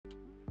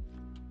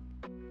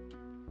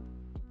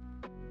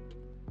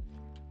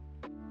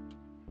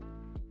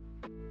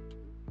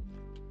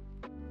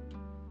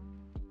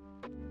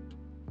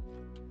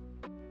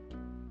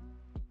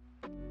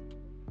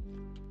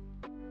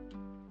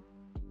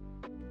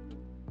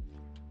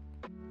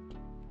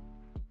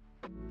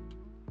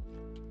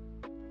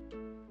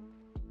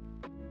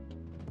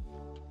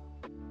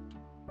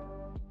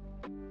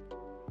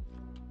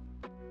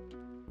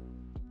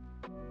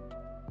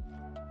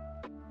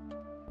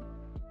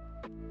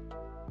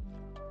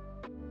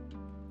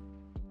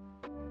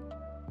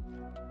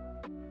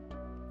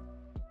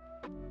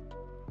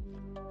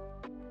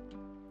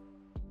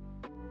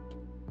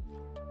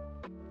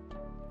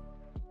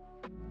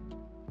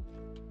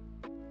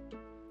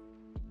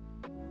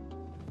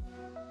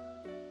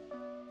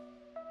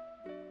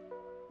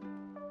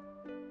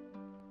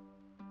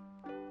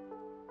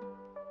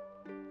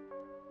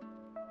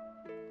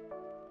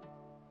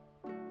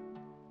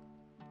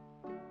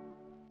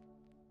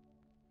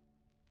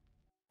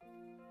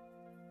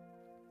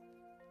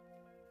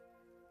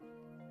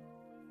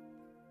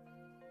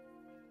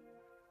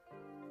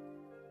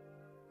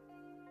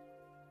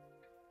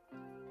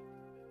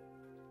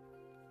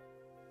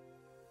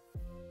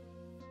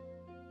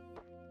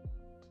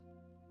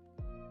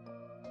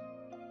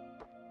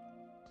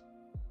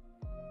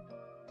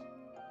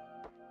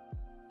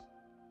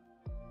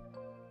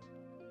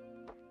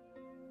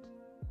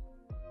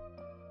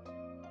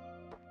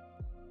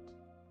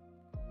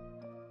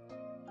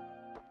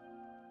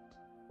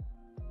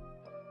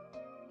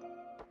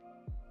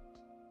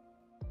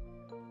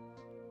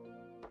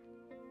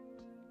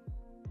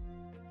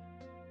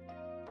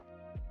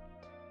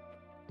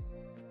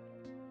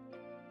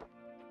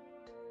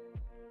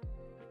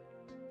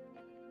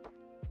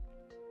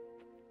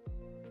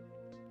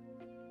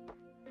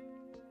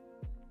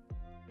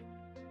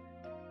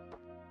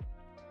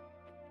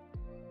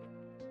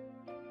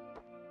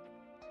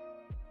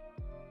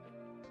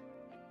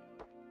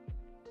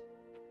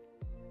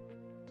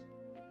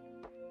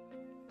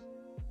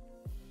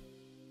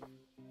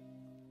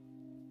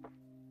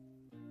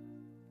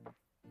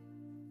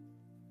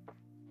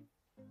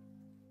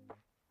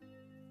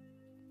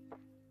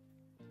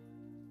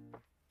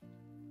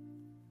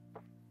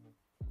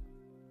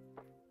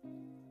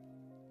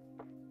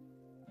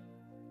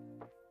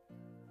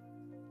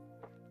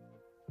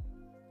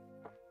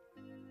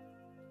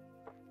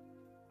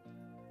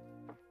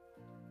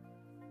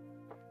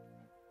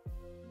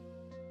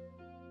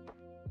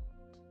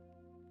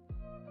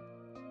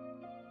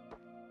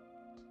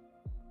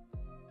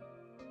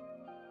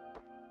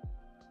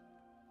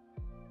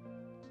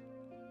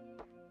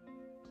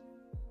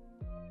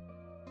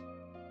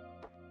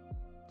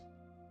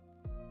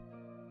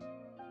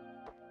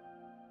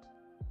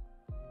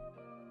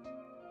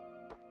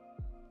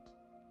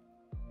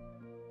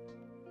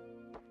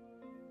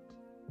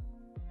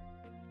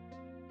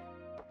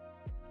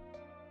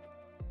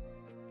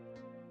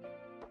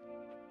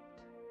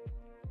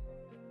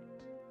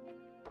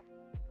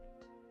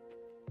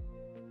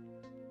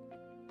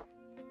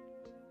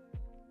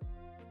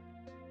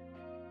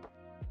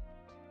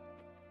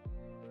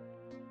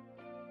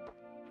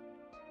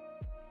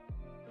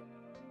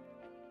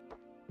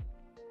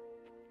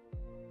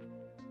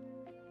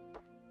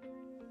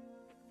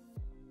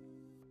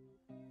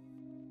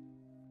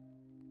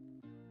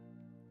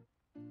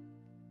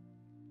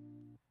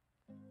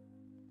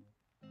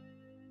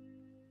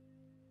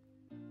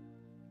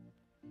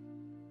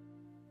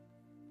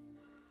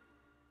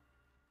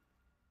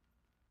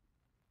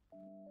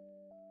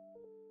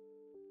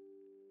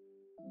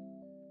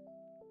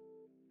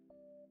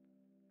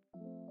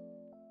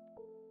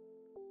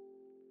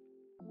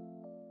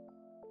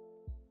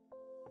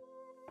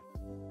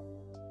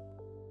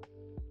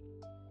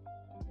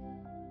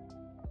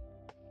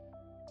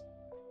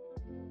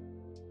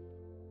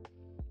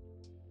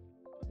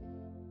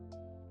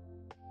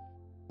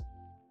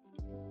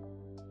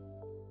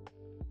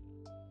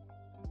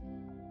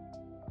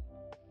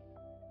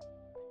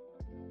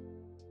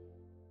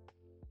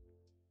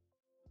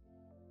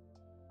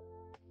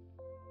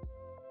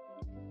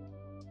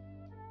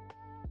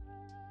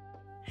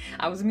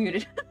I was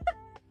muted.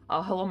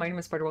 Oh, hello, my name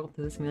is Spider. Welcome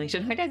to the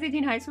simulation. Hi, guys.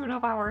 18 High School. How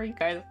are you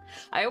guys?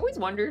 I always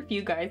wonder if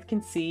you guys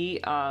can see,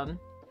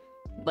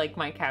 like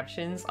my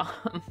captions,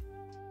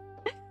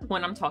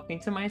 when I'm talking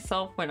to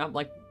myself, when I'm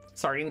like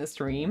starting the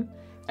stream.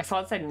 I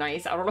saw it said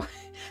nice. I don't know.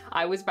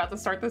 I was about to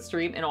start the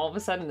stream, and all of a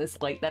sudden, this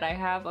light that I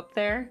have up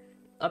there,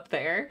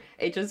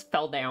 it just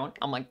fell down.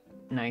 I'm like,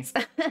 nice.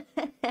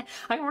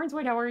 Hi, Orange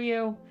White. How are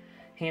you?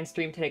 Hand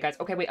stream today, guys.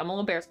 Okay, wait. I'm a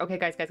little embarrassed. Okay,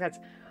 guys.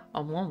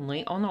 I'm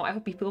lonely. Oh no. I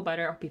hope you feel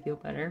better. I hope you feel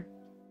better.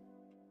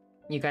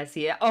 You guys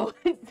see it? Oh,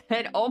 it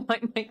said, oh,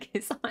 my mic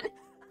is on.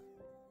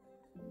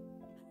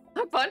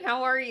 Hi, Fun,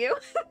 how are you?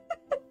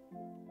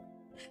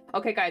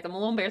 Okay, guys, I'm a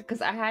little embarrassed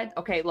because I had,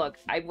 okay, look,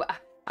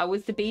 I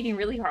was debating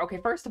really hard. Okay,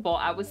 first of all,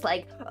 I was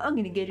like, I'm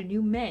gonna get a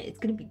new mat. It's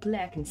gonna be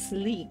black and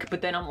sleek.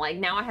 But then I'm like,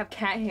 now I have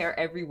cat hair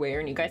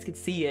everywhere and you guys can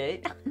see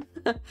it.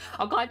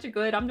 I'm glad you're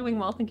good. I'm doing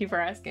well. Thank you for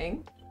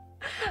asking.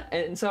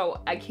 And so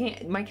I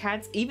can't, my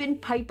cats, even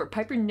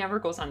Piper never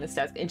goes on this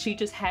desk, and she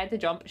just had to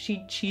jump.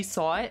 She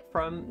saw it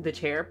from the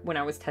chair when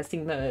I was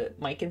testing the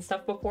mic and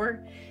stuff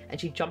before,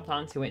 and she jumped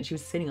onto it and she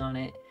was sitting on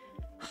it.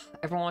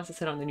 Everyone wants to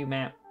sit on the new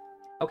mat.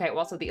 Okay,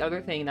 also the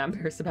other thing that I'm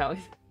embarrassed about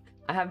is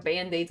I have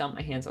band-aids on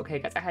my hands. Okay,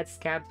 guys, I had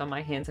scabs on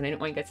my hands and I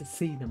didn't want you guys to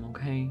see them,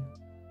 okay?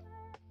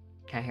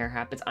 Cat hair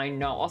happens, I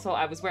know. Also,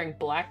 I was wearing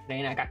black today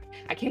and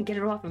I can't get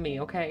it off of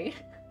me, okay?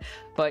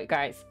 But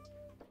guys,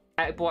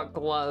 I bought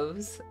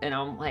gloves and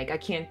I'm like, I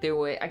can't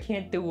do it.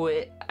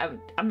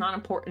 I'm not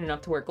important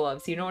enough to wear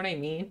gloves. You know what I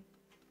mean?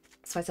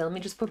 So I said, let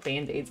me just put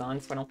band-aids on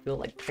so I don't feel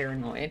like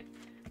paranoid.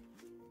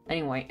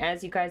 Anyway,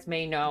 as you guys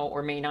may know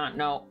or may not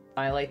know,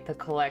 I like to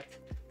collect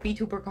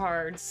VTuber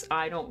cards.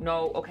 I don't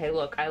know. Okay,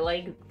 look, I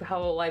like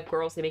Hololive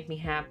girls. They make me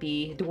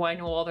happy. Do I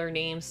know all their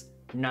names?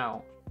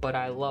 No, but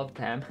I love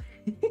them.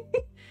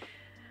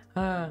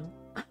 Hi,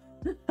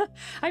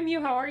 Mew.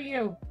 How are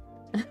you?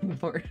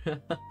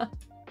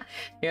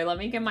 Here, let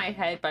me get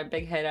my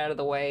big head out of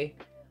the way.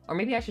 Or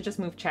maybe I should just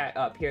move chat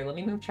up. Here, let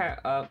me move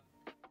chat up.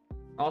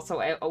 Also,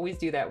 I always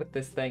do that with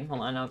this thing.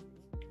 Hold on,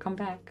 come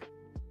back.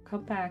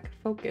 Come back.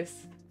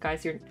 Focus.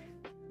 Guys, your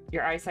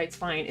eyesight's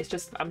fine. It's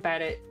just, I'm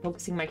bad at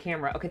focusing my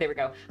camera. Okay, there we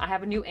go. I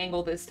have a new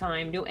angle this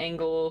time. New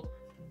angle.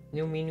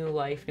 New me, new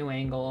life, new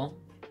angle.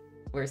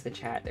 Where's the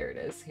chat? There it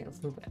is. Here,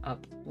 let's move it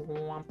up.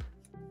 Womp.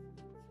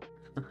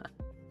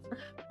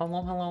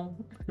 Hello.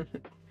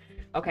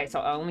 Okay,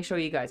 so let me show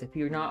you guys. If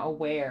you're not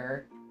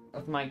aware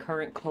of my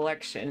current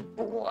collection,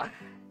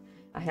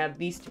 I have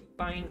these two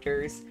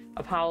binders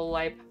of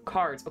Hololive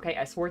cards. Okay,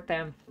 I sort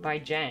them by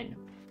gen.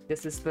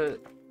 This is the,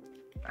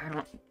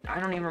 I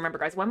don't even remember,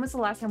 guys. When was the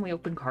last time we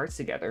opened cards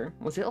together?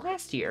 Was it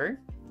last year?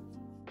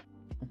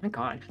 Oh my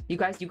god, you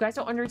guys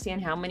don't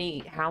understand how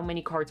many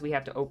cards we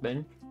have to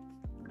open.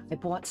 I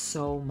bought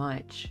so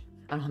much.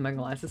 I don't have my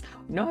glasses.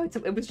 No,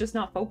 it was just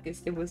not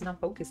focused. It was not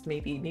focused.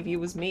 Maybe it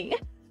was me.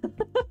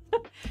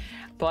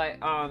 But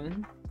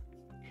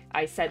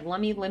I said,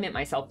 let me limit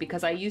myself,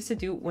 because I used to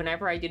do,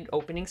 whenever I did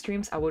opening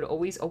streams, I would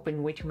always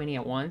open way too many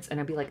at once and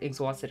I'd be like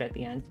exhausted at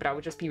the end, but I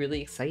would just be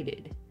really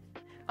excited.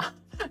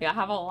 Yeah, I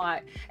have a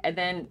lot. And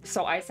then,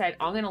 so I said,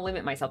 I'm going to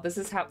limit myself. This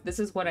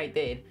is what I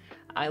did.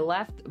 I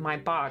left my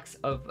boxes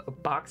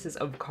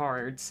of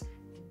cards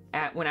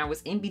when I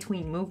was in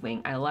between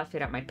moving. I left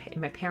it at in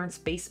my parents'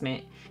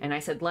 basement, and I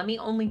said, let me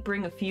only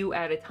bring a few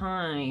at a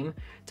time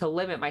to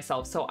limit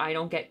myself so I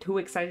don't get too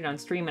excited on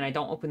stream and I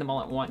don't open them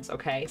all at once.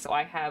 Okay, so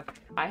I have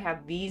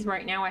these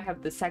right now. I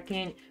have the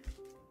second,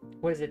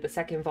 what is it, the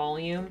second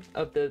volume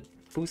of the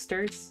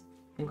boosters.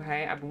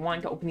 Okay, I've been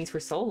wanting to open these for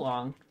so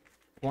long.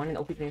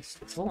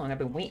 I've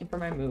been waiting for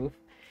my move.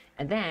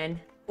 And then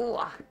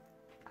I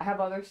have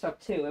other stuff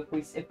too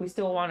if we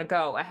still want to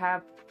go. I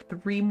have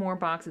 3 more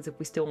boxes if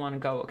we still want to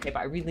go. Okay, but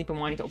I really been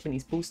wanting to open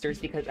these boosters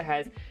because it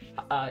has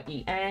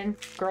EN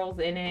girls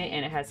in it,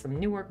 and it has some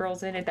newer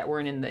girls in it that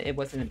weren't in it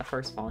wasn't in the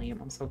first volume.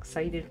 I'm so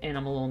excited and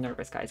I'm a little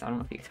nervous, guys. I don't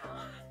know if you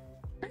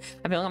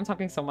I feel like I'm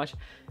talking so much.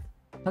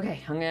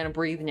 Okay, I'm gonna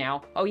breathe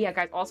now. Oh yeah,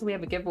 guys, also we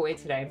have a giveaway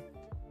today.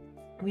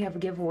 We have a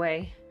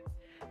giveaway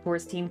for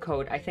his Steam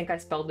code. I think I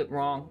spelled it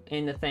wrong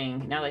in the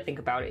thing, now that I think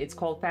about it. It's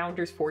called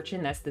Founder's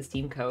Fortune. That's the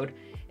Steam code.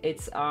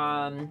 It's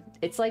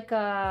like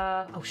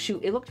a, oh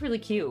shoot, it looked really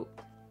cute.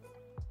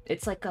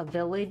 It's like a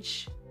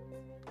village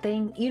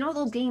thing. You know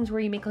those games where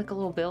you make like a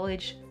little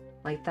village?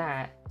 Like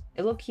that.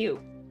 It looked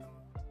cute.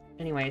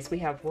 Anyways, we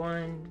have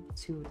 1,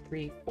 2,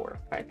 3, 4,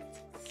 5,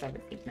 6,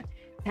 7, 8, 9,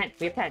 10.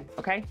 We have 10,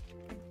 okay?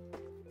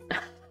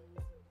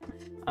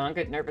 I'm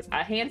getting nervous.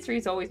 Hand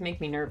streams always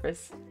make me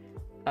nervous.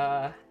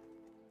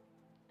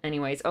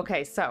 Anyways,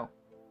 okay, so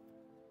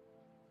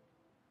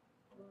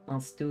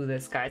let's do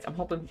this, guys. I'm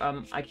hoping,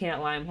 I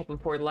can't lie, I'm hoping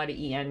for a lot of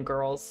EN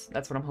girls.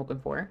 That's what I'm hoping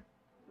for.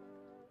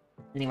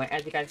 Anyway,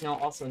 as you guys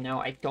also know,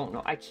 I don't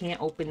know. I can't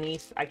open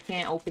these. I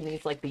can't open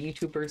these like the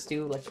YouTubers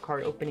do, like the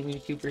card opening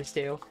YouTubers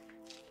do.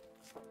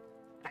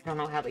 I don't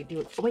know how they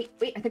do it. Oh, wait,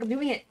 I think I'm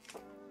doing it.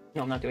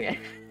 No, I'm not doing it.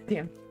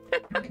 Damn.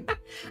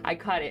 I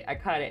cut it.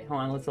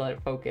 Hold on, let's let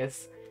it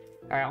focus.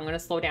 All right, I'm gonna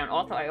slow down.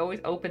 Also, I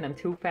always open them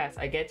too fast.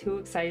 I get too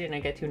excited and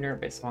I get too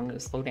nervous, so I'm gonna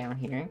slow down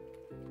here.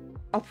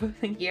 Oh,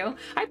 thank you.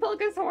 Hi,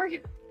 Pelican, how are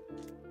you?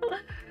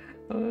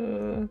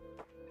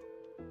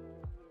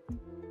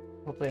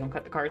 Hopefully I don't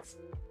cut the cards.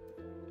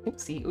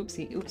 Oopsie,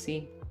 oopsie,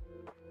 oopsie.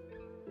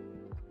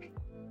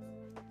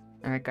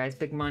 Alright, guys,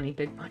 big money,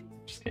 big money.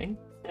 Just kidding.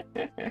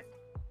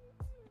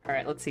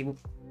 Alright, let's see.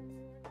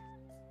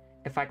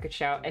 If I could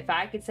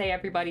say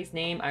everybody's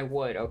name, I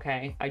would,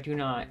 okay? I do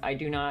not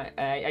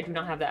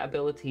have that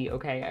ability,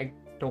 okay? I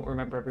don't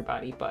remember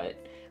everybody, but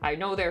I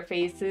know their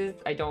faces.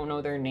 I don't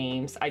know their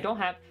names.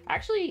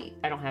 Actually,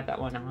 I don't have that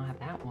one. I don't have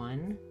that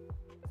one.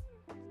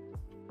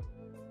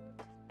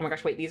 Oh my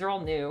gosh, wait, these are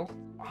all new.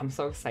 Oh, I'm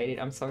so excited.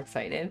 I'm so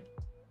excited.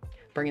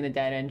 Bringing the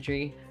dead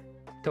entry.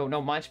 Don't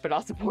know much, but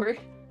I'll support.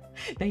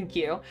 Thank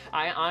you.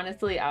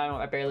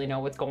 I barely know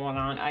what's going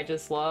on. I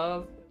just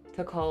love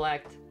to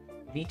collect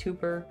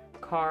VTuber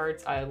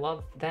cards. I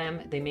love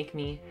them. They make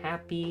me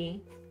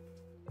happy.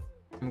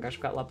 Oh my gosh,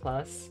 we got La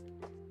Plus.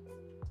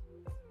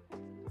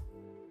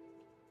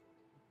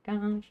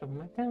 Gosh, oh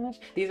my gosh.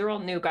 These are all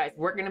new, guys.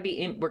 We're gonna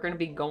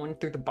be going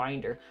through the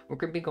binder. We're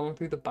gonna be going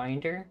through the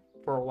binder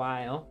for a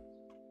while.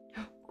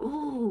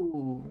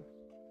 Ooh.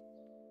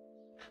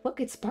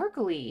 Look, it's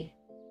sparkly.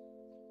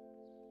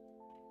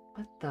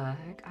 What the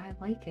heck? I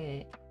like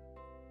it.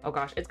 Oh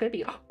gosh, it's gonna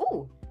be.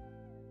 Oh,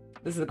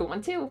 this is a good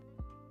one too.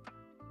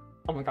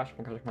 Oh my gosh!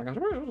 Oh my gosh! Oh my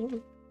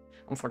gosh!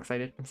 I'm so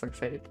excited! I'm so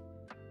excited.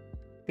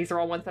 These are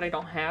all ones that I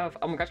don't have.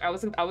 Oh my gosh! I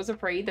was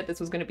afraid that this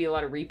was gonna be a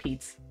lot of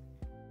repeats.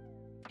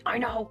 I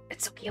know,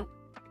 it's so cute.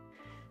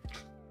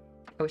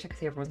 I wish I could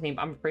say everyone's name.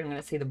 I'm afraid I'm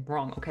gonna say them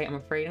wrong. Okay, I'm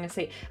afraid I'm gonna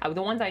say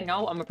the ones I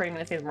know. I'm afraid I'm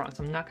gonna say them wrong,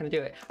 so I'm not gonna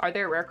do it. Are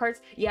there rare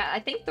cards? Yeah, I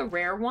think the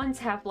rare ones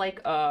have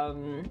like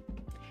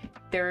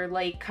they're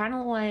like kind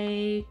of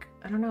like,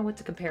 I don't know what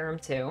to compare them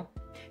to.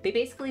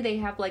 They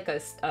have like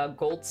a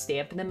gold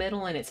stamp in the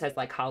middle, and it says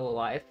like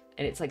Hololive,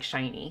 and it's like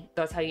shiny.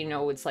 That's how you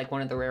know it's like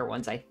one of the rare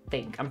ones. I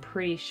think I'm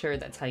pretty sure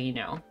that's how you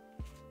know.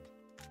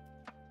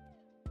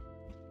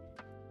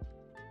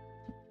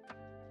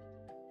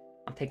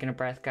 I'm taking a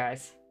breath,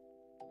 guys.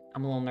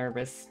 I'm a little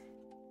nervous.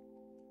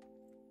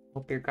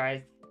 Hope your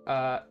guys,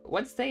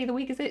 what day of the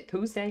week is it?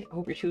 Tuesday? I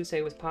hope your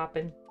Tuesday was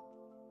popping.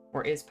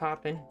 Or is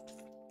popping.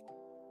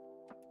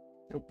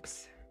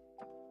 Oops.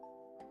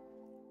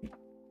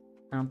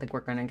 I don't think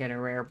we're gonna get a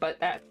rare, but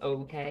that's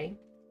okay.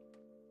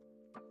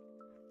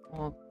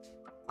 Well,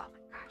 oh my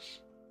gosh.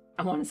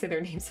 I want to say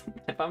their names.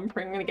 If I'm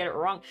gonna get it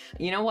wrong.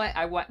 You know what?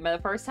 The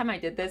first time I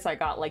did this, I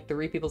got like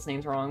 3 people's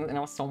names wrong, and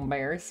I was so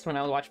embarrassed when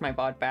I was watching my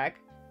VOD back.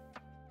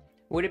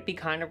 Would it be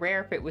kind of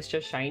rare if it was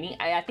just shiny?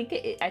 I think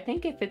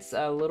if it's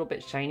a little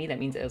bit shiny, that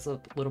means it's a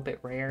little bit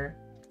rare.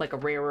 Like a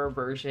rarer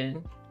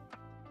version.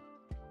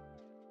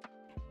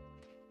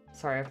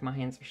 Sorry if my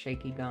hands are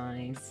shaky,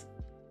 guys.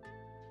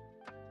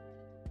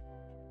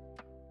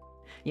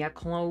 Yeah,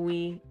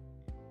 Chloe.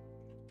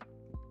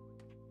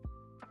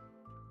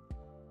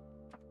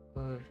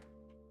 I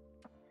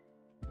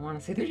want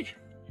to say their name.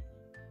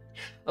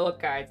 Oh, look,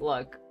 guys,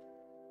 look.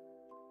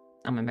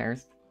 I'm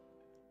embarrassed.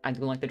 I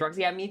do like the drugs.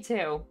 Yeah, me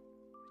too.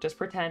 Just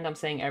pretend I'm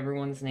saying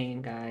everyone's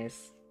name,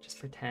 guys. Just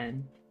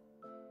pretend.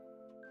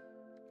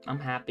 I'm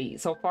happy.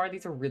 So far,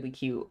 these are really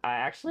cute. I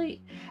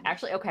actually,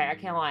 okay, I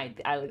can't lie.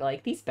 I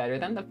like these better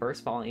than the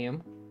first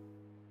volume.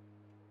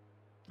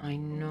 I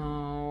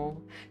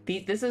know.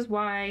 This is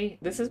why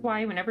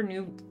whenever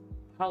new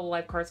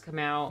Hololive cards come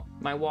out,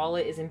 my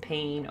wallet is in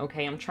pain.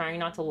 Okay, I'm trying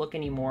not to look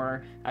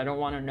anymore. I don't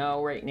want to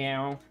know right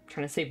now. I'm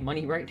trying to save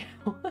money right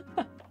now.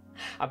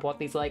 I bought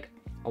these like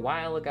a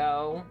while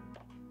ago.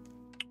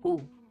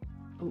 Ooh.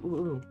 Ooh, ooh,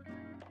 ooh.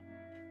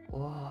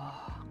 Whoa.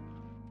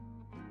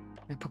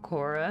 And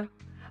Pecora.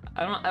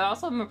 I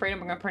also am afraid I'm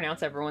gonna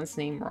pronounce everyone's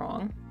name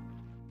wrong.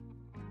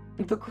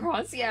 The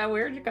cross, yeah,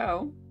 where'd you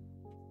go?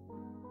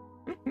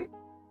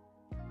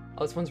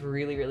 Oh, this one's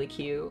really, really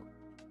cute.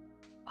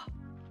 Oh.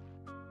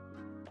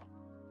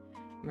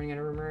 I'm running out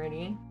of room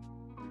already.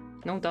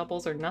 No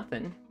doubles or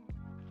nothing.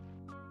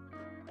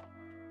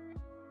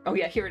 Oh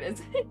yeah, here it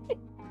is.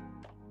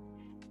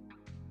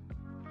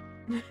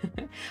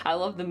 I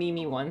love the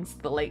meme ones,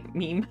 the like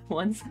meme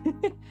ones.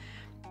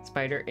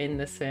 Spider in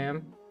the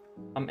sim.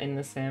 I'm in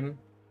the sim.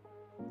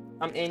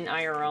 I'm in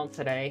IRL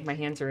today. My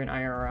hands are in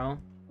IRL.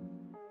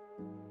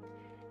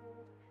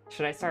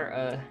 Should I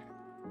start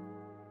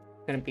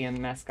gonna be a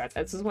mess, guys.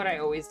 This is what I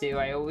always do.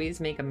 I always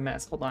make a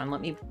mess. Hold on,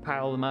 let me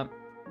pile them up.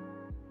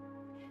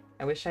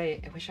 I wish I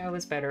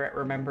was better at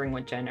remembering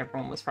what gen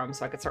everyone was from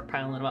so I could start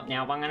piling them up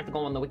now, but I'm gonna have to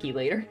go on the wiki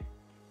later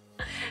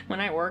when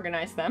I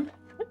organize them.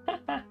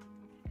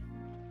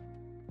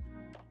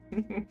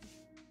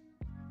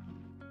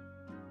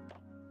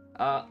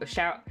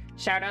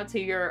 Shout out to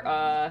your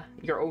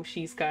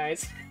Oshis,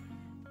 guys.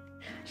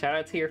 Shout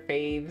out to your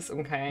faves,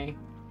 okay?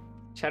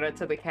 Shout out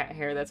to the cat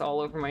hair that's all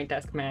over my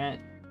desk mat.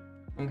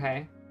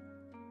 Okay.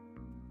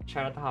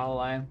 Shout out to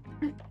Hololive.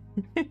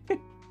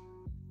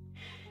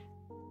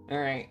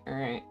 Alright,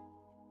 alright.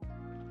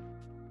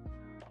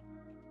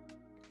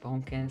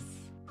 Focus.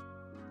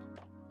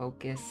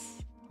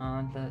 Focus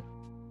on the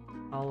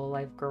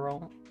Hololive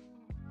girl.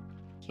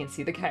 Can't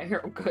see the cat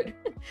hair. Oh, good.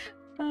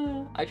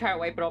 I try to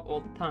wipe it off all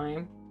the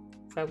time.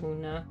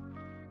 Sabuna.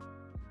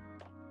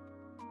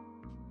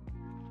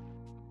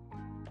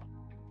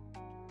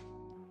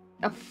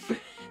 Oh.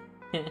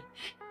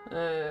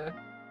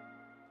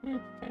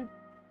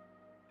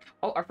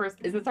 Oh,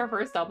 is this our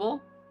first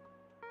double?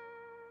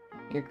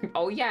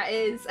 Oh yeah,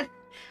 it is.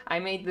 I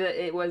made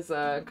it was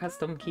a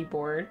custom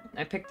keyboard.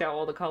 I picked out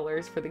all the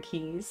colors for the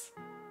keys.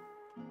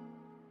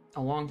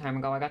 A long time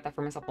ago. I got that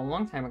for myself a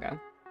long time ago.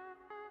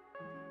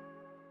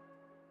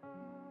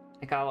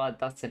 I got a lot of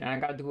dust in it. I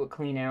gotta do a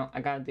clean out.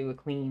 I gotta do a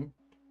clean.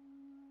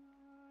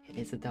 It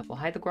is a double.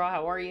 Hi, the girl.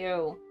 How are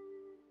you?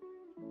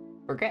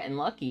 We're getting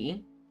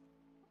lucky.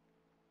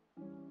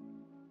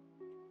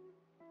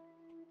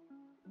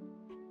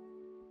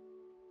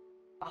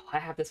 Oh, I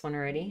have this one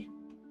already.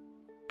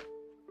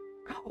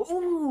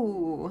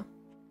 Ooh!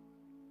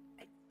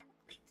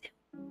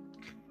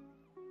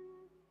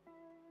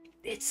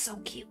 It's so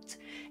cute.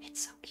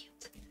 It's so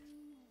cute.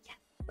 Yes.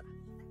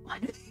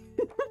 One.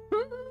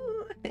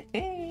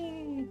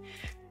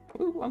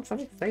 Ooh, I'm so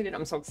excited.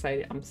 I'm so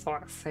excited. I'm so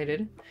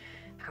excited.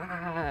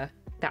 Ah,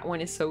 that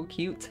one is so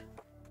cute.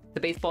 The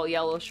baseball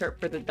yellow shirt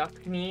for the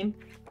duck meme.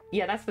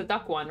 Yeah, that's the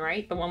duck one,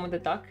 right? The one with the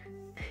duck.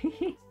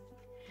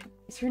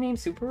 Is her name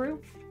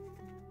Subaru?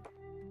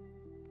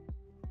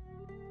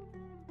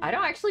 I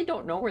actually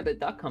don't know where the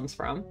duck comes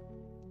from.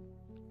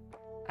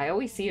 I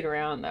always see it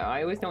around though.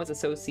 I always know it's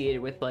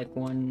associated with like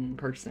one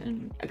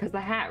person. Because the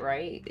hat,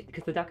 right?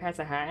 Because the duck has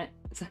a hat.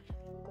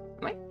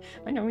 I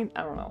don't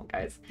know,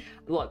 guys.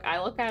 Look,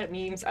 I look at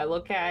memes, I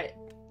look at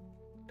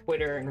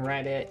Twitter and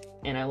Reddit,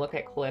 and I look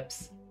at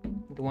clips.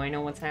 Do I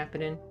know what's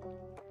happening?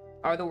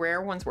 Are the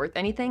rare ones worth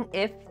anything?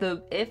 If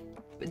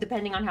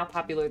depending on how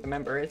popular the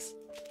member is.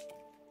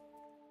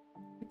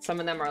 Some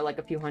of them are like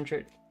a few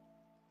hundred,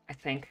 I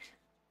think.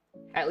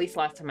 At least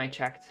last time I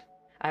checked.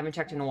 I haven't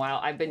checked in a while.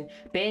 I've been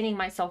banning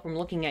myself from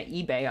looking at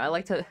eBay. I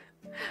like to...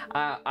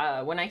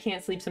 when I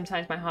can't sleep,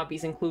 sometimes my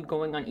hobbies include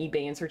going on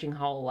eBay and searching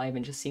Hololive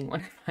and just seeing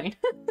what I find.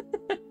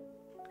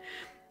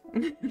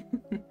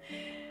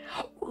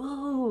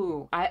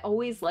 Ooh, I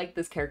always like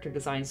this character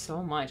design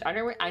so much. I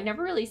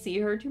never really see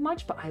her too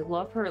much, but I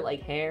love her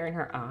like hair and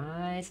her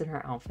eyes and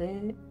her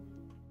outfit.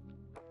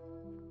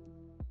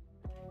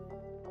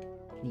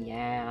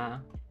 Yeah.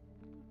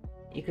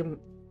 It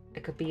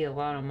could be a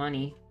lot of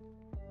money.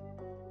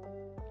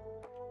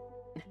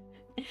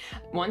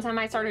 One time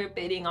I started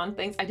bidding on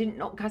things. I didn't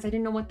know, guys, I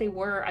didn't know what they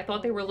were. I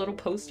thought they were little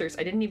posters.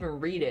 I didn't even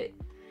read it.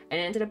 And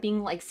it ended up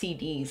being like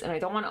CDs. And I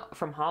don't want to,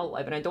 from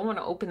Hololive, and I don't want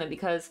to open them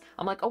because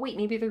I'm like, oh wait,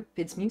 maybe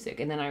it's music.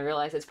 And then I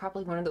realized it's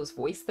probably one of those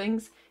voice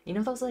things. You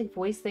know those like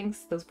voice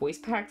things, those voice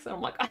packs? And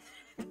I'm like, I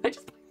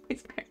just bought a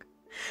voice pack.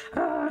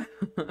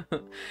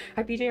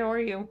 Hi PJ, how are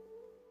you?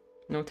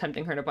 No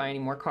tempting her to buy any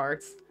more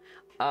cards.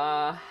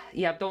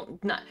 Yeah,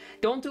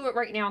 don't do it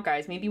right now,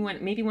 guys. Maybe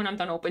when I'm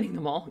done opening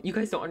them all. You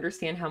guys don't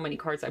understand how many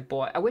cards I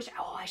bought.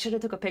 I should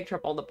have took a picture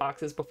of all the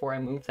boxes before I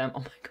moved them. Oh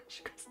my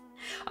gosh, guys.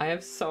 I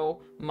have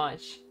so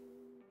much.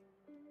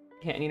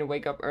 Yeah, I need to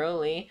wake up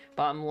early,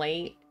 but I'm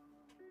late.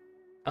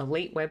 A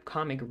late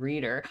webcomic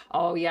reader.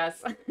 Oh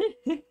yes.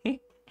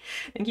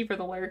 Thank you for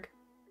the lurk.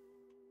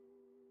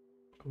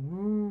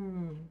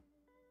 Ooh.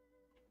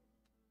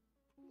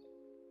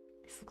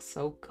 This looks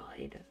so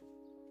good.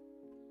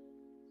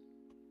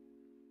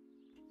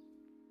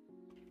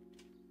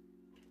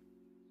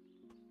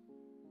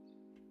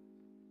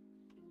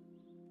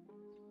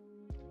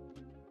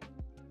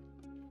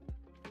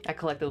 I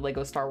collected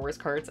Lego Star Wars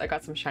cards. I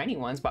got some shiny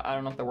ones, but I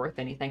don't know if they're worth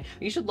anything.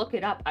 You should look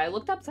it up. I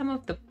looked up some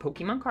of the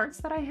Pokemon cards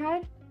that I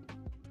had.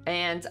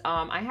 And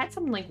I had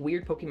some like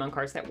weird Pokemon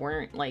cards that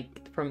weren't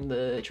like from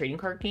the trading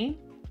card game.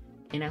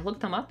 And I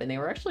looked them up and they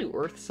were actually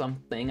worth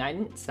something. I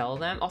didn't sell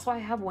them. Also, I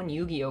have one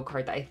Yu-Gi-Oh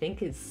card that I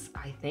think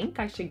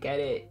I should get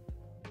it.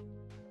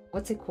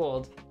 What's it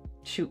called?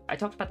 Shoot, I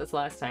talked about this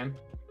last time.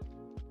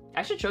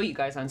 I should show you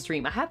guys on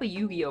stream. I have a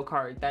Yu-Gi-Oh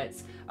card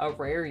that's a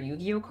rare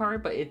Yu-Gi-Oh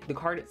card, but the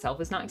card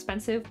itself is not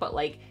expensive, but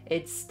like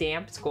it's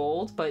stamped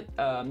gold, but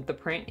the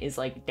print is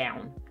like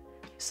down.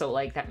 So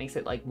like that makes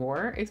it like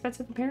more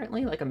expensive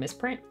apparently, like a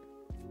misprint.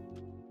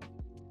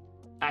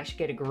 I should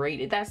get it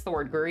graded. That's the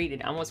word,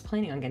 graded. I was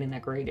planning on getting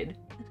that graded.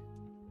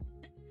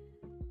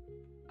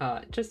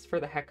 Just for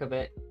the heck of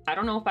it. I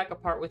don't know if I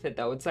could part with it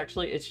though.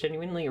 It's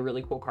genuinely a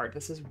really cool card.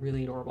 This is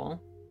really adorable.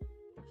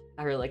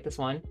 I really like this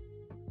one.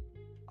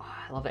 Oh,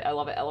 I love it. I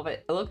love it. I love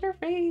it. Look at her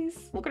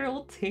face. Look at her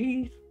little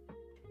teeth.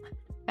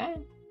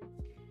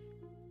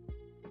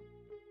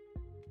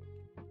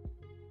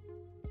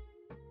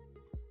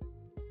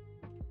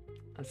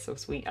 That's so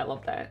sweet. I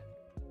love that.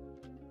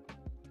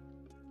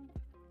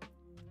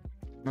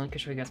 I can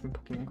show you guys some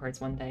Pokemon cards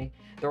one day.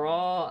 They're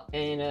all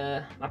in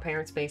my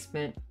parents'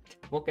 basement.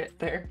 We'll get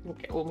there.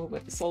 We'll move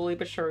it slowly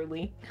but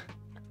surely.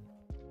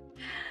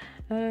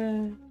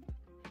 I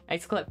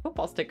used to collect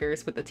football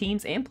stickers with the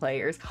teams and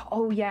players.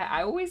 Oh yeah,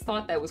 I always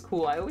thought that was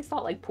cool. I always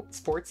thought like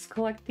sports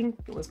collecting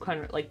was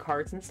kind of like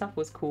cards and stuff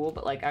was cool,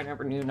 but like I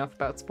never knew enough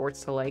about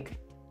sports to like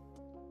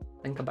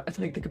think about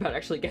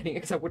actually getting it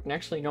because I wouldn't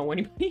actually know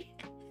anybody.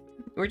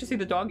 Or just see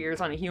the dog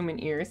ears on a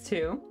human ears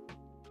too.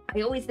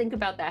 I always think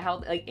about that, how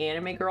like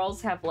anime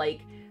girls have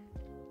like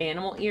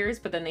animal ears,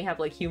 but then they have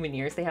like human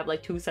ears. They have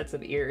like 2 sets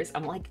of ears.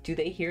 I'm like, do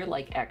they hear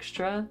like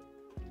extra?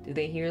 Do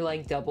they hear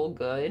like double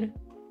good?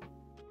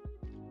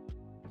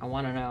 I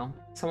want to know.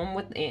 Someone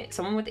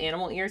with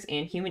animal ears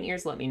and human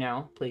ears, let me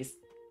know, please.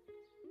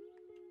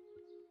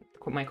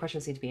 My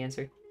questions need to be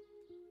answered.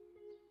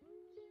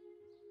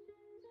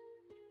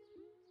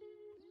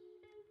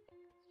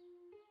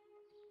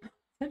 Is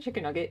that a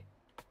chicken nugget?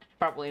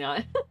 Probably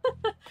not.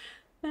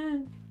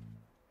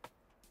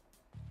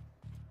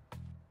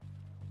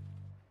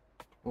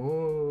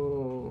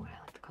 Ooh, I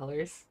like the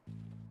colors.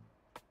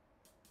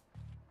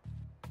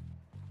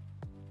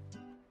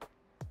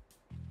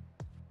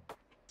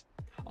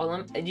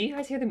 Oh, do you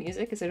guys hear the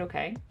music? Is it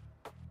okay?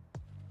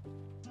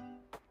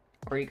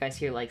 Or you guys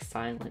hear like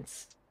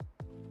silence?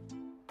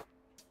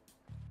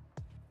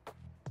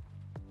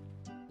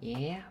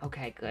 Yeah?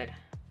 Okay, good.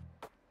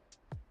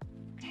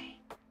 Okay.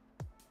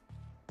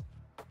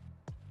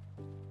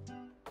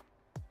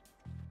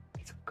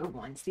 These are good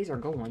ones. These are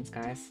good ones,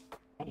 guys.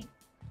 Dang.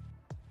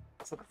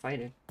 I'm so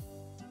excited.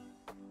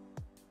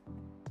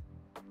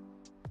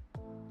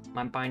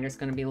 My binder's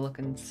gonna be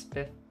looking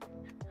stiff.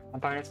 My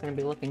binder's gonna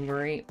be looking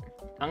great.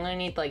 I'm gonna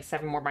need like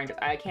 7 more binders.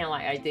 I can't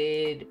lie, I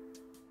did...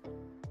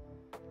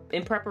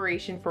 In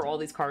preparation for all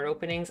these card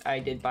openings, I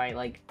did buy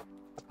like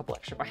a couple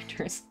extra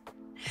binders.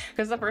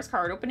 Because the first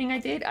card opening I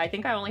did, I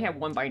think I only had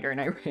 1 binder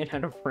and I ran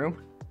out of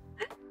room.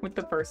 With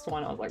the first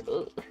one, I was like,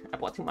 ugh, I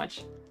bought too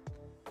much.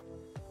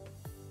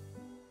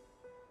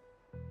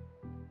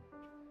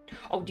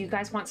 Oh, do you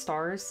guys want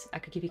stars? I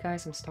could give you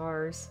guys some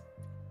stars.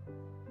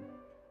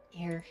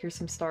 Here's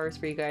some stars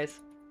for you guys.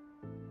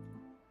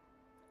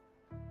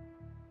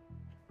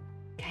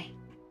 Okay.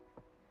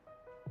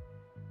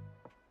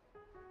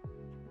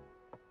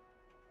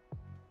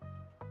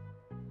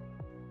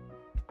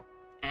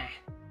 Ah.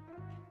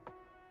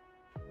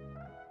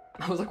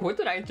 I was like, what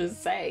did I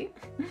just say?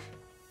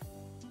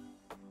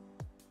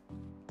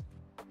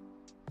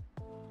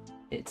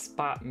 It's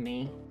bot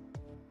me.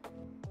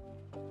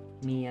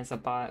 Me as a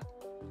bot.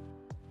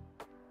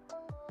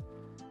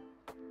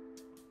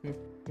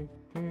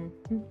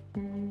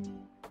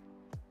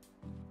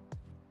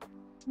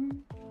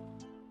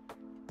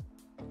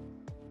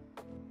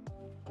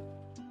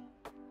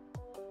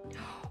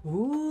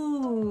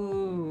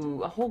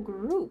 Ooh, a whole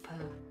group.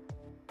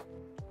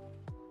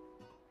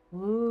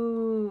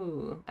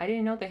 Ooh, I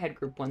didn't know they had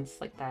group ones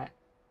like that.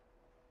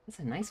 That's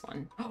a nice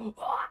one.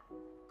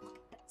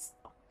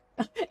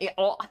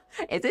 Oh,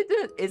 is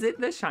it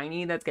the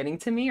shiny that's getting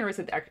to me, or is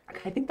it? I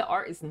think the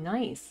art is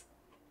nice.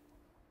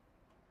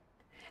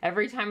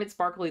 Every time it's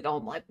sparkly, though,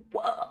 I'm like,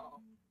 whoa.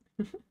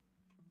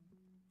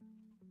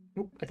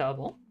 Ooh, a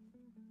double.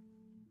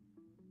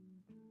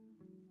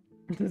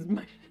 This is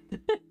my.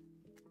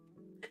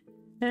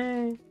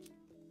 Hey.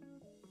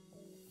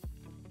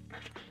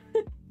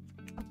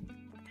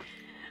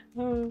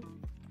 Oh.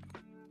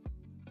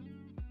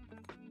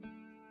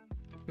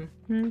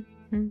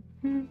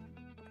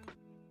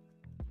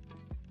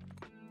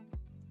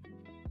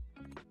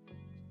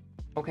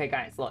 Okay,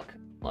 guys, look.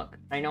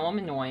 I know I'm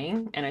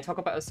annoying, and I talk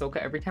about Ahsoka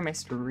every time I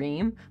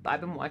stream, but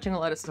I've been watching a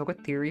lot of Ahsoka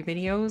theory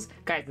videos.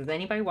 Guys, does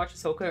anybody watch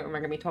Ahsoka, or am I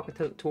gonna be talking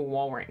to a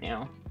wall right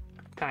now?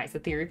 Guys, the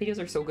theory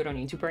videos are so good on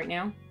YouTube right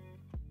now.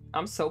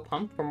 I'm so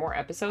pumped for more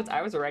episodes.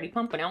 I was already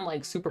pumped, but now I'm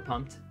like super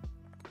pumped.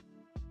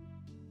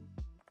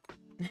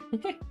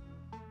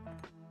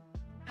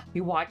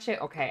 You watch it?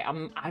 Okay,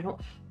 I'm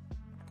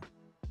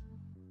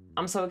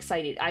so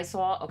excited.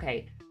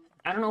 Okay.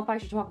 I don't know if I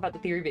should talk about the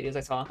theory videos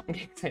I saw. I'm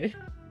getting excited.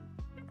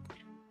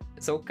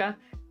 Ahsoka?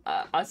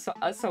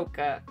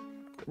 Ahsoka.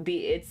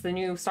 It's the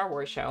new Star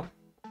Wars show.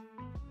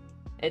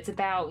 It's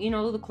about, you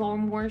know, the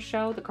Clone Wars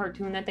show, the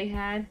cartoon that they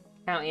had.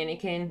 How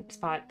it's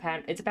about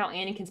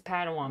Anakin's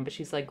Padawan, but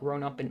she's like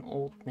grown up and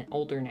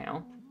older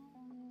now.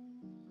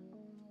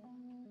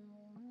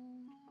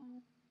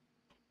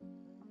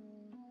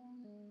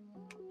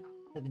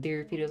 The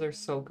theory videos are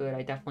so good.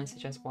 I definitely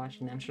suggest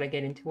watching them. Should I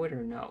get into it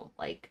or no?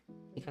 Like,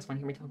 you guys want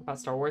to hear me talk about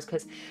Star Wars?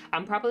 Because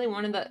I'm probably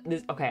one of the...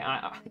 Okay,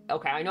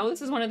 I know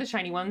this is one of the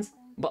shiny ones,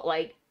 but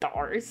like, the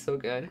art is so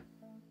good.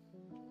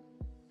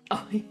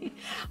 Oh,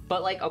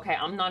 but like, okay,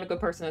 I'm not a good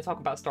person to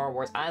talk about Star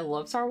Wars. I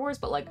love Star Wars,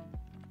 but like,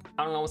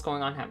 I don't know what's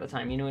going on half the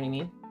time, you know what I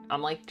mean?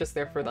 I'm like just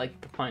there for like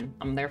the fun.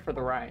 I'm there for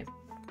the ride.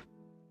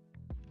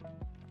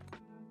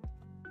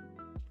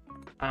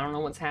 I don't know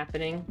what's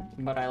happening,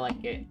 but I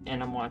like it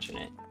and I'm watching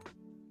it.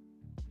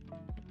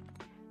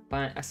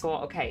 But I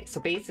saw, okay, so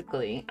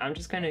basically, I'm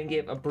just gonna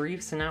give a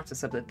brief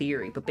synopsis of the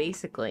theory, but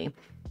basically,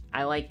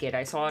 I like it.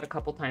 I saw it a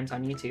couple times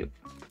on YouTube.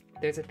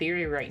 There's a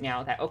theory right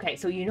now that, okay,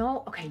 so you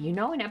know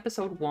in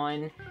episode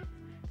 1,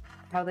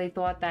 how they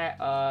thought that,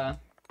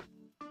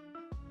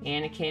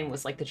 Anakin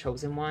was like the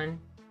chosen one.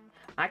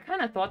 I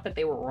kind of thought that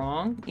they were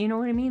wrong. You know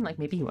what I mean? Like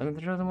maybe he wasn't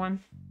the chosen one.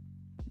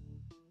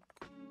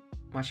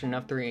 Watching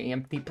enough 3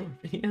 AM people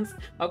videos.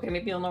 Okay,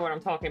 maybe you'll know what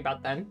I'm talking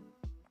about then.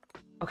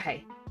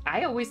 Okay,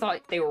 I always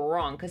thought they were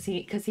wrong because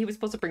he was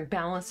supposed to bring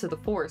balance to the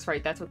Force,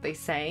 right? That's what they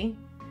say.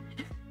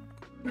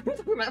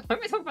 Why am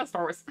I talking about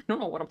Star Wars? I don't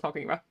know what I'm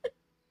talking about.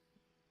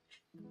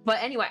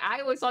 But anyway,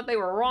 I always thought they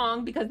were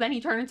wrong because then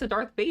he turned into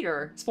Darth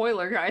Vader.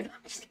 Spoiler, guys.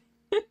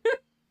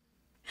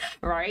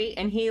 Right?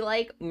 And he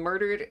like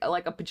murdered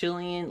like a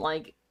bajillion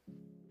like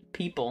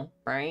people,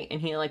 right?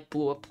 And he like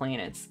blew up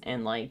planets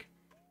and like,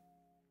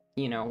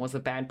 you know, was a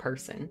bad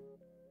person.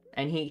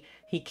 And he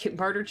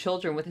murdered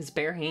children with his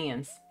bare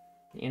hands,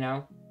 you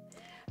know?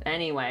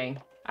 Anyway,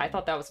 I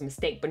thought that was a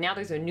mistake. But now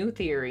there's a new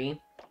theory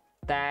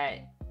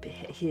that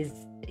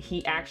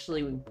he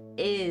actually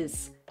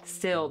is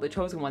still the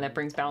chosen one that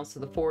brings balance to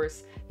the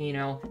Force, you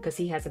know, because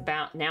he has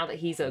now that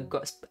he's a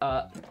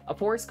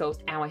Force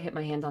ghost. Ow, I hit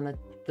my hand on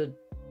the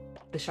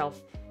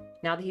shelf.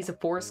 Now that he's a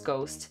Force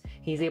ghost,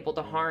 he's able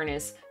to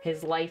harness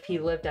his life he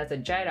lived as a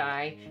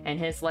Jedi and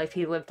his life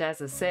he lived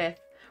as a Sith,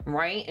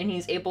 right? And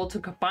he's able to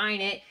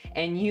combine it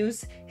and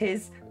use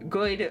his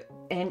good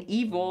and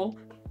evil.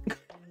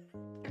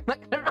 I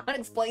don't know how to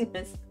explain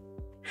this.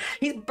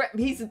 He's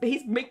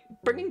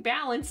bringing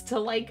balance to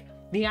like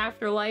the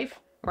afterlife,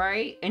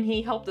 right? And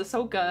he helped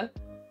Ahsoka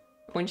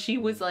when she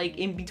was like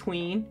in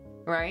between,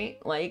 right?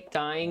 Like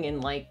dying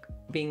and like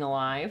being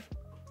alive.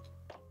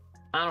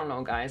 I don't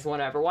know, guys.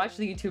 Whatever. Watch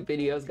the YouTube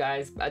videos,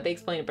 guys. They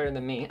explain it better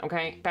than me.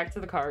 Okay, back to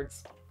the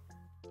cards.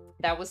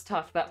 That was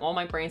tough. That all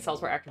my brain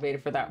cells were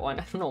activated for that one.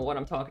 I don't know what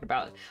I'm talking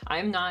about.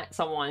 I'm not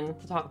someone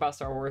to talk about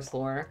Star Wars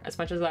lore. As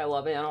much as I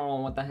love it, I don't know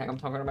what the heck I'm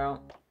talking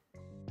about.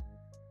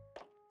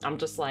 I'm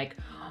just like,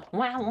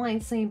 wow,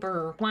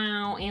 lightsaber.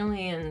 Wow,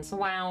 aliens.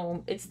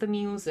 Wow, it's the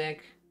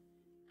music.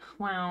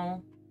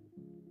 Wow.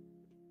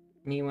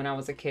 Me when I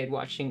was a kid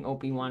watching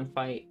Obi-Wan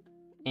fight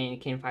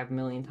Anakin 5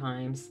 million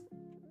times.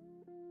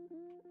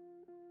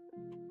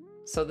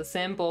 So the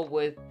symbol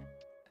with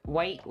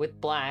white with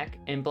black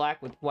and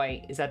black with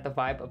white is that the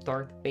vibe of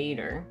Darth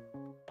Vader.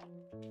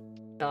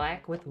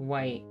 Black with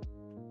white.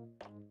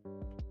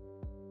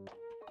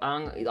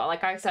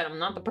 Like I said, I'm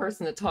not the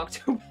person to talk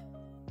to.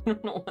 I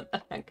don't know what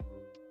the heck.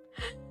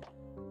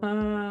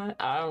 I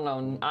don't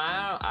know.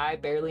 I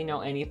barely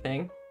know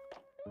anything.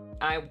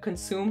 I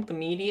consume the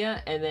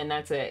media and then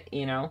that's it,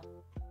 you know?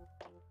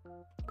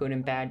 Good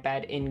and bad,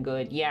 bad and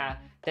good. Yeah,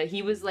 that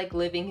he was like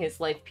living his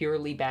life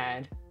purely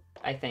bad,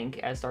 I think,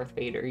 as Darth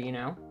Vader, you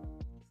know?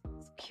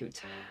 So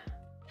cute.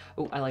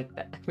 Oh, I like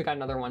that. We got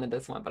another one of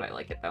this one, but I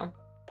like it though.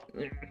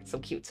 So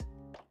cute.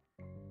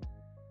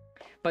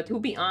 But to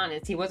be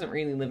honest, he wasn't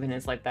really living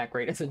his life that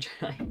great as a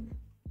Jedi.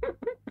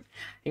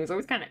 He was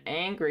always kind of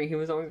angry. He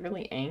was always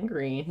really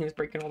angry. And he was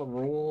breaking all the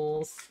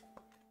rules.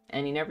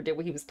 And he never did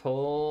what he was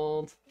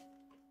told.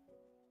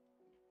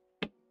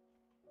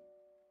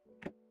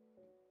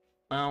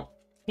 Well,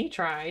 he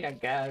tried, I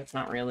guess.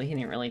 Not really. He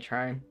didn't really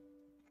try.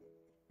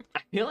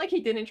 I feel like he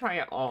didn't try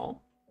at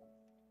all.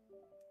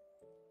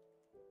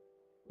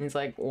 He's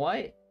like,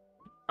 what?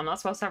 I'm not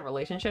supposed to have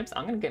relationships?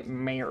 I'm gonna get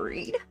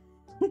married.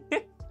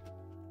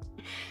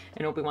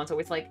 And Obi-Wan's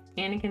always like,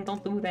 Anakin,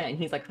 don't do that. And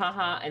he's like,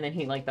 haha. And then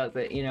he like does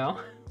it, you know?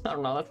 I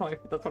don't know. That's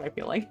what I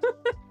feel like.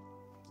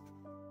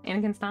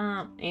 Anakin,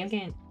 stop.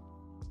 Anakin.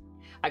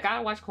 I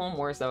gotta watch Clone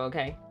Wars though,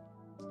 okay?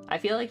 I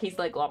feel like he's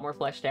like a lot more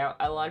fleshed out.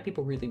 A lot of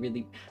people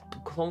really...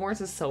 Clone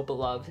Wars is so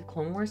beloved.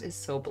 Clone Wars is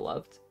so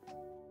beloved.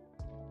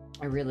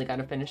 I really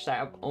gotta finish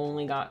that. I've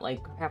only got like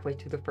halfway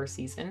through the first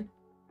season.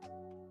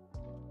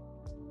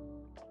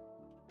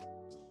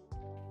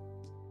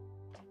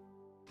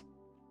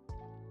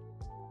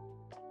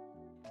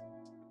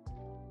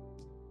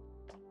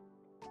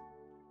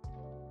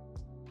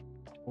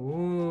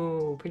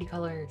 Ooh, pretty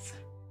colors.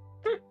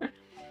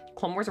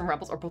 Clone Wars and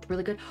Rebels are both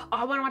really good. Oh,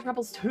 I want to watch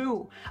Rebels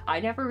too. I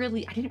didn't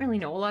really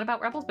know a lot about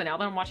Rebels, but now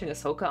that I'm watching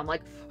Ahsoka, I'm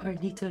like, I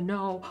need to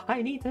know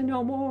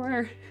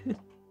more. It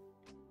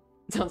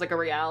sounds like a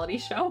reality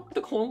show,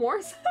 the Clone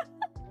Wars.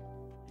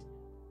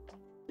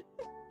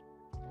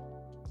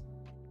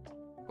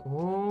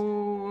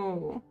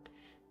 Oh.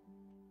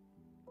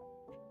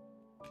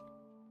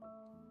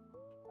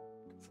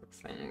 So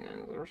exciting.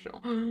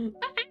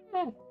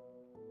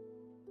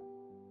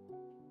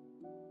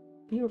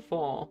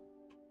 Beautiful.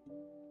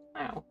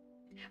 Wow.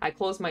 I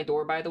closed my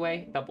door, by the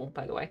way. Double,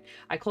 by the way.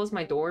 I closed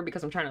my door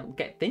because I'm trying to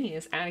get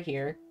Phineas out of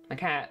here, my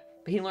cat.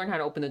 But he learned how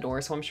to open the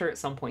door, so I'm sure at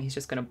some point he's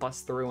just gonna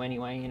bust through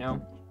anyway, you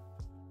know?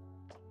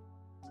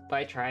 But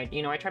I tried.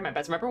 You know, I tried my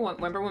best.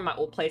 Remember when my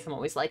old place, I'm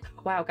always like,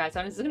 wow, guys,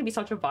 this is gonna be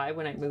such a vibe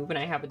when I move and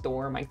I have a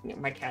door. My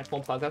cats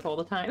won't bug us all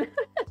the time.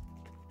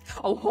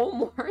 Oh,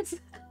 Home Wars.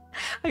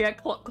 I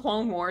got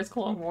Clone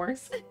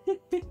Wars.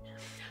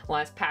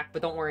 Last pack,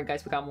 but don't worry,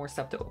 guys, we got more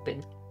stuff to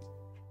open.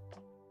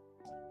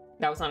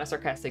 That was not a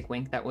sarcastic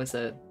wink. That was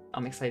a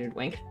I'm excited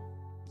wink.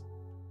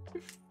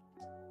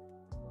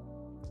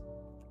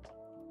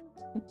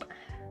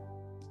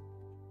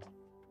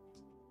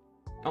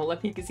 Oh,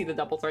 look, you can see the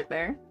doubles right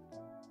there.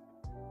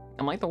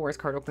 I'm like the worst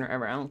card opener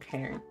ever. I don't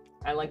care.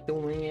 I like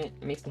doing it.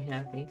 It makes me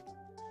happy.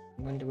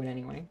 I'm gonna do it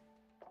anyway.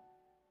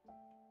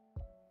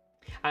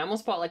 I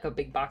almost bought like a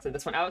big box of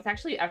this one. I was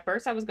actually, at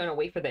first I was going to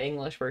wait for the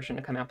English version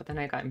to come out, but then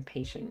I got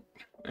impatient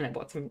and I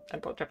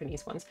bought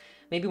Japanese ones.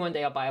 Maybe one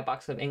day I'll buy a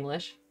box of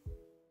English.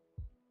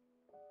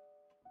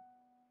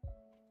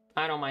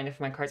 I don't mind if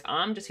my cards,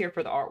 I'm just here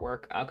for the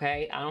artwork,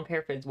 okay? I don't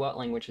care if it's what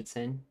language it's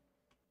in.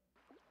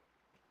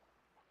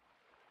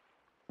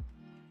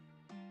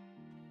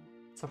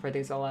 So far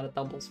there's a lot of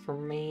doubles for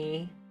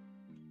me.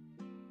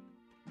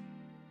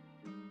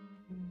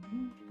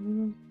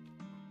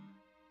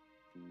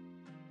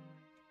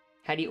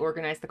 How do you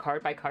organize the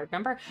card by card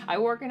number? I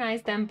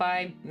organize them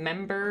by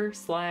member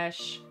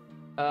slash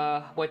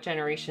what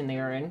generation they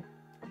are in.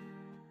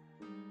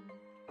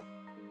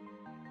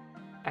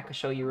 I could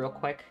show you real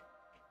quick.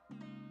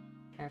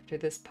 After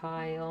this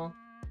pile.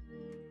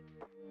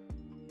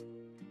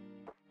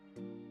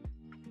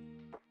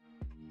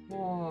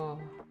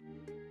 Whoa.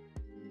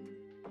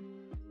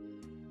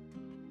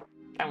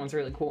 That one's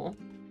really cool.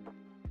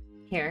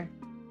 Here.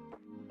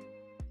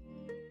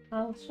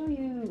 I'll show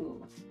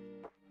you.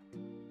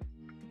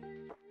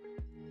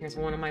 Here's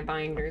one of my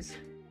binders.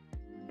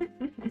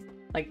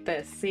 Like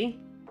this, see?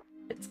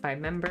 It's by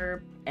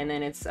member, and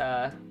then it's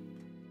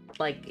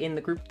like in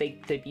the group they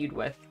debuted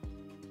with.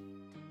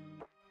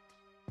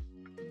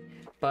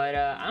 But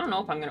I don't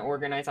know if I'm gonna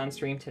organize on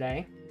stream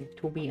today,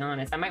 to be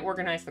honest. I might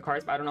organize the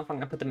cards, but I don't know if I'm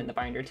gonna put them in the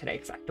binder today,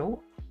 because I don't.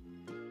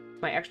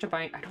 My extra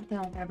binder, I don't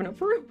think I have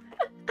enough room.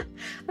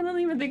 I don't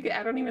even think I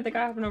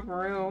have enough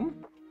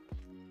room.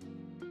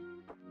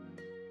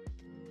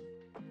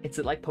 Is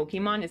it like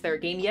Pokemon? Is there a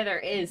game? Yeah, there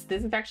is.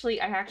 This is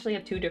actually, I actually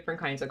have two different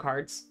kinds of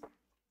cards.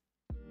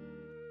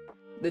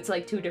 It's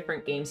like two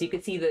different games. You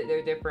can see that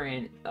they're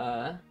different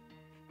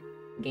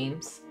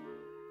games.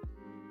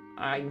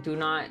 I do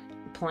not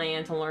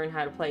plan to learn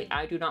how to play.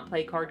 I do not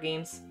play card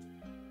games.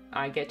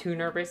 I get too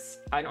nervous.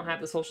 I don't have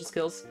the social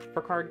skills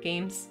for card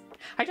games.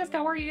 Hi Jessica,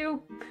 how are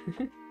you?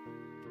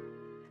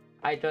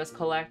 I just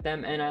collect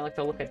them and I like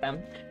to look at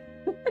them.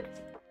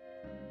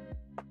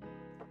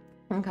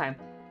 Okay.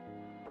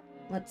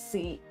 Let's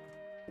see.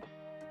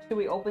 Should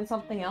we open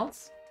something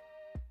else?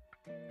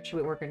 Or should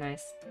we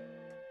organize?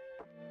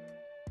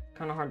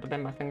 Kind of hard to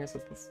bend my fingers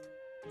with this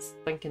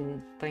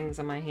stinking things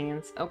in my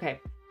hands. Okay.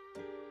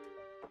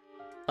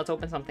 Let's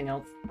open something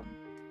else.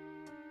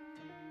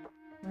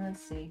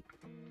 Let's see.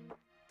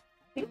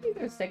 I think these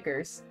are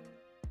stickers.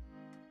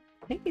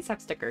 I think these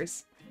have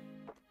stickers.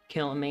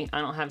 Killing me. I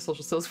don't have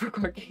social skills for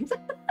card games.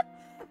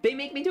 They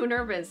make me too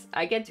nervous.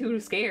 I get too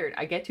scared.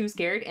 I get too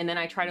scared and then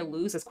I try to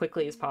lose as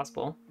quickly as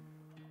possible.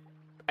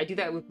 I do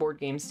that with board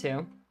games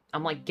too.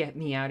 I'm like, get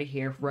me out of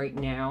here right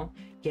now.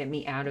 Get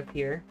me out of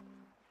here.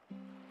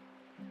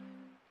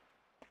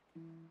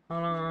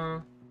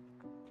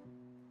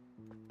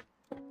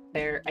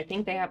 I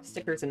think they have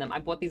stickers in them. I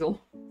bought these a long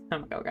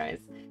time ago,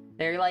 guys.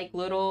 They're like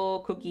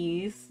little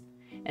cookies,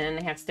 and then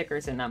they have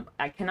stickers in them.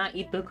 I cannot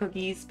eat the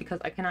cookies because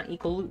I cannot eat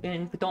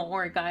gluten, but don't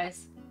worry,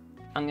 guys.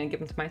 I'm gonna give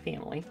them to my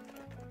family.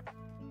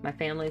 My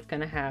family is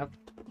gonna have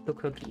the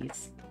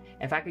cookies.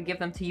 If I could give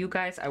them to you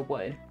guys, I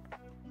would.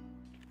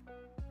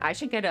 I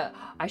should get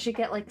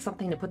like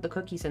something to put the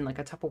cookies in, like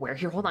a Tupperware.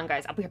 Here, hold on,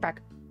 guys. I'll be right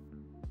back.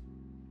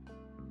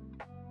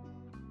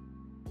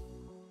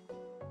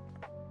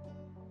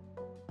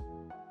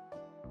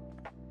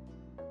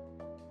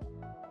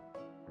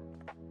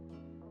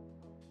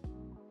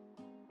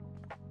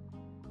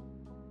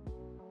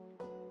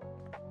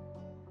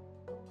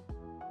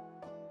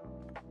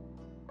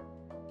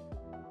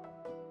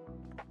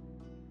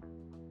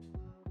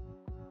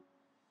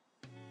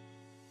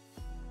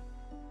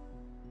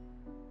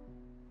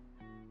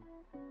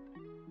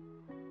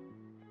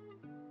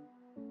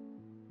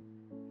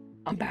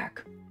 I'm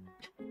back.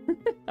 I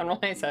don't know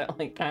why I said it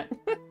like that.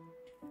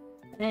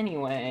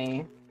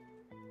 Anyway,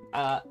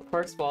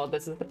 first of all,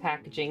 this is the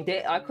packaging.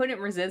 I couldn't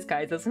resist,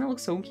 guys. Doesn't it look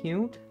so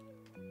cute?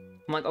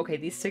 I'm like, okay,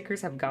 these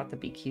stickers have got to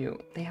be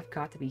cute. They have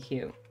got to be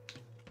cute.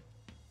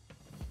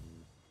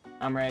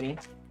 I'm ready.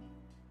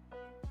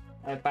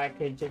 If I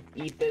could just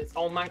eat this.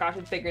 Oh my gosh,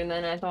 it's bigger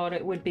than I thought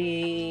it would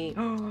be.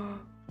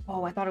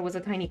 Oh, I thought it was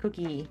a tiny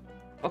cookie.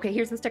 Okay,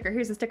 here's the sticker.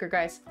 Here's the sticker,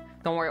 guys.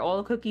 Don't worry, all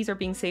the cookies are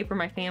being saved for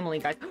my family,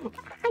 guys.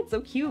 It's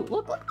so cute.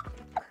 Look, look.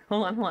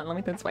 Hold on, hold on. Let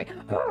me put this way.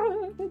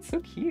 Oh, that's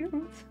so cute.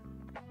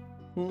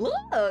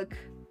 Look.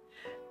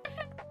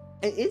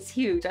 It is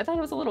huge. I thought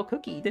it was a little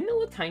cookie. Didn't it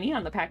look tiny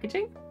on the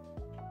packaging?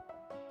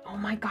 Oh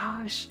my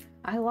gosh.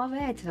 I love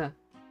it.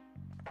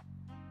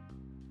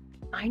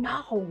 I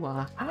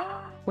know.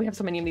 We have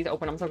so many of these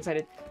open. I'm so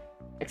excited.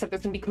 Except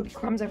there's gonna be cookie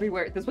crumbs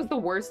everywhere. This was the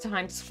worst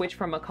time to switch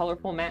from a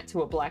colorful mat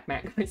to a black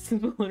mat. This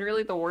is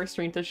literally the worst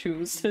stream to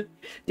choose to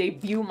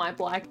debut my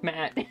black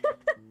mat.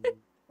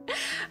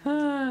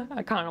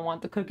 I kind of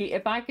want the cookie.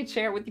 If I could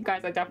share it with you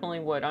guys, I definitely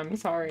would. I'm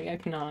sorry, I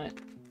cannot.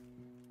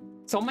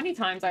 So many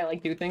times I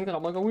like do things and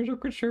I'm like, I wish I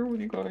could share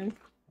with you guys.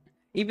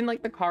 Even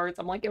like the cards,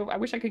 I'm like, I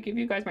wish I could give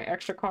you guys my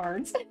extra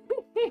cards.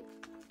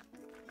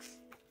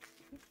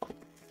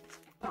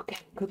 Okay,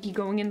 cookie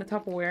going in the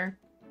Tupperware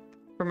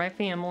for my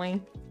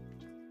family.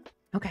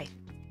 Okay.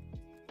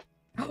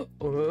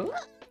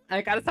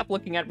 I gotta stop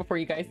looking at it before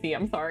you guys see.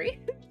 I'm sorry.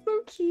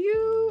 So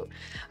cute.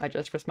 I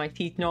just brushed my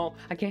teeth. No,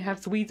 I can't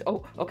have sweets.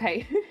 Oh,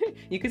 okay.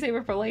 You can save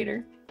it for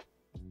later.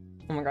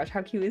 Oh my gosh,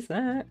 how cute is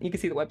that? You can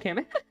see the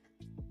webcam.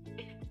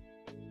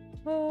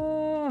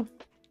 Oh.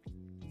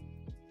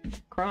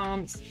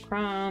 Crumbs,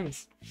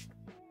 crumbs.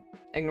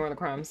 Ignore the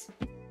crumbs.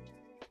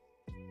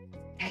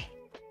 Okay.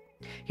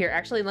 Here,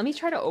 actually, let me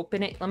try to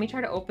open it. Let me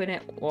try to open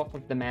it off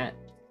of the mat.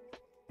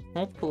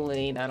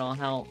 Hopefully that'll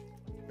help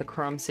the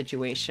crumb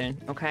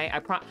situation. Okay,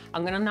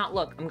 I'm gonna not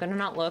look. I'm gonna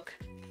not look.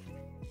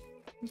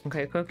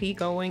 Okay, cookie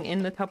going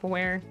in the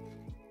Tupperware.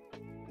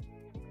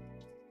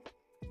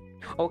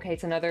 Okay,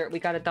 it's another. We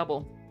got a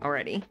double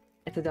already.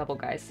 It's a double,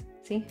 guys.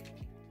 See?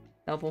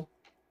 Double.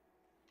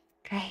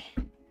 Okay.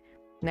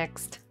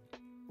 Next.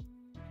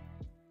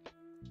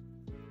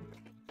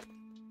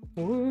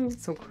 Ooh,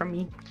 so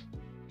crummy.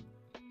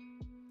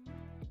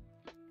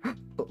 Oh,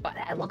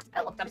 I looked.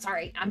 I'm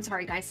sorry. I'm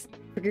sorry, guys.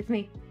 Forgive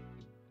me.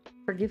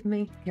 Forgive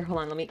me. Here, hold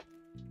on. Let me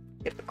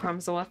get the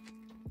crumbs off.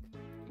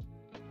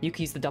 You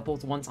can use the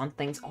doubles once on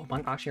things. Oh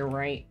my gosh, you're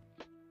right.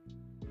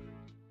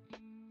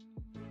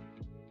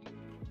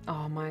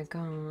 Oh my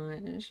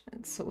gosh,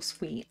 it's so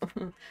sweet.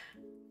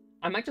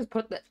 I might just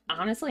put the.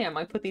 Honestly, I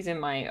might put these in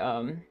my.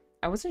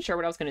 I wasn't sure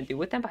what I was gonna do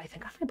with them, but I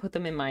think I'm gonna put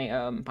them in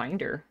my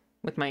binder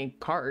with my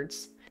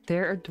cards.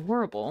 They're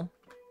adorable.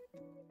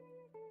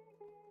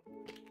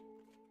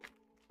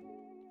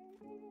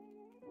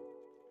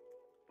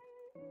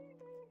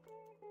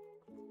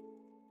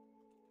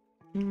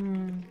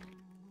 Can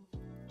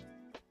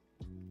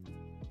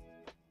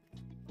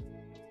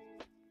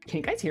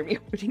you guys hear me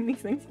opening these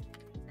things?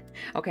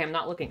 Okay, I'm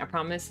not looking. I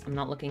promise. I'm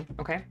not looking.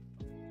 Okay.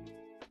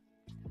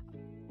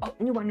 Oh,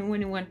 new one, new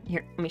one, new one.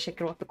 Here, let me shake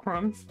it off the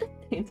crumbs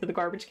into the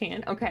garbage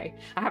can. Okay,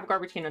 I have a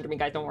garbage can under me,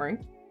 guys. Don't worry.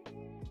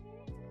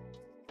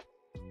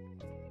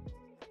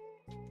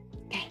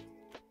 Okay.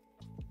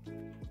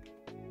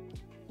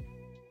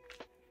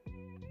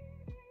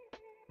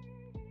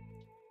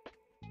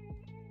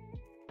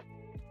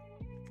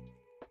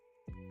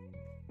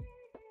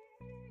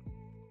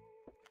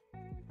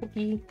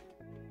 Cookie.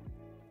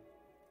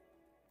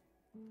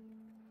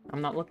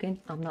 I'm not looking.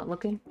 I'm not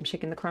looking. I'm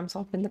shaking the crumbs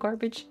off in the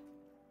garbage.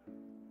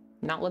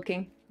 Not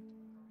looking.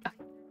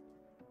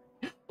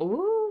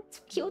 Oh,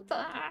 it's cute.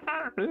 I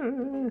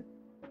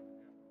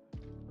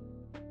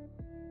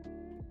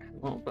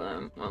love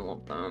them. I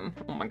love them.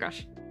 Oh my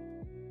gosh.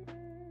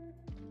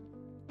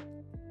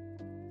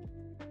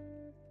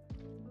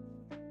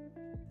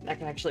 I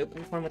can actually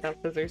open this one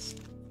without scissors.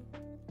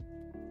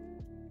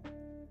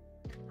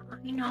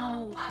 I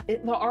know. The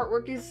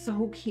artwork is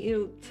so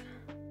cute.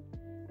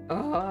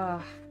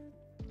 Ugh.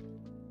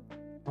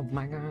 Oh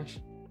my gosh.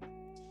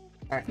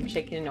 Alright, I'm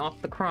shaking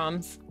off the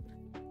crumbs.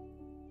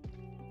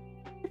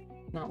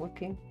 Not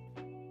looking.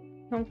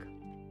 Honk.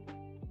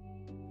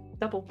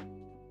 Double.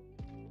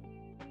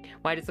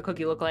 Why does the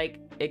cookie look like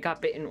it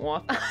got bitten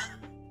off?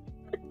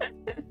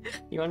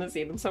 You want to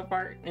see them so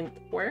far? And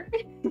where?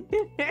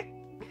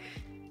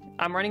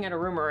 I'm running out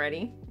of room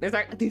already.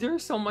 These are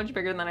so much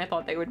bigger than I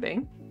thought they would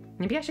be.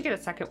 Maybe I should get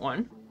a second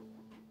one.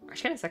 I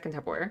should get a second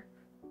Tupperware.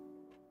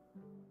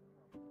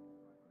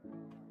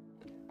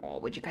 Oh,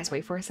 would you guys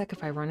wait for a sec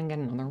if I run and get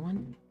another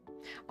one?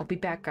 I'll be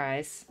back,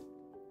 guys.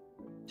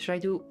 Should I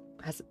do...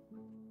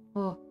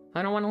 Oh,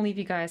 I don't want to leave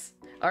you guys.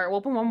 Alright, we'll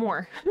open one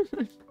more.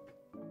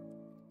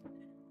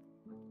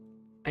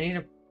 I need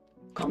to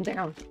calm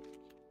down.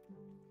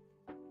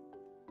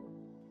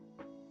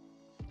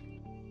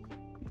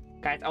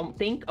 Guys, I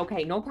think...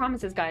 Okay, no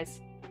promises,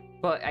 guys.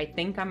 But I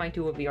think I might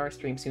do a VR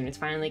stream soon. It's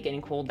finally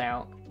getting cold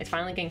out. It's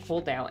finally getting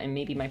cold out, and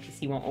maybe my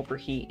PC won't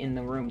overheat in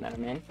the room that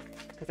I'm in.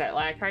 Because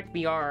I tried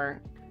VR...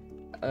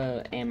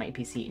 and my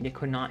PC, and it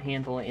could not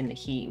handle it in the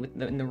heat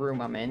in the room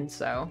I'm in,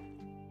 so.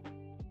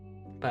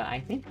 But I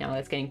think now that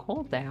it's getting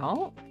cold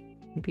out,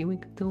 maybe we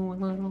could do a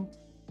little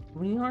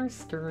VR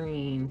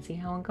stream, see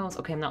how it goes.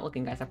 Okay, I'm not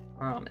looking, guys, I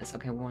promise.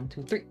 Okay, 1,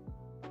 2, 3.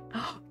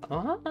 Ah!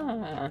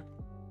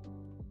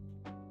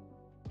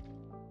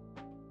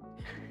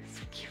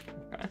 So cute.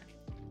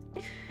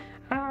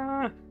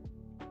 Ah!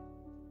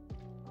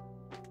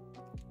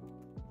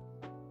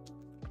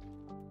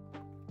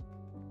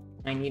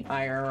 I need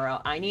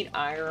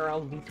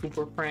IRL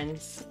VTuber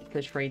friends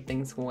to trade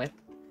things with.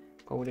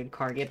 Goated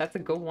card. Yeah, that's a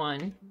good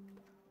one.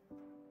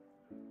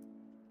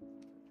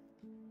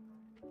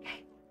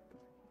 Okay.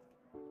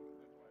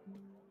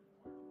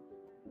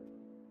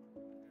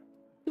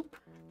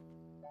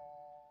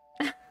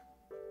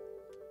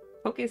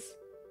 Focus.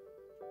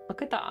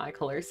 Look at the eye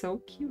color, so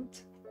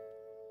cute.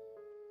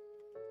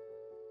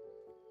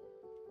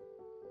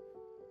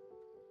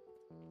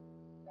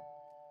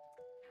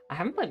 I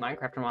haven't played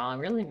Minecraft in a while. I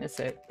really miss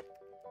it.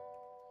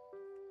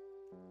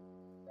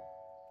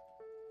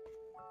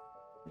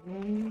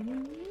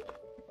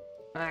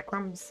 Ah,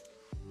 crumbs.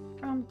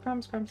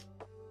 Crumbs.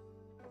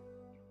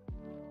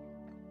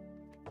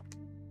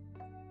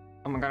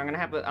 Oh my god, I'm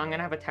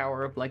gonna have a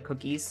tower of like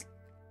cookies.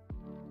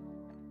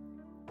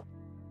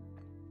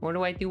 What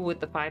do I do with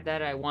the 5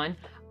 that I won?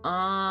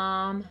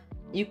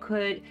 You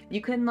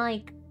can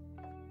like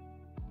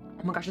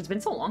Oh my gosh, it's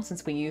been so long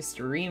since we used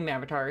stream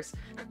avatars.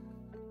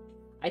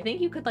 I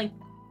think you could like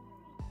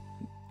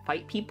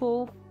fight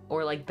people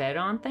or like bet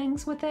on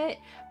things with it.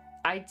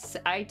 I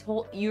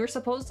told you're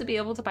supposed to be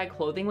able to buy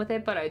clothing with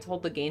it, but I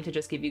told the game to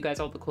just give you guys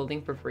all the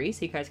clothing for free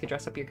so you guys could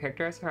dress up your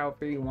characters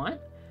however you want.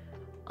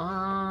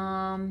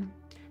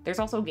 There's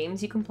also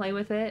games you can play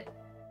with it.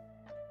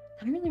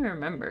 I don't really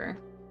remember.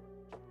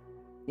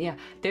 Yeah,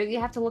 there you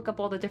have to look up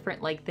all the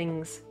different like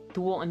things.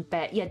 Duel and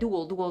bet. Yeah,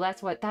 duel.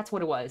 That's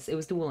what it was. It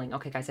was dueling.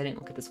 Okay, guys, I didn't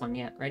look at this one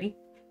yet. Ready?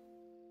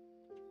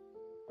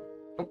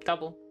 Oh,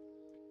 double.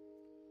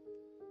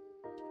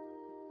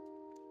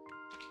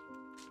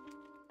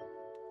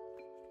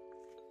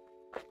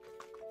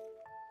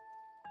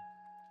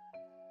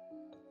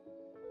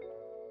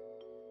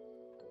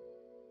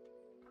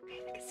 Okay,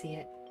 I can see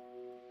it.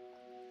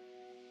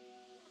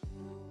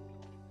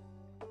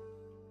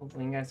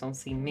 Hopefully you guys don't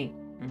see me.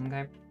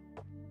 Okay.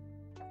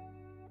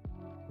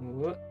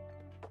 Whoop.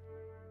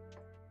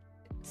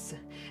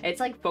 It's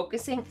like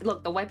focusing.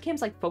 Look, the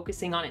webcam's like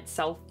focusing on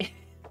itself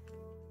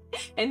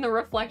in the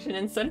reflection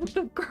instead of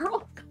the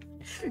girl.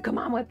 Come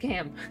on,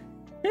 webcam.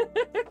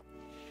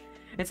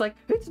 It's like,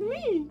 it's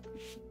me.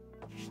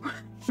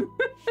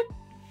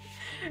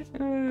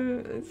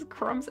 There's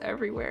crumbs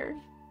everywhere.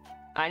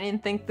 I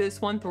didn't think this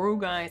one through,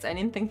 guys. I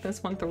didn't think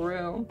this one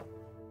through.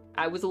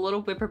 I was a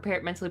little bit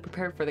mentally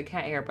prepared for the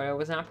cat hair, but I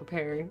was not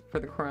prepared for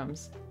the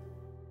crumbs.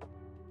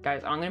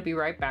 Guys, I'm gonna be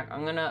right back.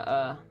 I'm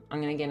gonna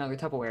get another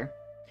Tupperware.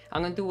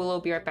 I'm gonna do a little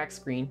be right back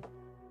screen.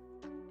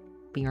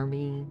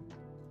 BRB.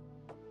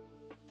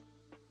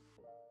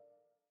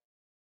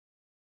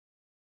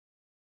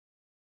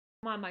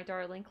 Come on, my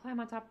darling, climb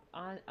on top.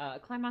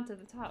 Climb onto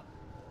the top.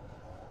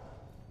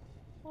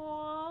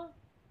 Aww,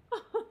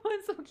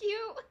 it's so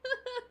cute.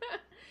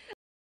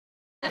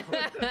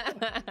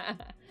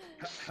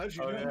 How'd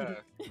you Oh know?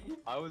 yeah,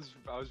 I was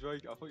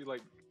really. I thought you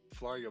like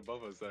flying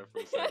above us there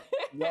for a second.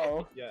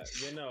 No. Yeah,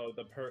 you know,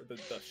 the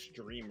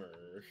streamer.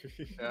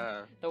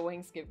 Yeah. The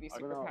wings give you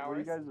What are superpowers.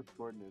 you guys'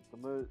 coordinates?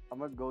 I'm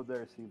gonna go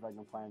there see if I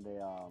can find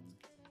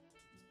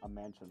a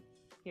mansion.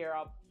 Here,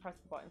 I'll press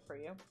the button for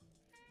you.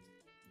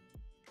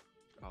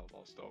 Oh,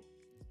 I'll stop.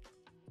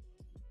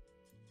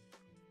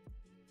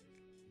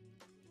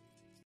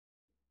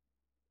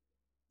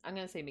 I'm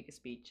gonna say make a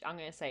speech. I'm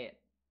gonna say it.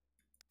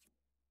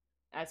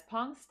 As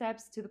Pong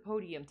steps to the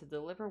podium to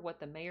deliver what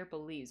the mayor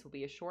believes will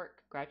be a short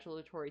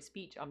congratulatory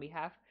speech on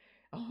behalf...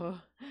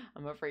 Oh,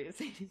 I'm afraid to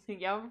say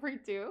anything. Yeah, I'm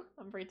afraid to.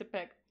 I'm afraid to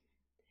pick.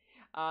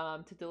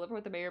 To deliver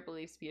what the mayor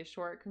believes to be a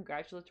short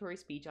congratulatory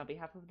speech on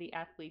behalf of the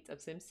athletes of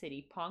Sim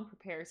City, Pong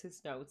prepares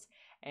his notes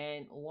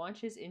and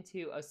launches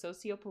into a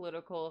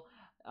socio-political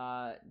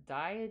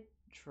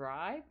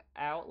diatribe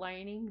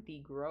outlining the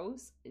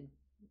gross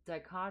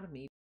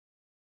dichotomy.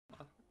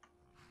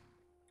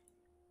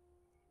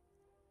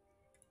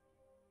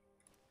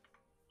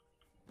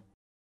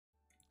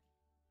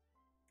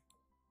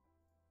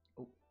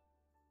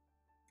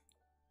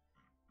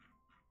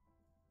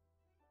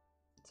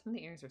 Some of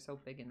the ears are so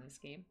big in this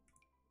game.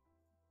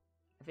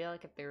 I feel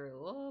like if they were a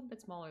little bit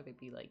smaller, they'd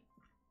be like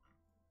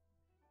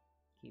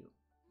cute.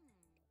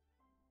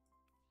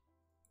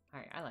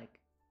 Alright, I like.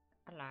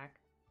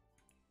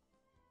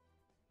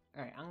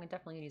 Alright, I'm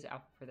definitely gonna use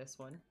Alpha for this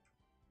one.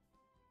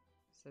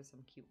 So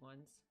some cute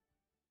ones.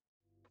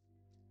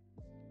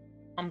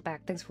 I'm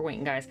back. Thanks for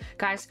waiting, guys.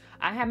 Guys,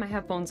 I had my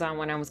headphones on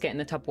when I was getting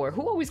the Tupperware.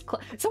 Who always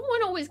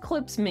someone always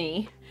clips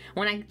me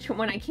when I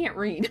can't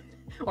read.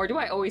 Or do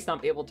I always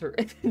not be able to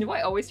do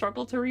I always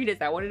struggle to read? Is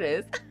that what it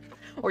is?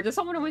 Or does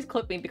someone always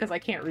clip me because I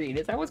can't read?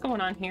 Is that what's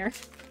going on here?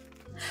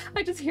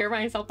 I just hear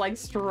myself like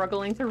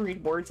struggling to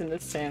read words in The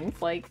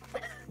Sims, like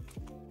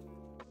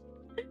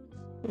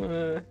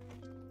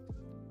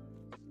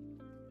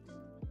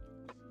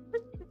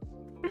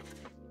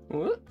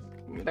Whoop.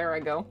 There I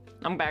go.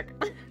 I'm back.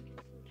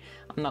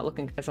 I'm not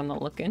looking, guys. I'm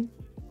not looking.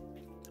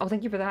 Oh,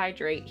 thank you for the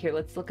hydrate. Here,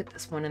 let's look at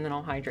this one and then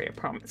I'll hydrate, I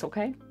promise,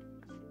 okay?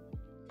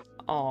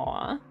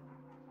 Aw.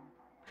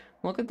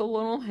 Look at the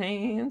little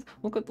hands.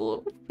 Look at the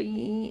little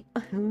feet.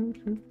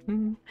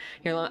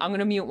 Here, I'm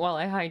gonna mute while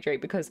I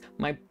hydrate because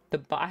I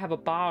have a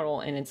bottle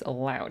and it's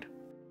loud.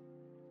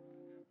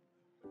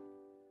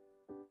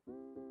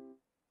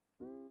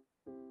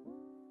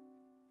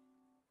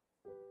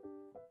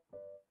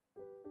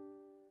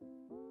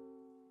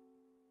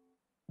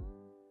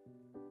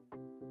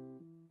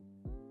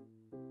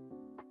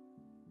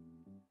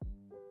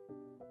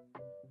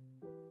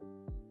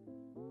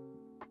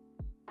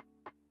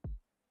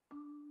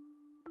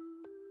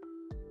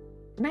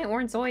 Good night,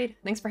 Warren Zoid.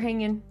 Thanks for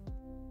hanging.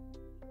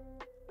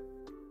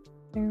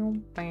 I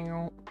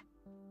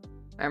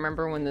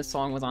remember when this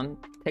song was on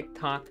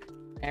TikTok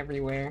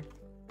everywhere.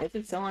 Is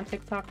it still on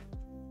TikTok?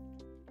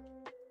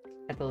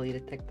 I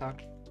deleted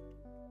TikTok.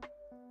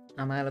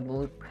 I'm out of the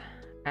loop.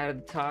 Out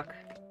of the talk.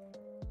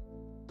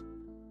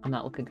 I'm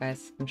not looking,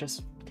 guys. I'm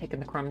just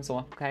taking the crumbs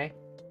off, okay?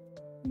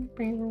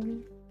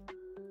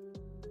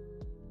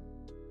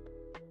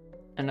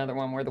 Another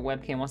one where the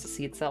webcam wants to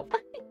see itself.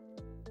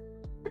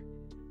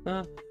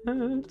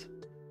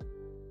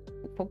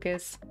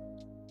 Focus.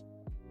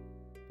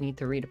 Need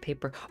to read a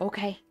paper.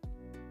 Okay.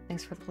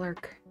 Thanks for the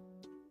lurk.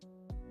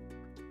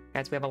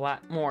 Guys, we have a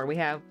lot more. We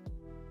have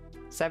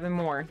 7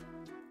 more.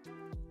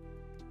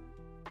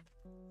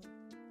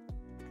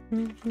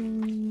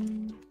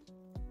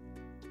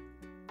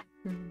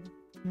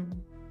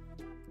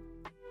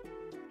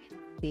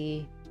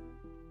 See.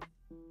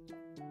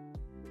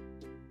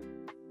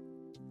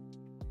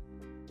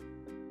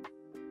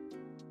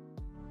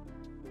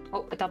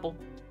 Oh, a double.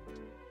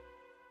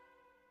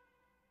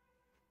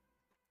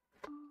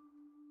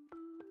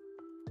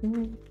 I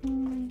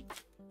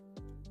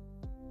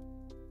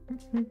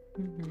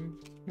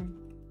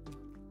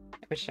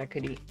wish I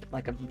could eat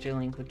like a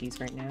bajillion cookies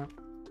right now.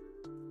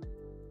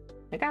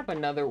 I got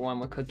another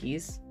one with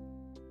cookies.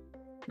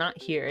 Not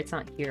here. It's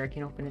not here. I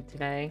can open it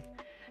today.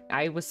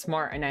 I was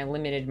smart and I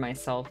limited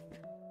myself.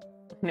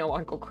 No,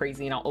 I'll go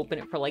crazy and I'll open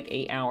it for like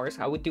 8 hours.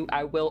 I would do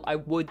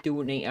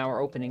an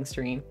 8-hour opening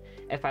stream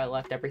if I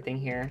left everything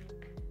here.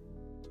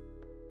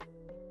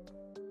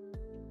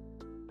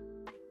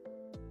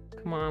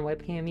 Come on,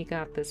 webcam, you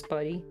got this,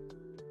 buddy.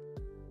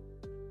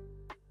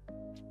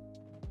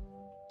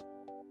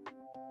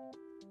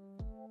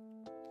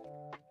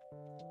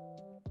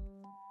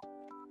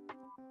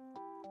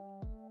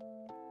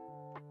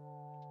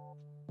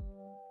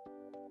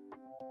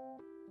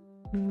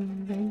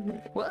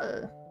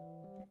 Whoa.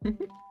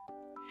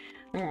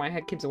 Oh, my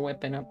head keeps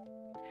whipping up.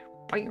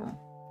 Bam.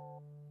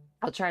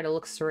 I'll try to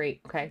look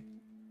straight, okay?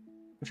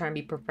 I'm trying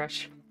to be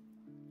professional.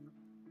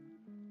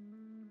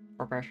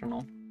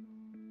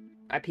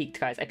 I peeked,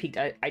 guys. I peeked.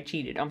 I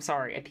cheated. I'm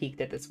sorry. I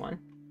peeked at this one.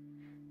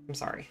 I'm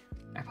sorry.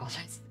 I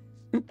apologize.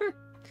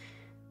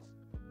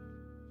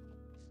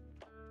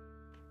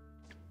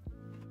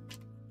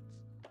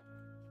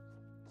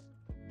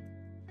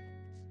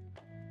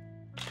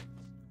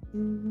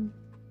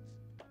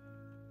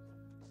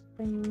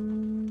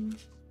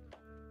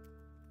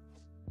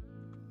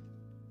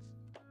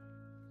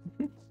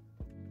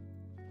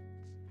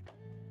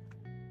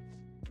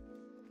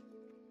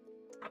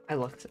 I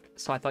looked,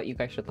 so I thought you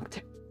guys should look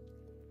too.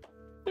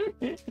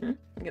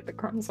 Get the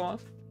crumbs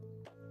off.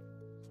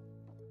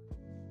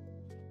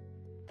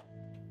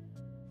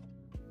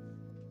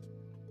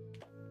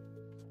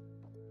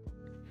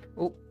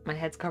 Oh, my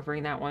head's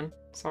covering that one.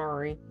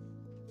 Sorry.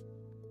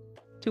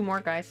 2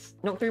 more, guys.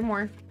 No, 3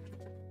 more.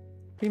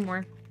 3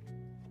 more.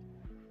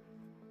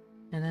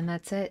 And then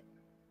that's it.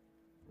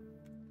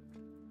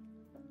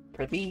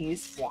 For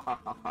these.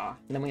 And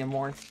then we have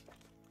more.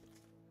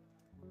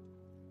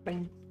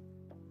 Bing.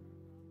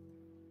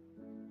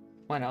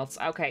 What else?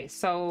 Okay,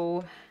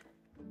 so...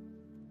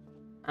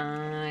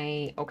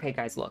 Okay,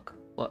 guys, look.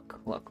 Does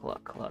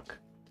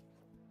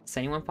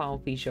anyone follow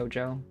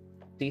Jojo?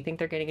 Do you think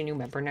they're getting a new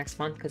member next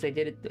month? Because they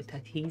did a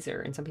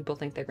teaser, and some people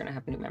think they're gonna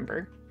have a new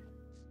member.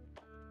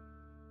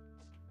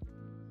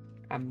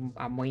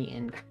 I'm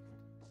waiting.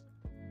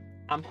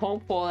 I'm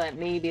hopeful that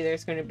maybe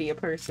there's gonna be a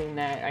person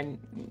that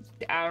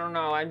I don't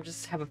know, I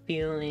just have a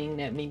feeling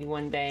that maybe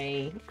one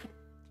day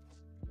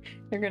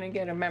they're gonna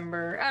get a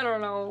member. I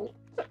don't know.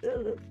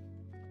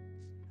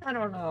 I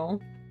don't know.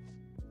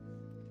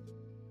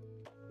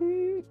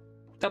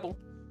 Double.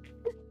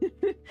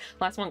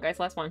 Last one, guys,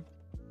 last one.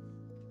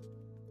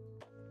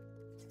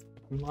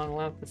 I'm not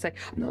allowed to say.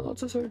 I'm not allowed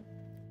to say.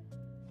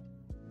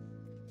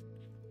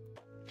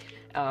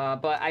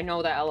 But I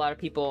know that a lot of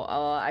people,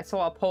 I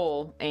saw a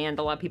poll and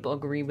a lot of people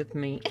agree with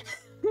me.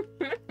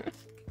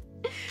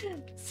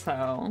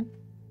 So,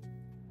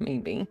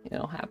 maybe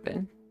it'll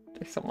happen.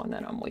 There's someone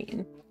that I'm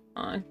waiting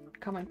on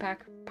coming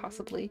back,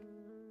 possibly,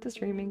 to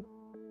streaming.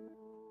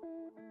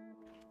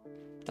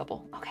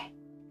 Double, okay.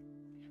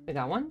 We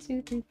got 1,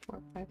 2, 3,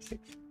 4, 5,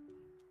 6,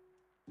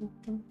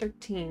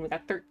 13. We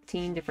got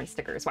 13 different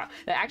stickers. Wow.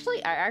 I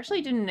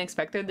actually didn't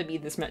expect there to be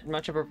this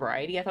much of a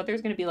variety. I thought there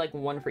was going to be like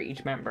 1 for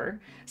each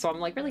member. So I'm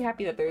like really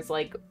happy that there's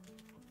like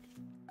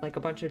a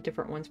bunch of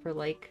different ones for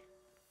like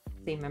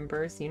same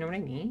members. You know what I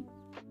mean?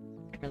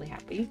 I'm really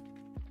happy.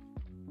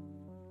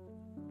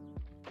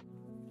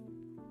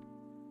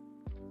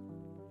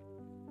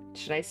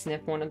 Should I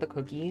sniff one of the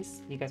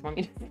cookies? You guys want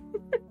me to?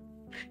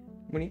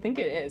 What do you think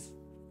it is?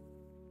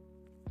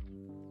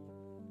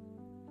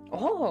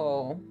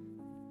 Oh.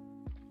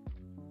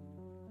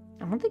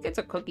 I don't think it's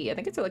a cookie. I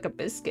think it's like a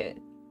biscuit.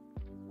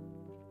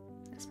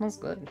 It smells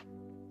good.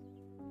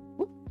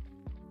 Whoop.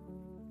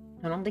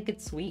 I don't think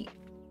it's sweet.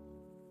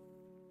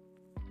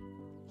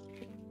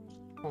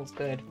 Smells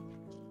good.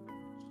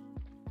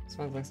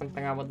 Smells like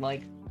something I would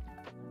like.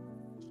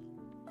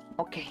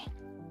 Okay.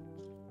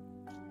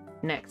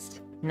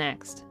 Next.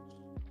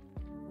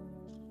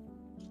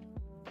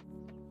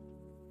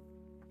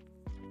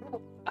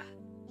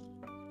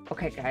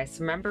 Okay, guys.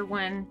 Remember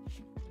when?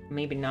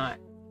 Maybe not.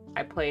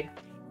 I played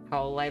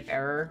Hololive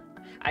Error.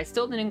 I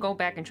still didn't go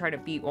back and try to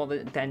beat all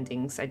the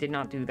endings. I did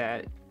not do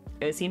that.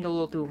 It seemed a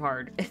little too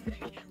hard.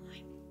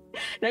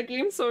 That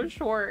game's so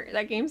short.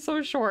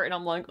 And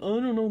I'm like, I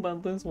don't know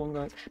about this one,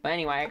 guys. But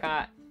anyway, I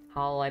got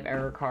Hololive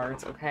Error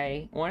cards,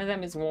 okay? One of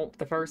them is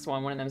the first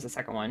one. One of them is the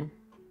second one.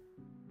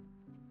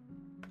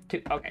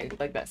 2. Okay,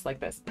 like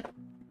this.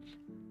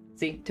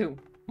 See, 2.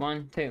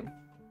 1, 2.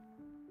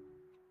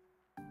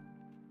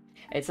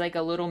 It's like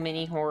a little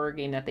mini horror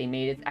game that they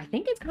made. I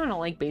think it's kind of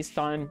like based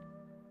on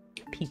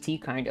PT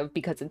kind of,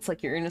 because it's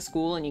like you're in a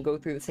school and you go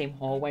through the same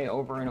hallway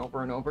over and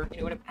over and over.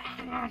 You know what?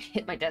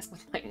 Hit my desk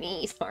with my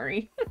knee.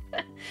 Sorry.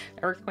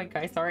 Earthquake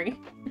guy. Sorry.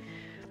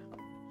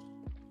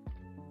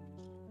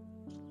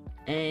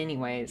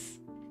 Anyways,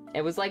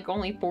 it was like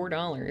only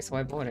 $4, so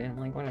I bought it. I'm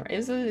like, whatever. It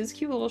was a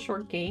cute little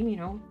short game, you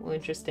know,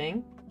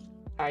 interesting.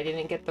 I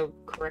didn't get the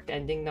correct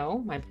ending though.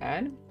 My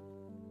bad.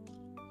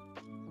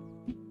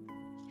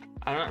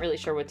 I'm not really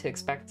sure what to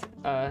expect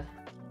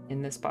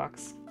in this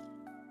box.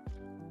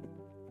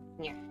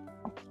 Yeah.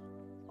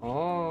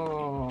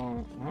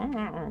 Oh,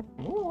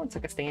 it's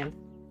like a stand.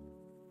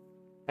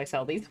 I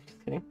sell these. I'm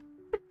just kidding.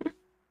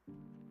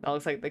 That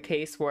looks like the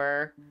case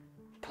where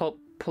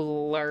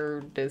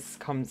Polardus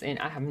comes in.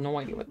 I have no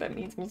idea what that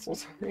means. I'm so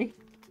sorry.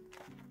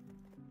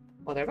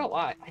 Well, there's a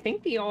lot. I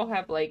think they all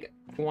have like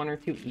 1 or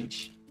 2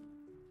 each.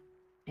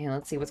 And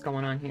let's see what's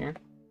going on here.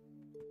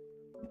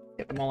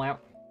 Get them all out.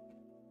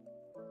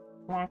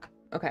 Wonk.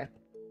 Okay.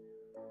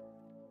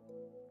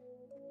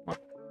 Wonk.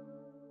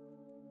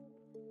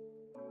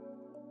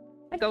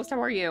 Hi, Ghost. How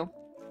are you?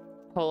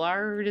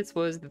 Polaroids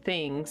was the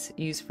things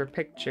used for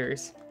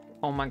pictures.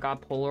 Oh my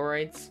god,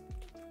 Polaroids.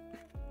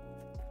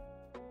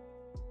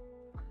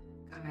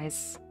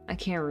 Guys, I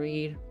can't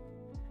read.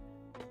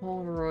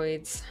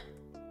 Polaroids.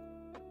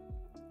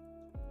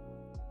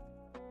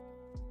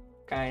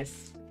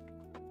 Guys,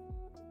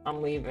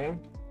 I'm leaving.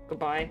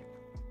 Goodbye.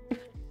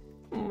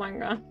 Oh my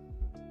god.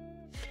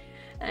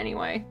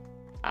 Anyway,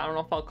 I don't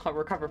know if I'll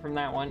recover from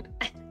that one.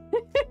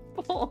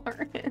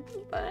 Polaroids.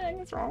 What the heck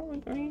is wrong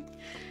with me?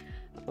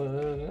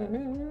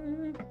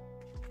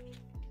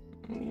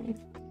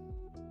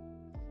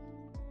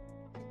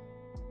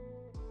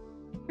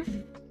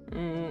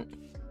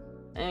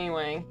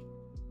 Anyway.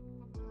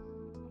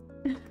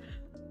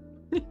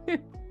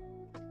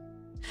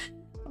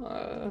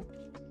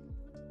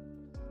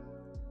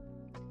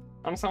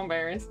 I'm so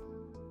embarrassed.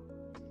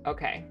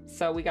 Okay,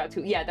 so we got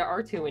 2. Yeah, there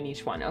are 2 in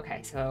each one.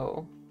 Okay,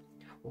 so...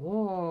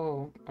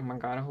 Whoa. Oh my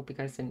god, I hope you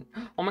guys didn't...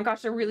 Oh my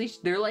gosh,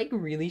 they're like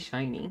really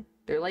shiny.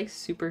 They're like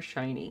super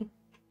shiny.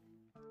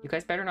 You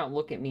guys better not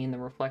look at me in the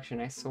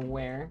reflection, I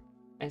swear.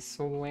 I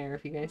swear,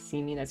 if you guys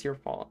see me, that's your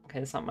fault. Okay,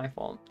 it's not my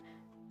fault.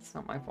 It's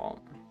not my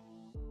fault.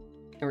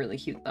 They're really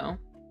cute, though.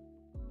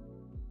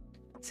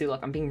 See,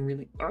 look, I'm being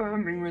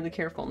really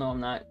careful. No, I'm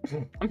not.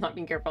 I'm not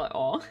being careful at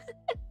all.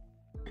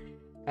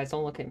 Guys,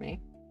 don't look at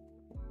me.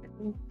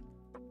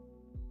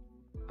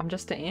 I'm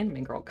just an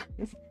anime girl,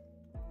 guys.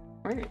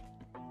 Right.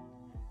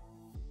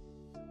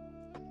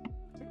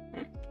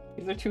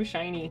 These are too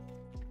shiny.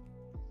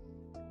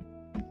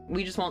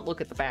 We just won't look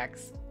at the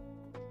backs.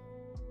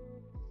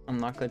 I'm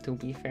not good, to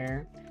be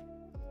fair.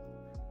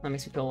 That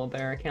makes me feel a little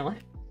better, I can't lie.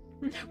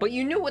 But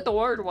you knew what the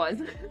word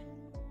was.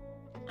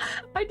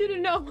 I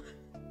didn't know.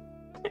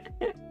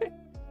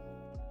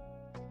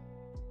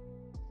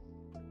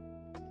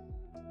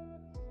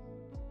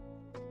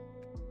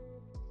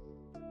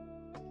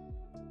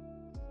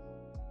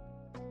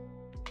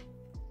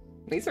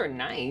 These are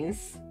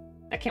nice.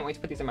 I can't wait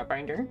to put these in my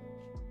binder.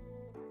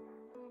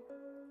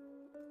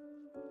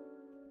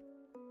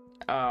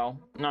 Oh,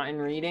 not in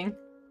reading?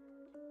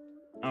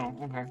 Oh,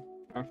 okay.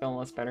 I'm feeling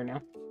less better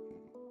now.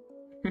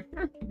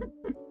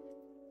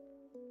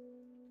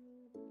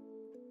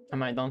 I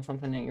might have done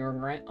something that you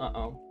regret?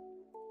 Uh-oh.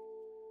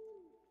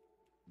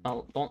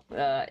 Oh, don't,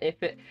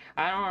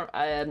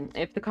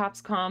 if the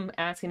cops come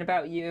asking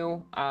about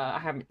you,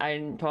 I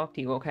didn't talk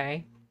to you,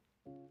 okay?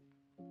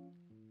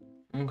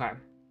 Okay.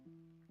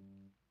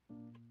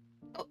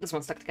 Oh, this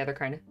one's stuck together,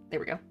 kinda. There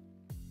we go.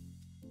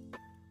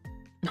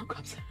 No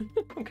cops.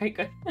 Okay,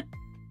 good.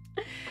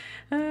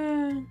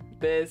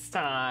 This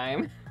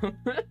time.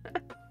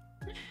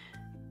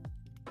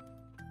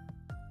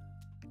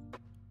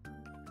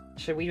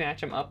 Should we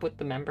match him up with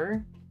the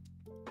member?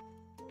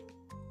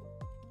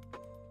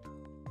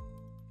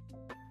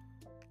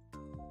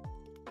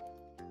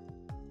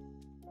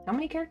 How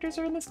many characters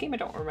are in this game? I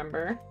don't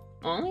remember.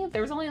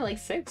 There was only like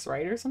 6,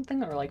 right? Or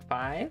something? Or like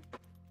 5?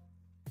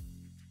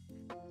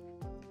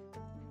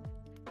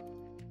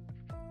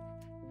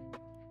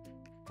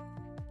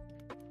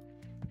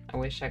 I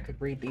wish I could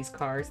read these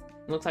cards.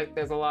 Looks like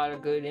there's a lot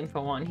of good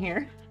info on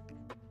here.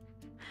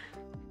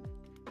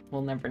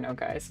 We'll never know,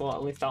 guys. Well,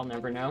 at least I'll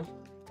never know.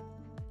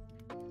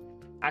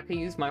 I could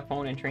use my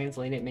phone and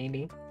translate it,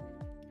 maybe.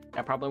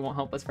 That probably won't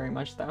help us very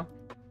much, though.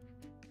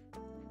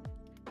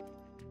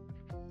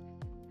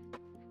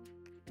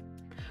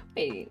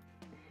 Wait.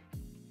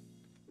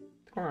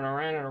 Going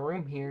around in a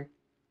room here.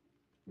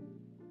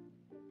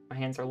 My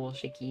hands are a little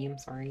shaky, I'm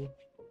sorry.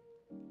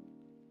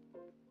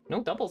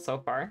 No doubles so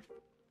far.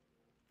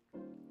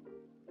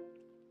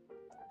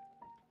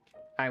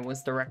 I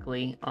was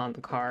directly on the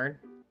card.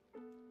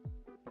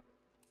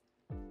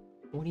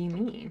 What do you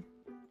mean?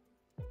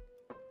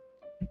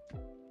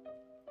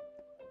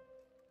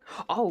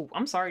 Oh,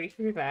 I'm sorry to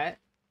hear that.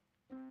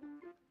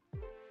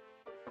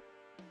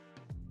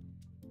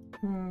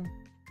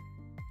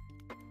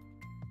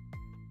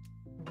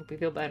 you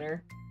feel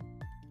better.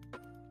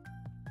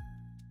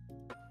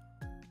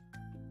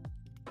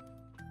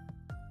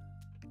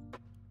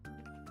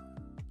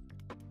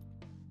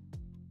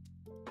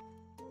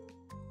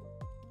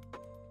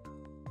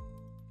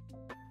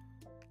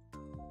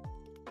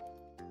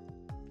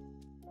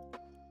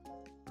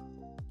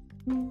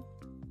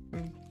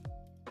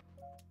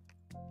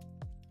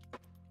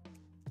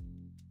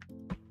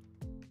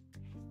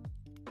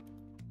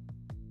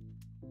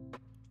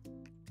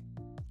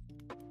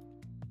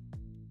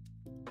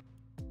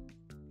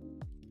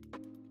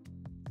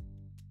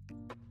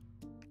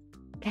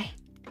 Okay.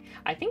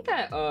 I think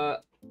that,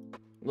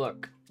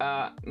 look,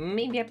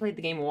 maybe I played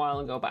the game a while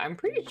ago, but I'm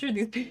pretty sure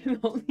these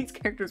people, these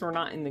characters were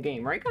not in the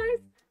game, right, guys?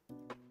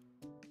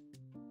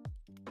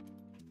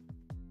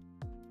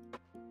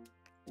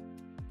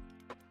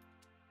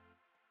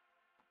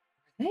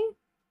 Hey.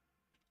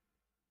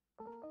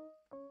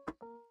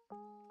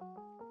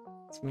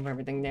 Let's move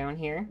everything down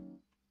here.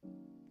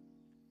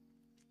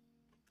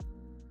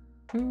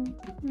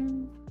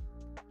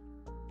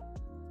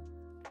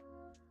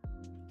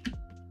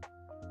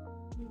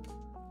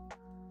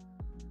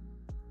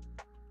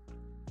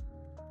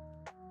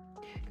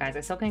 Guys, I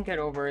still can't get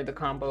over the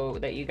combo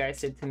that you guys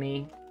did to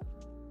me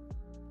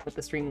with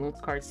the stream loot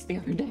cards the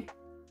other day.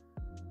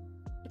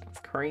 That's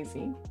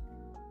crazy.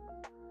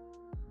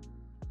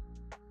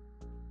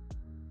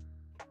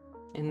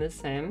 In The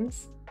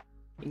Sims,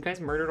 you guys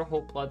murdered a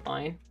whole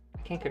bloodline.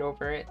 I can't get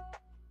over it.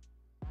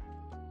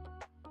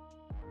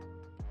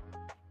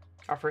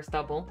 Our first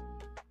double.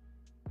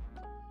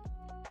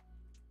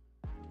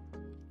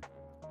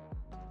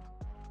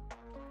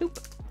 Oop.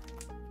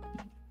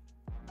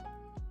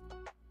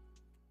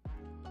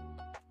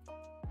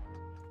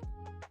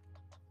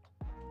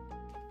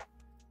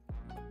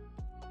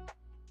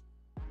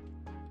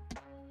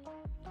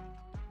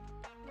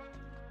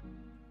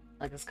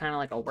 Like, it's kind of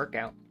like a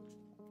workout.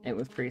 It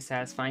was pretty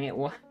satisfying. It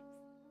was.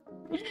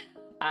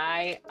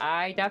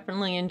 I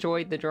definitely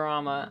enjoyed the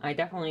drama. I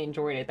definitely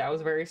enjoyed it. That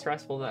was very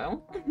stressful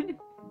though.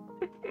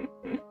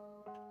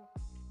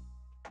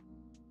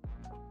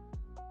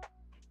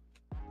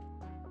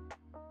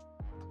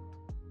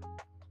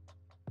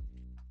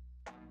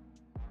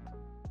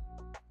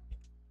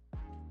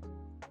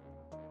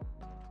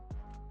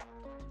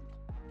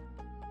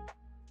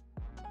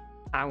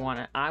 I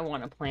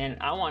wanna plan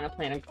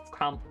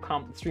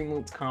a stream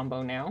loots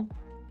combo now.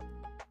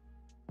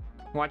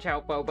 Watch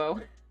out, Bobo.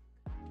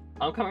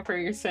 I'm coming for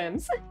your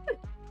Sims.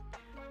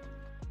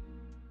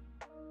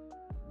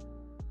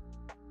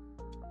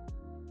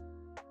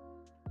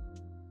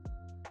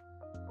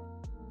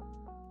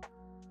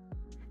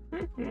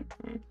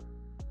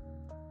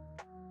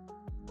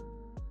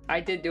 I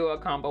did do a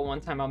combo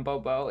one time on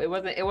Bobo. It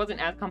wasn't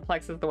as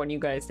complex as the one you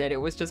guys did. It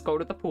was just go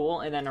to the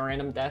pool and then a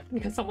random death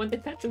because someone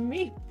did that to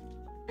me.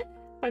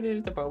 I did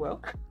it to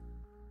Bobo.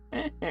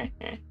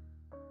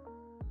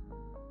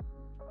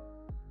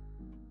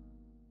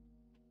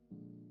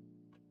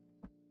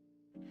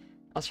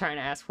 I was trying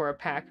to ask for a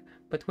pack,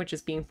 but Twitch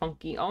is being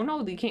funky. Oh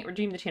no, you can't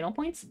redeem the channel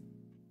points?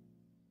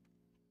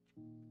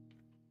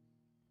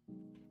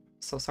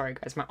 So sorry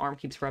guys, my arm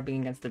keeps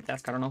rubbing against the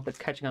desk. I don't know if it's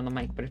catching on the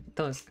mic, but if it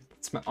does,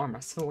 it's my arm, I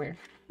swear.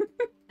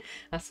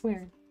 I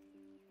swear.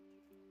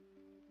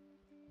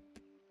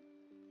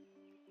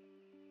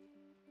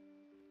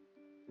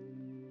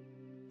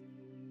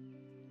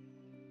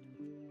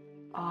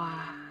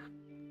 Ah,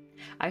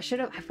 I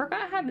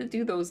forgot how to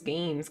do those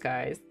games,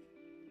 guys.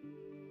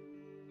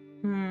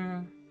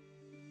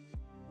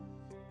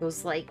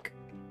 Those, like,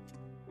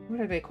 what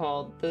are they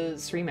called? The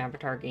stream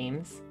avatar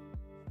games.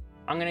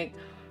 I'm gonna,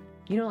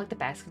 you know, like the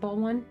basketball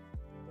one?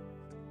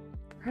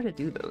 I forgot how to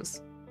do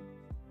those.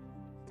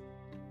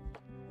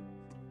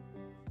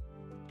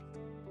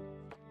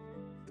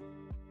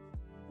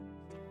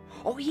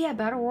 Oh yeah,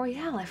 Battle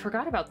Royale. I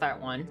forgot about that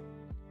one.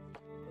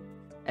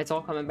 It's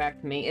all coming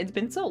back to me. It's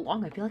been so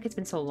long. I feel like it's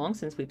been so long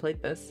since we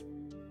played this.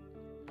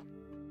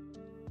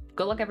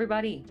 Good luck,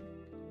 everybody.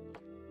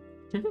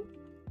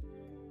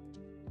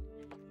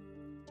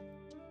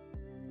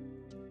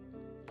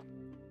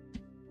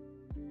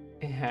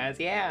 It has,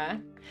 yeah.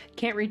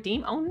 Can't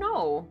redeem? Oh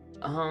no.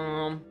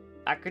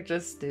 I could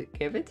just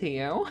give it to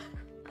you.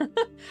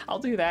 I'll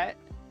do that.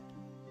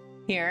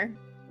 Here.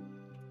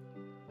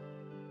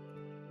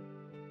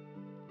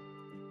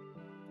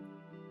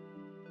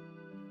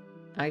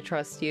 I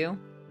trust you.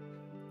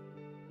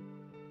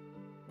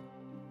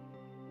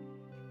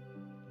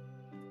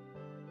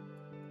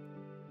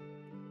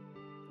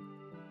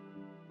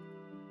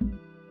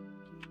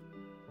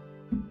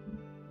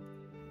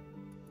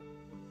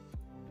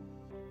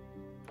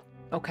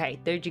 Okay,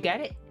 did you get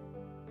it?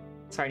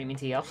 Sorry, I didn't mean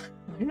to yell.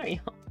 I didn't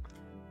yell.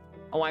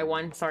 Oh, I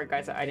won. Sorry,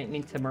 guys. I didn't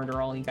mean to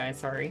murder all you guys.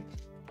 Sorry.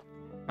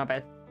 My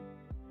bad.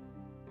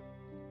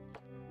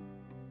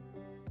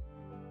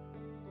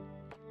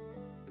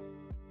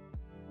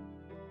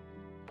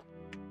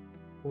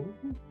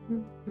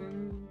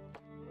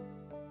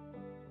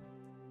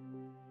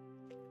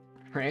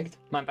 Rigged.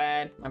 My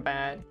bad. My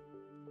bad.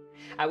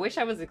 I wish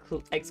I was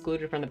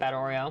excluded from the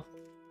Battle Royale.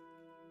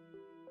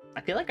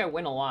 I feel like I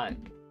win a lot.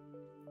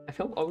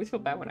 Always feel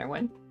bad when I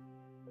win.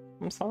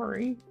 I'm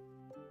sorry.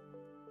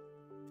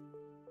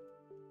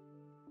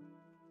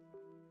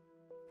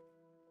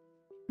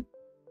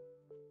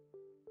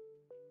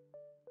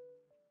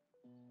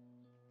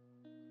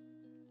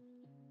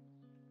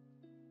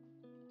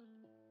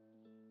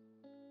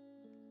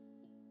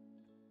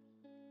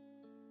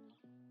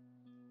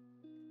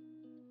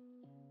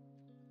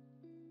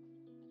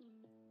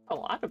 A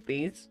lot of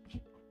these.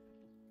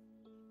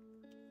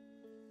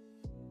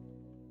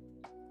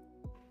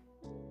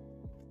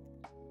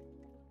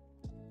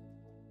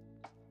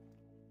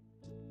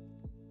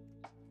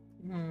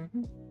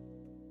 Mm-hmm.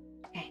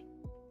 Okay.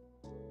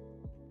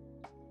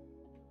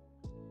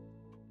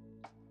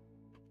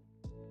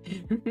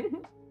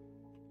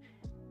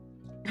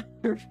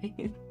 Her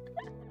face.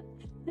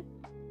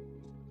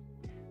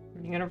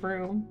 Running out of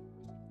room.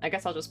 I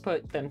guess I'll just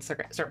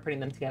start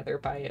putting them together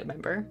by a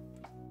member.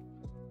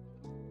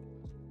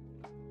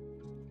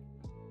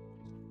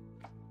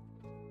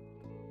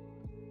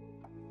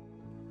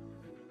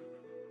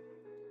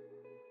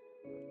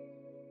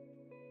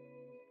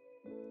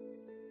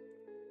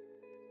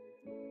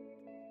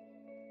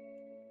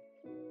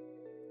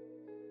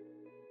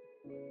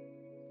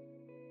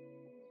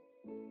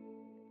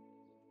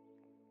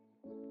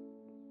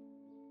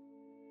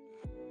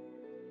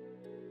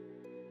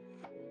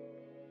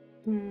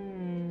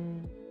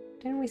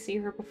 Didn't we see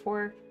her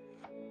before?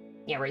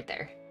 Yeah, right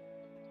there.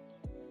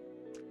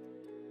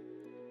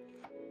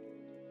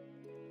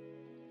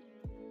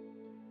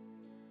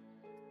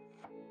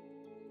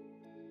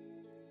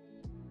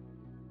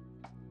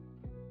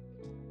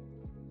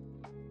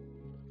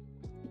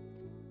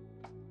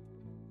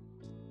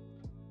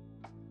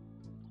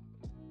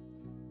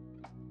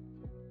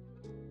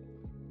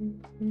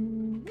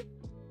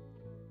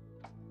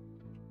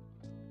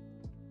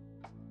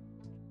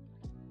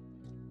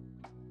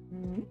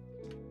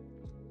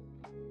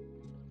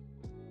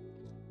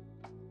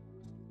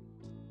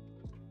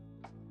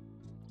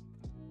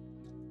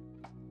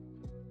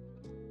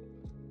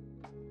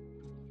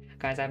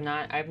 Guys, I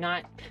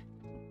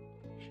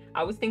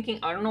was thinking,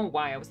 I don't know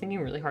why, I was thinking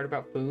really hard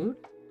about food.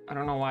 I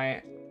don't know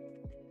why.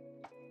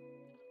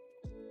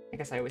 I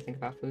guess I always think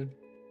about food.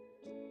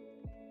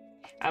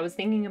 I was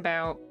thinking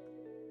about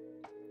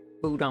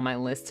food on my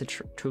list to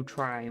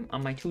try,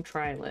 on my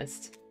to-try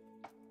list.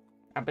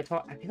 I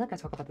feel like I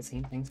talk about the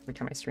same things every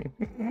time I stream.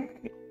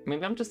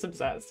 Maybe I'm just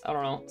obsessed. I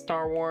don't know.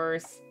 Star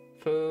Wars,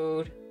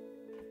 food.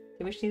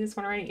 Did we see this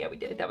one already? Yeah, we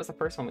did. That was the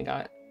first one we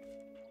got.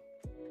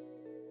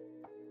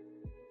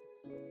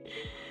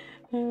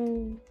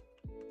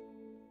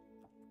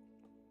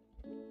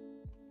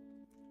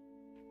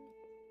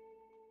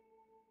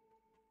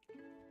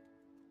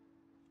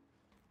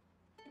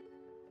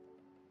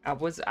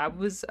 I've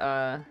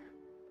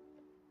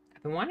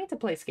been wanting to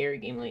play a scary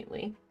game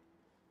lately.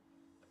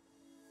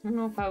 I don't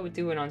know if I would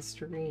do it on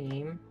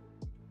stream.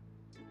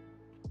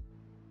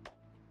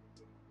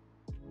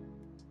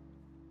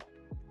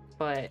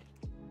 But I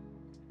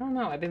don't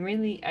know.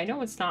 I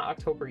know it's not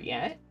October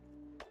yet.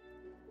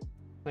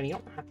 But you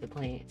don't have to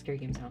play scary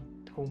games in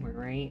October,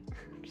 right?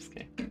 Just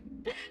kidding.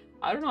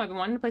 I don't know. I've been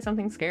wanting to play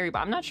something scary, but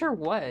I'm not sure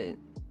what. I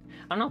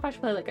don't know if I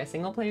should play like a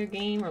single player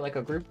game or like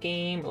a group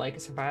game or like a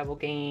survival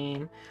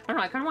game. I don't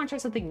know. I kind of want to try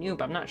something new,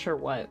 but I'm not sure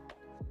what.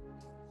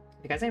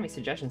 If you guys have any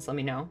suggestions, let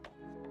me know.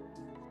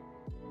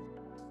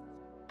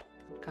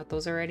 Got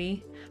those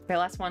already? Okay,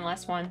 last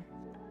one.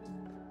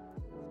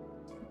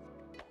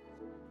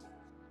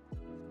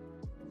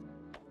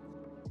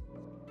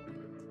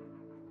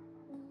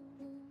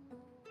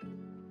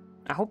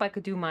 I hope I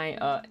could do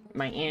my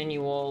my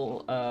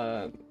annual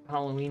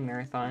Halloween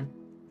marathon,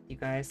 you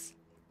guys.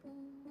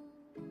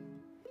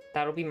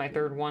 That'll be my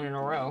third one in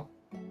a row.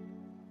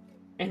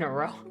 You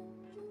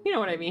know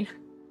what I mean?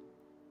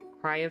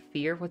 Cry of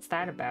Fear, what's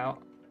that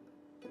about?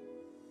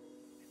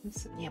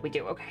 Yeah, we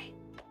do, okay.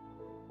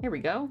 Here we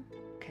go.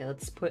 Okay,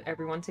 let's put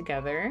everyone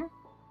together.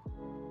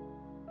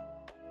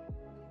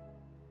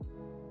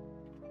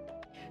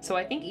 So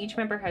I think each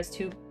member has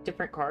 2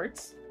 different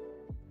cards.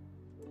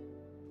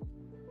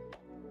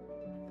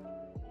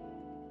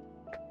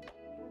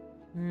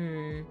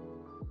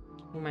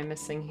 Who am I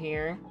missing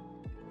here?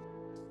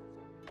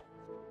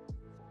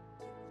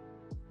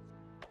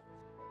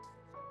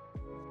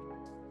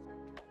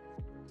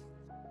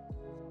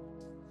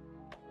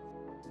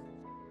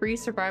 Free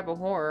survival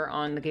horror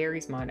on the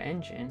Gary's Mod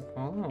engine.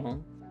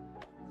 Oh.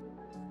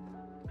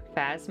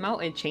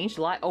 Phasmo, it changed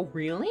a lot. Oh,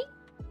 really?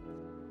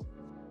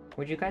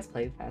 Would you guys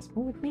play Phasmo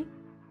with me?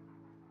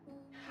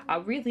 I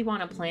really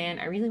want to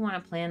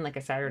plan like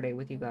a Saturday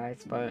with you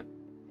guys, but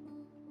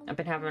I've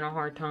been having a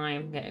hard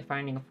time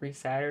finding a free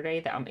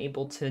Saturday that I'm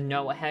able to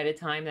know ahead of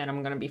time that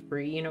I'm gonna be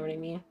free, you know what I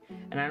mean?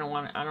 And I don't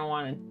want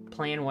to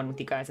plan one with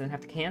you guys and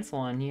have to cancel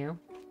on you.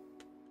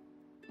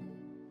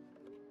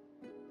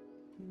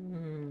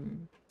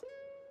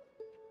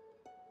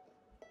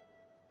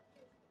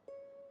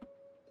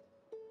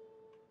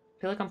 I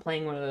feel like I'm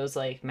playing one of those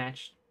like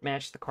match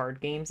the card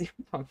games you're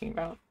talking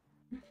about.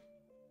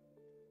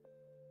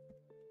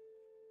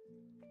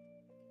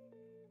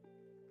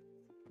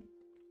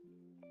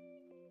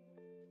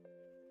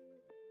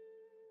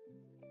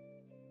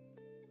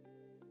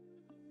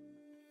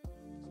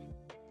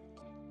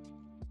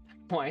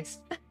 twice.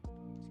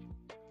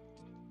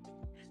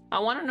 I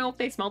want to know if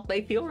they smell.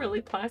 They feel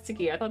really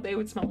plasticky. I thought they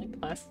would smell like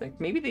plastic.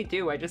 Maybe they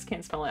do. I just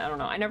can't smell it. I don't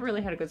know. I never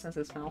really had a good sense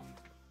of smell.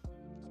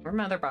 Where'd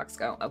my other box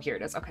go? Oh, here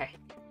it is. Okay.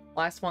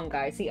 Last one,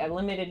 guys. See, I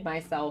limited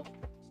myself.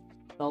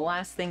 The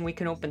last thing we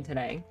can open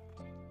today.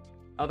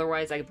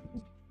 Otherwise,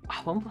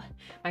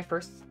 my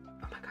first.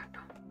 Oh my god, no.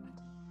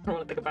 I don't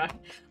want to think about it.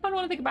 I don't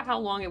want to think about how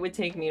long it would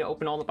take me to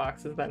open all the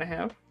boxes that I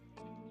have.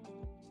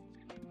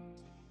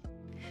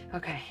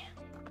 Okay.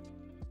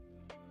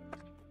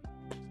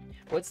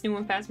 What's new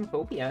in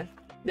Phasmophobia?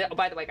 Oh,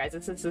 by the way, guys,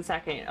 this is the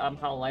second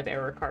Hololive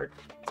error card.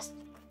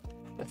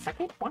 The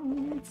second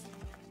one.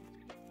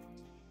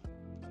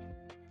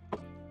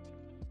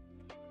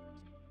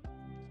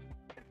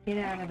 Get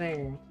out of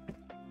there.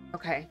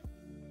 Okay.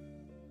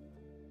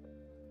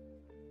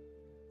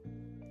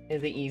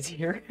 Is it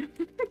easier?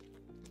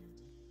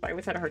 I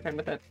always had a hard time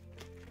with it.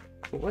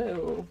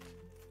 Whoa.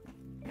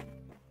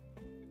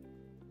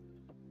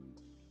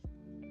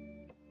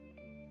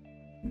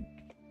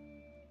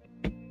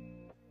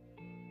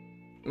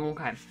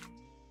 Okay.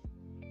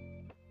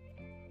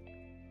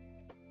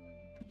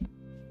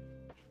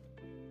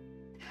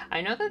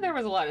 I know that there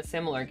was a lot of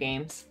similar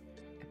games.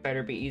 It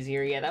better be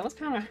easier. Yeah, that was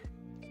kind of...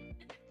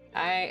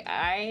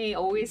 I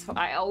always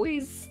I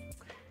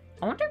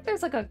wonder if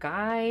there's like a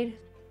guide.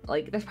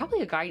 Like, there's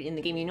probably a guide in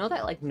the game. You know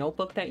that like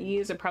notebook that you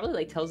use? It probably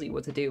like tells you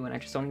what to do, and I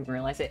just don't even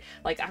realize it.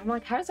 Like, I'm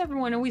like, how does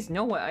everyone always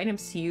know what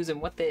items to use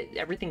and what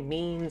everything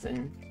means?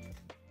 And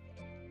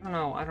I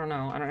don't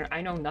know.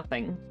 I know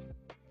nothing.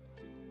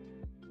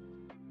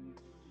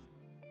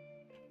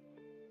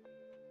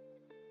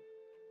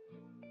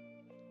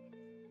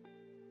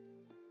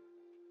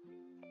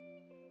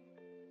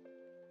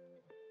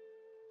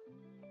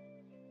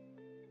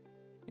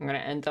 I'm gonna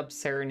end up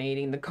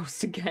serenading the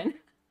ghost again.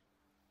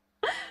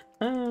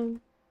 I'm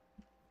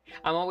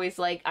always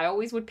like, I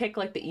always would pick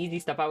like the easy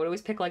stuff. I would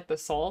always pick like the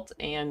salt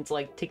and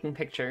like taking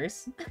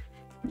pictures.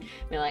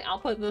 Be like, I'll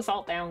put the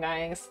salt down,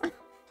 guys.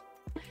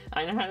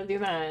 I know how to do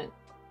that.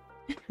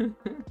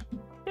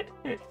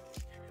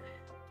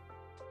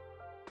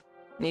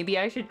 Maybe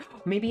I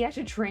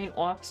should train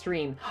off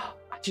stream.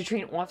 I should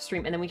train off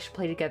stream and then we should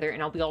play together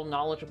and I'll be all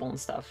knowledgeable and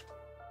stuff.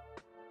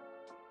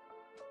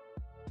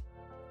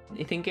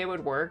 You think it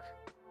would work?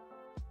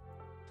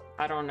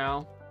 I don't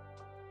know.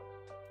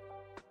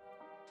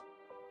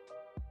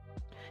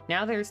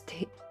 Now there's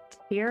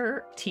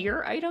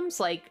tier items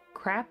like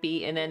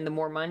crappy, and then the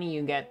more money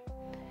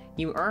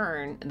you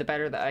earn, the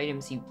better the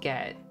items you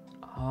get.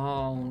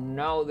 Oh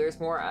no, there's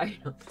more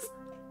items.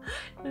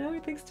 And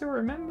everything's to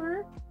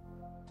remember.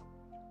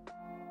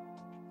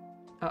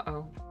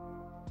 Uh-oh.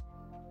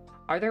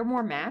 Are there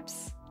more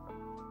maps?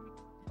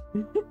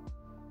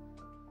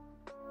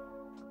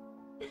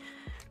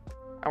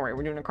 Alright,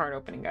 we're doing a card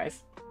opening,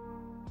 guys.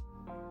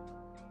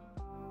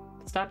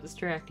 Stop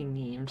distracting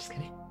me. I'm just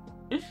kidding.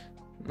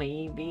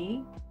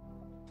 Maybe.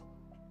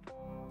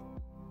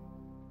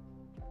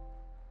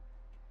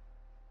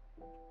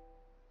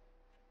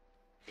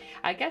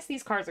 I guess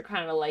these cards are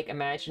kind of like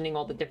imagining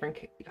all the different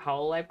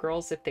Hololive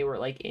girls if they were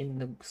like in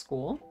the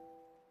school.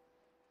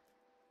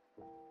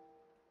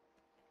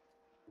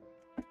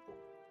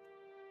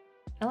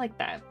 I like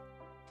that.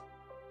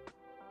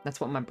 That's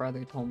what my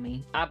brother told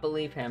me. I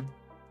believe him.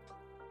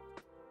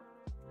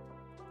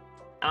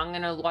 I'm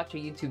gonna watch a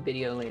YouTube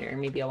video later.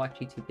 Maybe I'll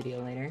watch a YouTube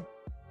video later.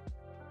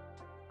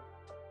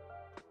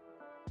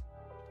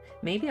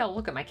 Maybe I'll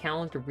look at my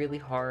calendar really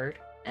hard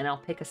and I'll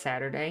pick a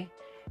Saturday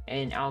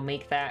and I'll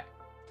make that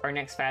our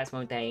next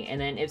Phasmo day. And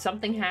then if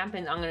something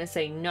happens, I'm gonna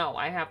say, no,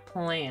 I have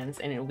plans,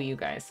 and it'll be you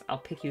guys. I'll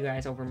pick you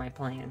guys over my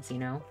plans, you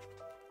know?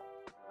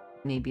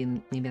 Maybe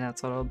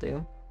that's what I'll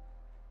do.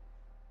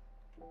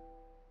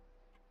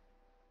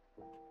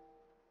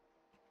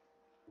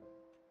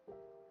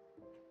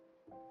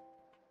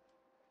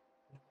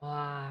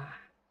 Wow.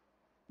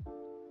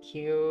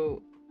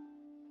 Cute.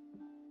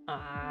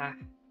 Ah.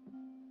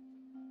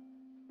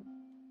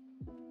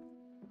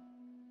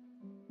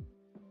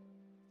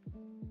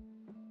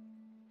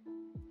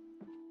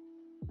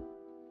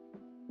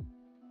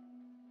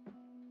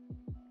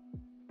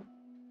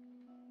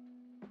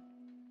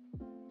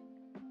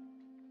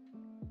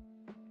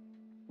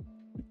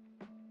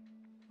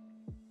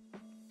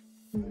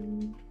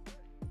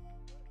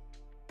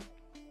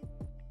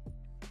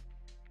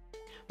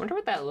 Wonder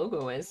what that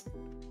logo is.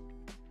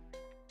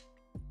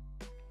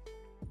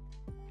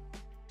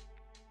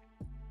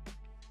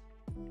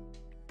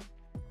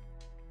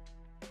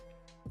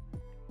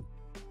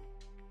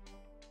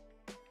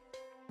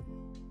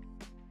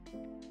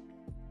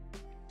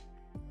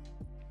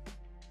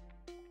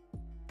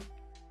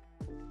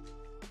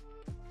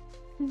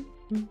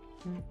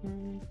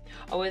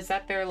 Oh, is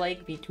that their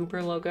like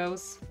VTuber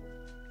logos?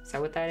 Is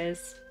that what that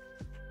is?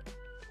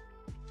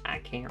 I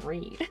can't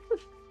read.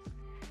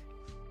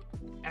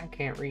 I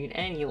can't read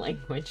any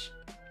language.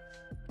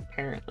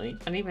 Apparently.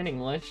 Not even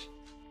English.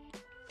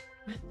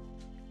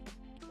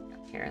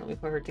 Here, let me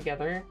put her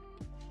together.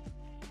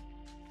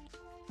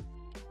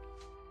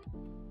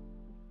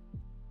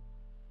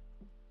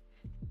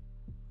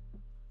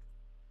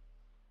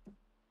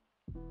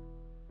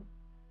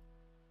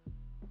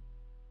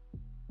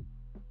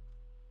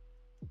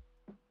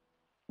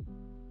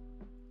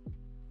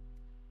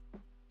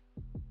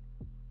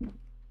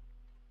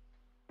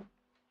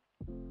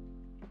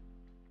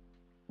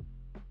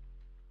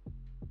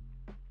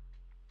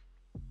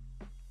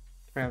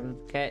 gonna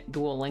have to get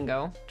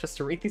Duolingo just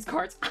to read these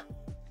cards.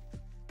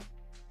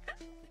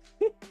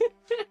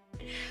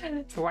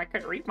 So I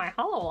could read my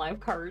Hololive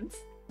cards.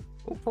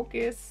 Oh,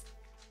 focus.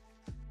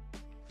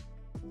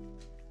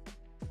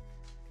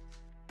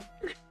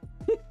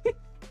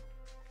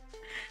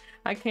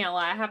 I can't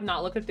lie, I have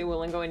not looked at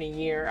Duolingo in a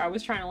year. I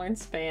was trying to learn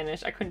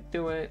Spanish. I couldn't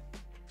do it.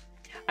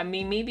 I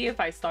mean, maybe if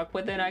I stuck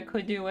with it, I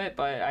could do it,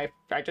 but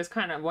I just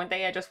kind of, one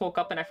day I just woke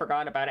up and I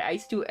forgot about it. I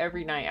used to do it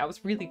every night. I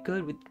was really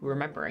good with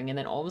remembering, and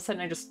then all of a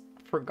sudden I just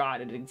forgot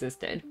it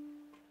existed.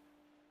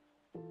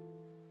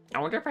 I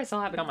wonder if I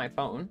still have it on my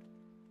phone.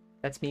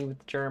 That's me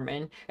with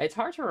German. It's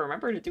hard to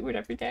remember to do it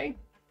every day.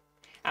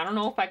 I don't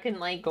know if I can,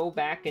 like, go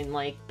back and,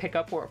 like, pick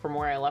up from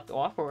where I left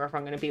off, or if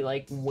I'm gonna be,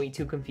 like, way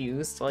too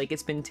confused. Like,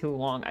 it's been too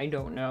long. I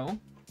don't know.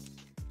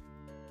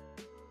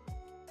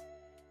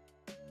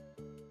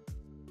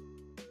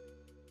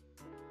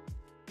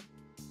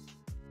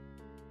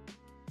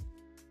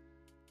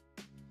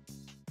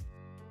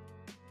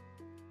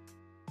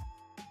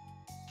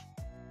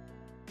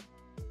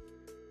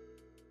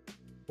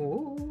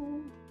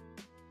 Ooh.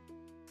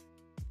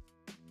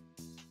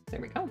 There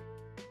we go.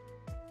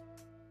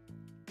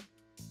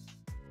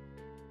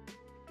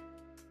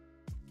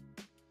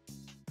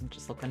 I'm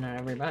just looking at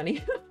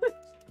everybody.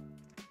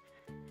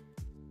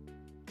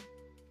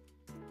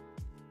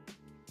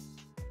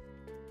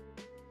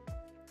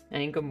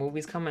 Any good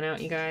movies coming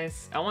out, you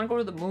guys? I want to go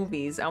to the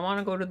movies. I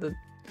want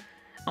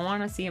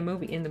to see a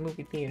movie in the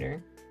movie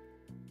theater.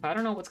 I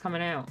don't know what's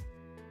coming out.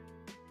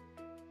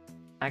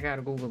 I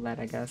gotta Google that,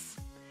 I guess.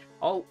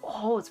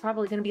 Oh, it's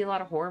probably gonna be a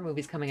lot of horror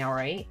movies coming out,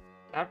 right?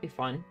 That'd be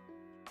fun.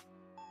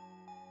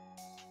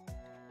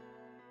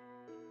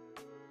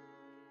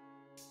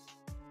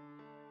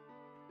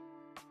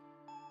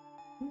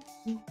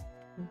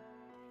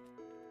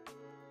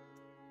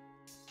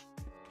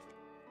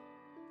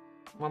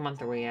 What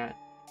month are we at?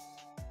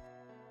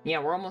 Yeah,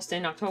 we're almost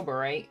in October,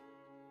 right?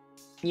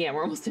 Yeah,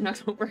 we're almost in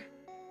October.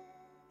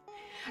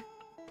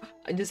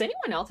 Does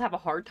anyone else have a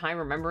hard time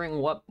remembering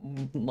what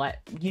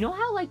you know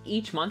how, like,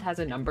 each month has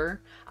a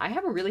number? I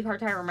have a really hard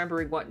time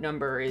remembering what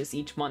number is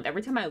each month.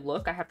 Every time I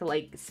look, I have to,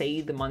 like,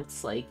 say the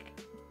months,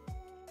 like,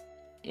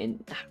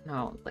 in, I don't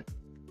know,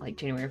 like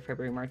January,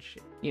 February, March,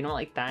 you know,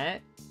 like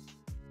that.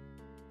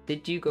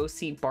 Did you go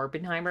see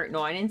Barbenheimer?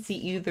 No, I didn't see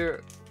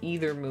either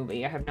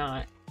movie. I have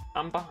not.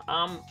 I'm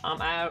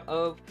out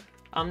of,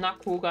 I'm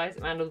not cool, guys.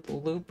 I'm out of the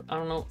loop. I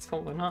don't know what's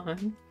going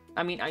on.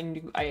 I mean,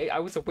 I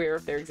was aware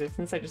of their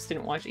existence. I just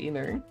didn't watch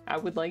either. I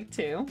would like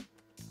to.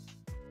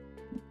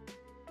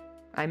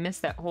 I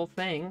missed that whole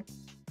thing.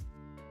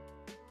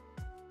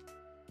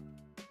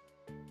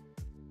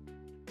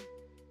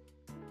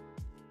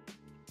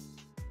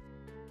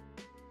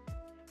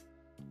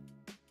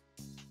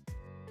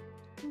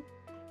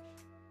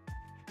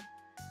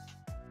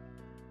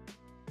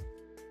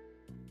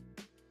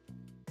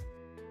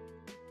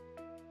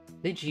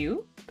 Did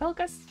you,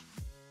 Pelgus?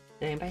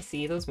 Did anybody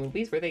see those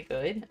movies? Were they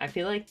good? I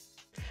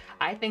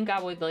think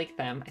I would like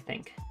them, I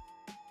think.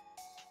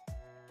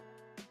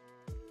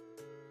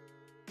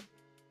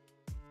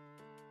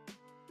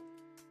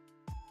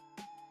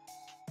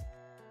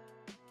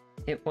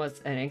 It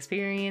was an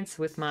experience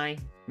with my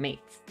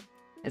mates.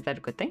 Is that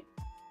a good thing?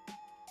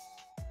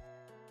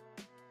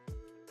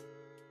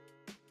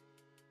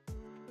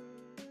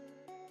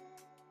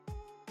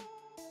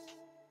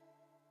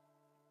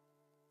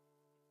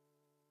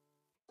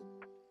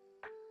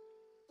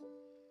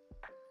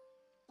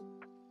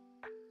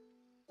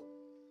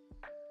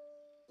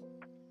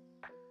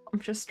 I'm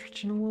just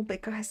stretching a little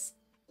bit, guys.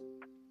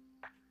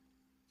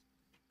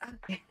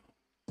 Okay.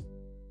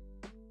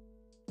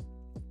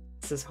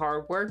 This is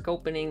hard work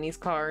opening these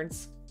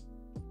cards.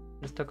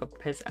 Just took a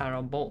piss out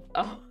of both.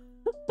 Oh.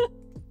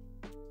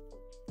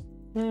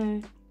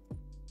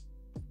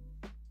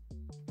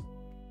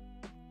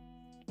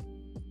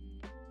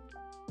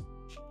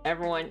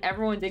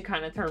 Everyone did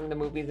kind of turn the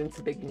movies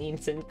into big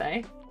memes, didn't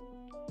they?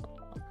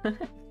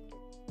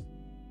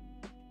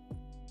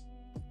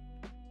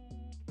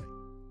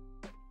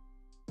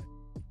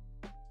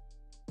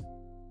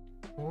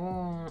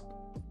 Oh,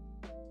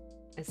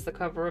 it's the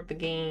cover of the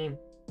game.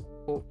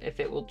 Well,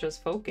 if it will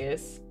just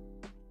focus.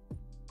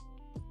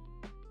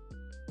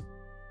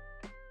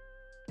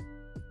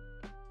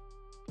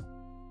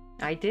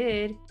 I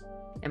did.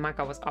 And my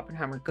God, was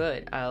Oppenheimer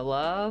good. I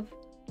love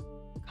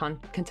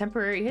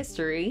contemporary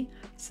history.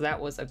 So that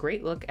was a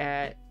great look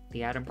at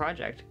the Atom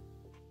Project.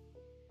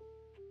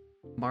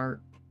 March.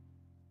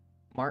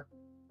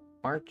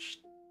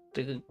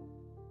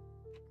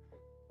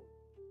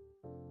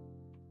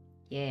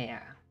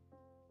 Yeah.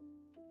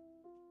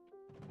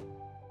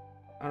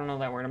 I don't know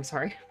that word, I'm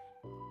sorry.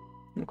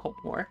 In Cold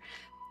War.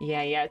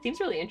 Yeah, it seems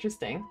really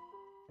interesting.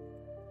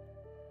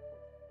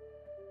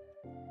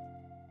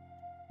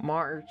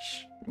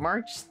 Marxism.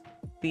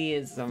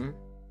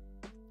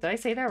 Did I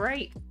say that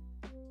right?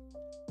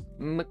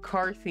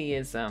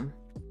 McCarthyism.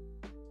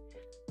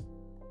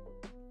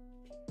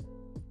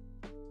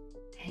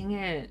 Dang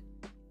it.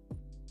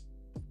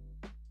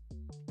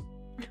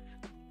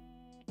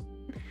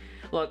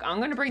 Look, I'm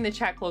gonna bring the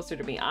chat closer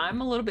to me.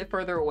 I'm a little bit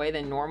further away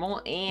than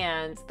normal,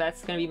 and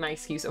that's gonna be my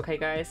excuse, okay,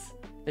 guys?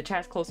 The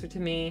chat's closer to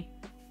me,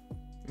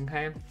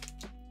 okay?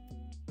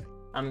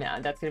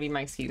 That's gonna be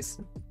my excuse.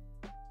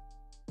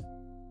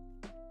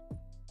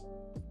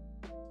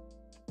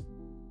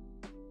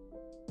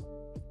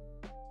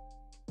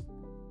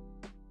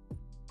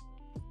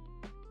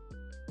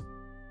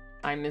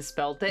 I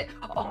misspelled it.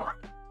 Oh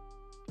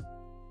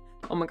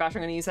my gosh,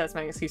 I'm gonna use that as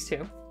my excuse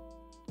too.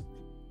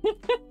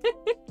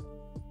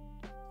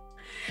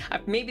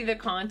 Maybe the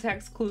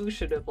context clue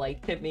should have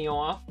like tipped me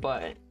off,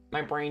 but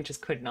my brain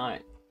just could not.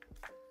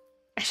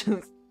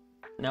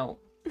 No.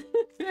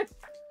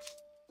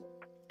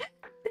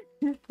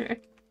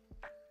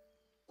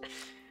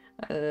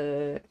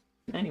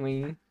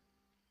 Anyway.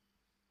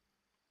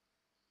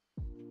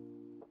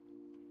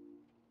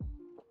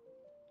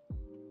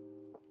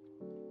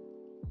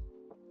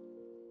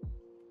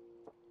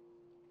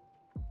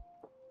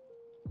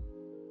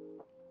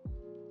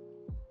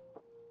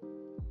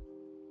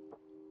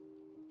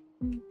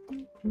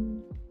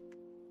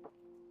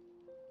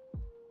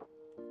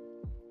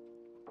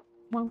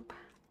 Womp.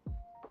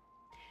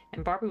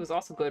 And Barbie was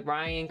also good.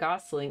 Ryan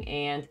Gosling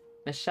and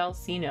Michelle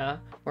Cena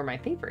were my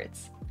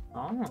favorites.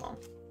 Oh,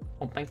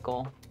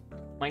 Michael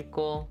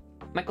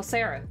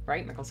Cera,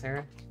 right? Michael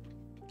Cera.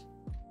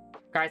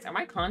 Guys, are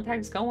my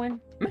contacts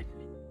going?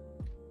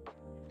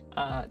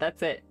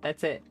 That's it.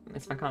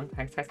 It's my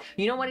contacts, guys.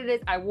 You know what it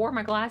is? I wore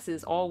my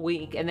glasses all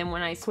week, and then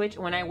when I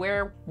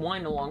wear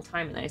one a long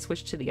time and then I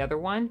switch to the other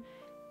one,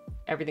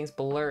 everything's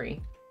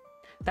blurry.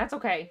 That's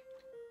okay.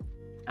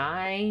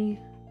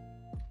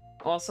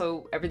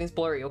 Also, everything's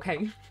blurry,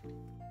 okay?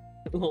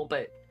 A little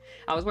bit.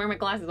 I was wearing my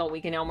glasses all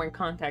week, and now I'm wearing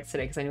contacts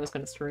today because I knew I was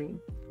going to stream.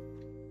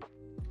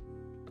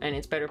 And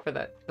it's better for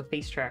the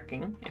face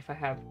tracking if I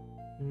have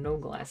no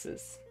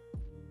glasses.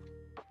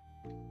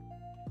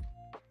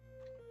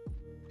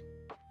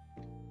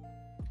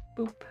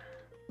 Boop.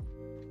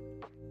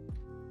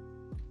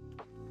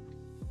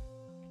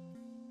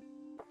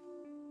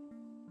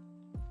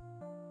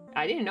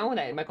 I didn't know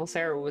that Michael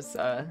Cera was,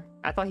 I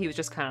thought he was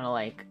just kind of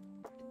like,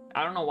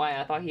 I don't know why,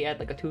 I thought he had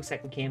like a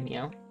 2-second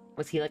cameo.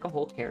 Was he like a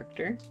whole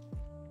character?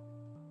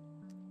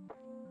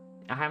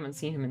 I haven't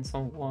seen him in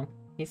so long.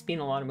 He's been in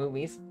a lot of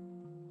movies.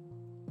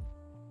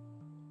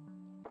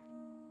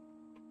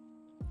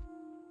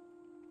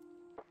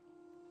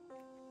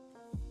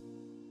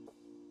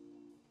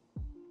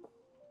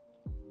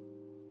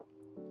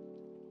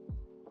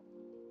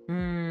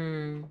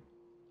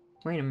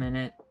 Wait a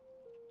minute.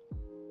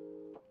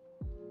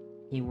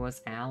 He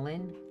was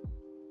Alan?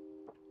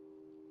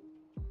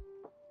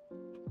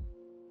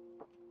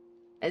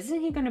 Isn't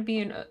he gonna be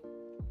in a...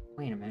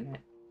 Wait a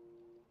minute.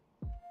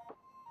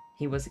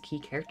 He was a key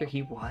character?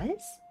 He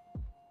was?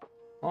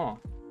 Oh.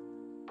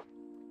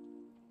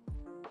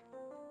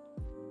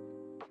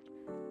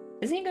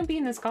 Isn't he gonna be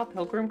in the Scott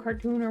Pilgrim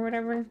cartoon or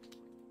whatever?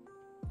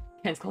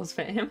 Ken's clothes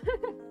fit him.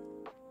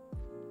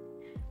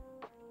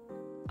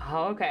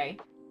 Oh, okay.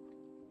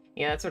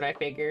 Yeah, that's what I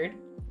figured.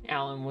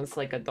 Alan was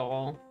like a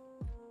doll.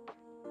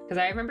 Because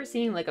I remember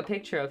seeing like a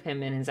picture of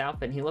him in his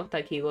outfit. And he looked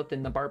like he lived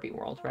in the Barbie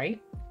world,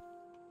 right?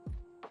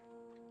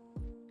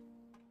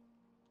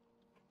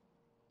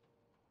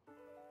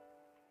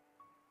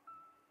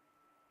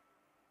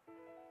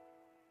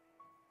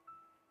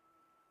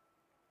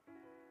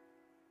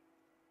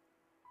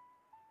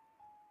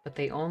 But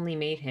they only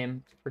made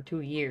him for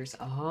 2 years.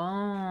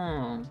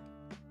 Oh.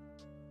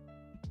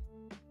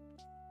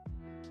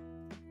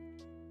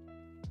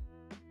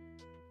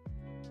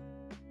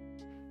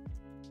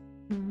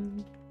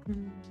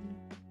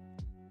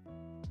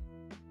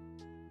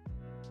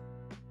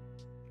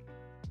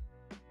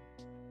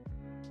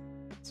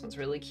 This one's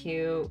really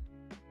cute.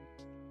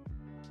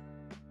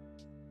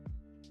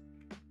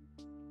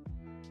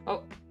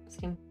 Oh,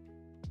 same.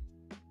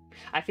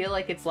 I feel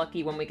like it's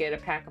lucky when we get a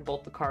pack of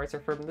both the cards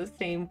are from the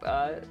same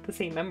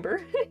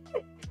member.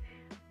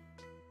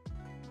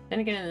 Then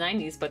again, in the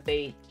 90s, but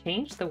they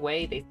changed the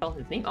way they spell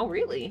his name. Oh,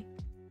 really?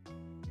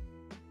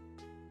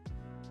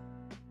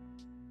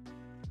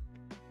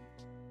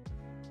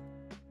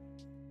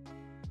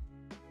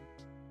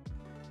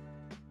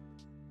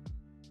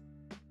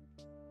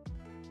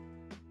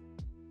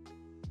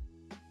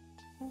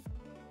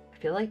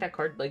 I feel like that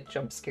card like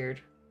jump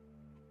scared.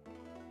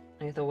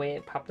 Like the way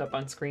it popped up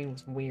on screen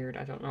was weird.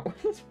 I don't know.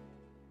 Do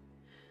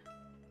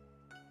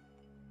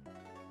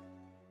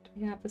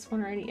we have this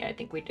one already? Yeah, I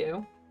think we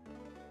do.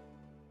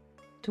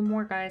 2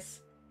 more,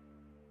 guys.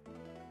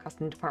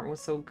 Costume department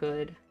was so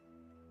good.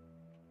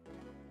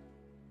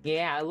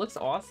 Yeah, it looks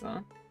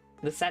awesome.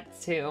 The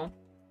sets too.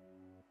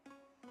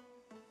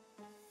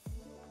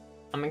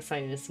 I'm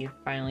excited to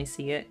finally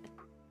see it.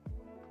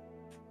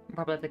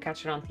 Probably have to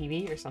catch it on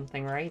TV or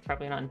something, right?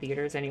 Probably not in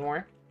theaters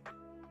anymore.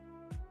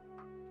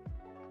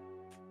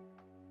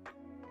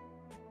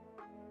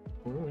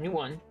 Ooh, new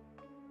one.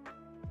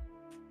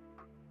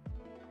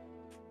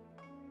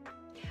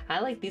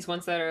 I like these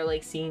ones that are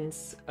like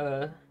scenes,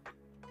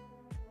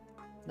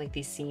 like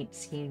these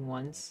scene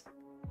ones.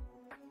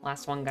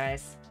 Last one,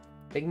 guys.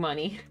 Big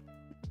money.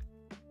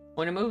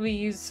 When a movie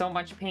uses so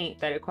much paint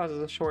that it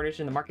causes a shortage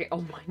in the market.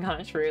 Oh my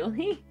gosh,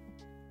 really?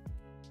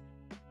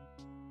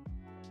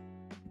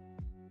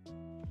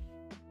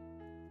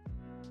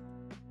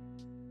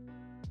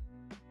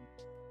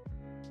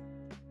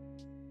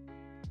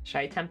 Should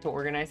I attempt to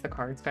organize the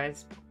cards,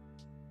 guys?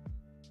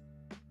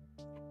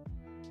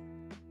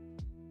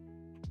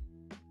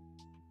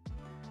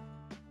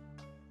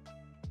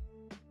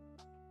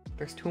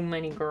 There's too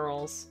many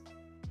girls.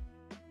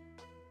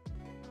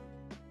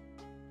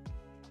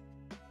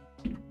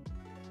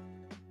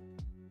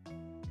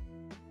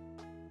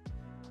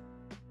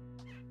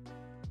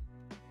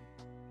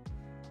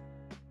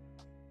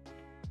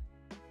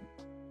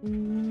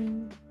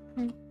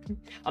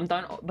 I'm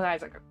done, but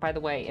guys, by the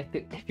way,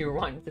 if you're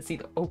wanting to see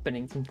the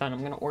openings, I'm done.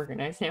 I'm gonna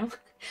organize now.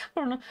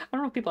 I don't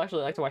know if people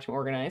actually like to watch me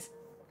organize.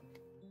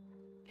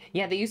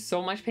 Yeah, they use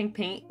so much pink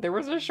paint. There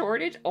was a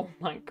shortage. Oh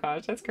my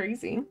gosh, that's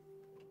crazy.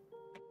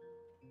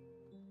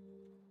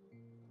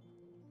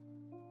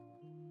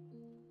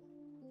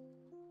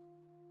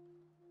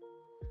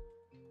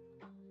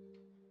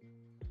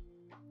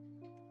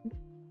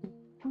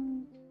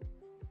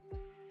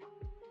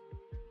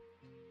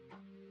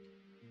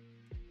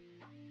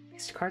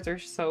 These cards are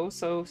so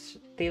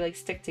they like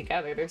stick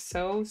together. They're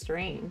so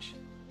strange.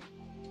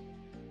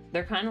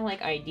 They're kind of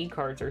like ID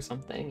cards or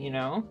something, you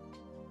know?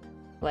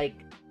 Like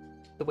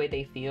the way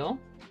they feel.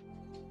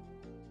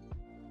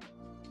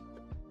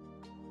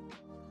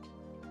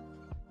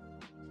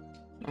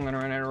 I'm gonna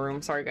run out of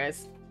room. Sorry,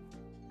 guys.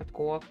 I have to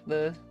go off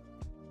the...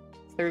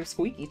 They're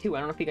squeaky too. I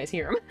don't know if you guys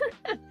hear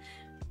them.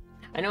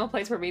 I know a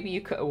place where maybe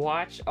you could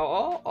watch...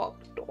 Oh.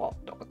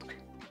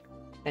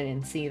 I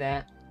didn't see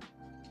that.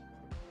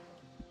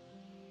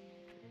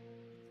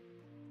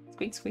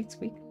 Squeak, squeak,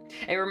 squeak.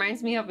 It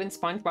reminds me of in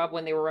SpongeBob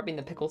when they were rubbing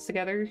the pickles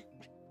together.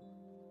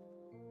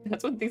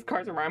 That's what these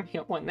cards remind me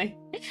of when they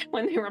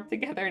rub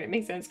together and it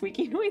makes that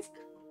squeaky noise.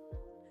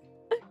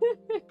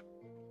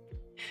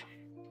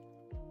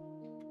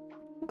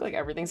 Look like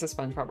everything's a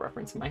SpongeBob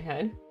reference in my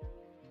head.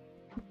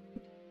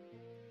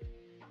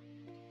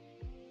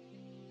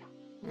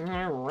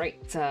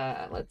 Alright,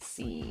 let's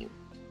see.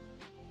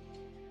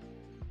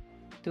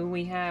 Do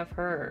we have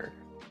her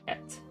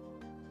yet?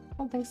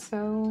 I don't think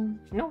so.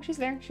 No, she's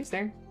there. She's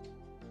there.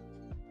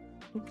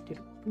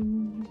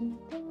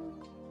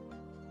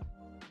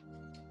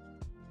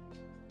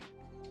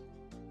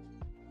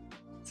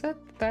 Is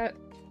that?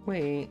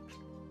 Wait.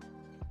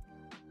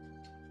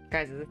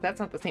 Guys, that's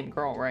not the same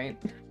girl, right?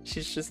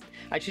 She just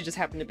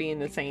happened to be in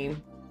the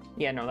same...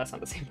 Yeah, no, that's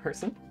not the same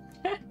person.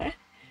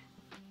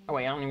 Oh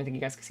wait, I don't even think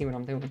you guys can see what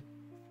I'm doing.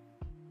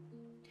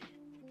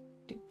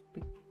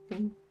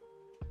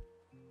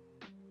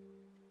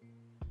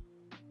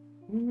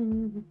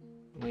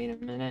 Wait a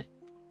minute.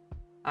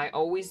 I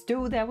always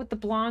do that with the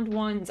blonde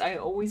ones. I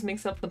always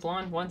mix up the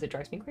blonde ones. It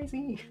drives me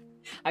crazy.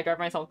 I drive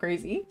myself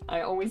crazy.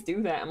 I always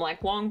do that. I'm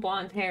like, long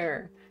blonde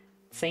hair.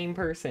 Same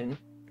person.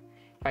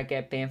 If I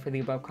get banned for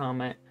the above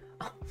comment.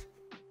 I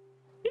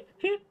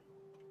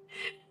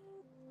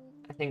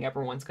think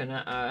everyone's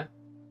gonna,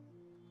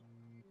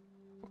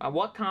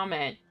 what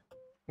comment?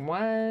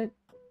 What?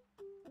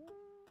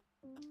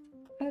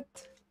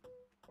 What?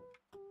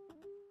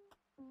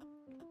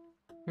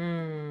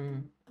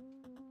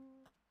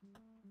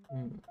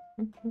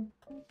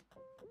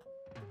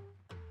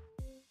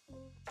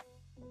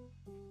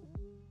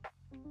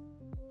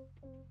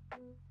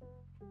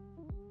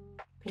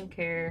 Pink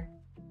hair.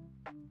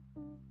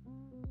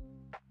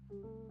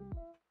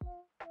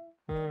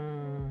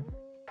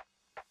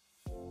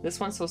 This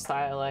one's so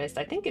stylized.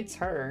 I think it's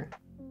her.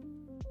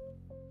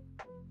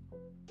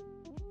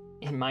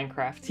 In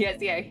Minecraft. Yes,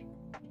 yeah.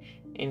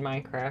 In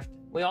Minecraft.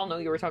 We all know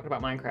you were talking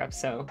about Minecraft,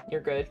 so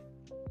you're good.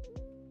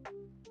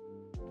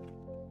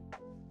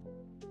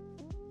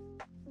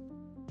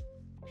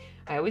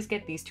 I always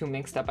get these two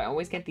mixed up.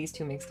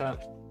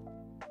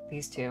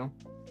 These two.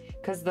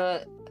 Because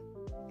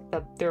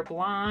they're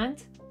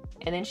blonde,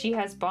 and then she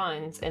has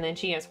buns, and then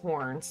she has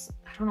horns.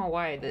 I don't know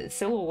why. The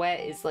silhouette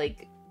is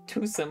like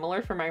too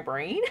similar for my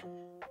brain.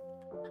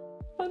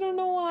 I don't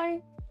know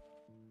why.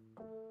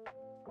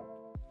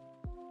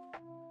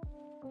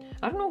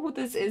 I don't know who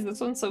this is. This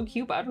one's so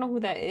cute, but I don't know who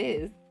that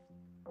is.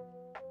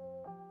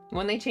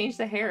 When they change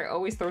the hair, it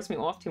always throws me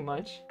off too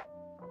much.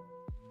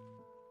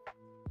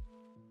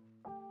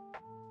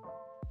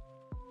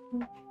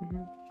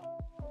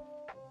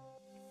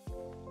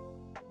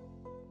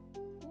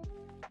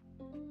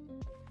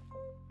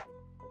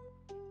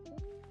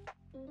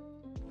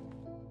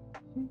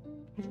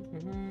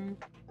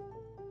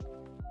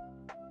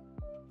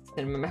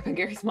 Cinema Map and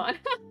Gary's mod.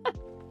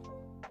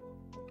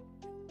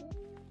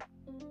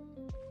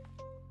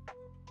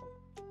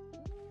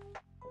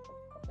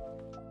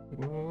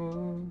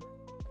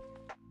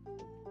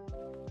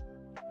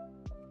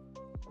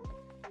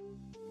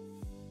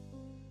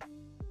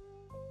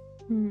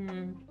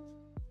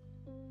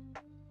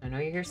 I know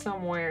you're here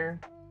somewhere.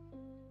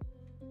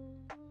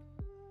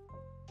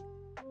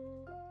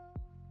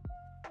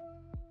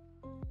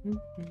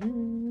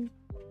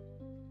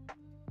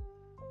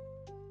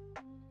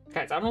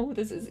 Guys, I don't know who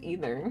this is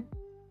either.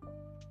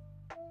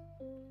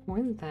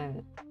 What is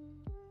that?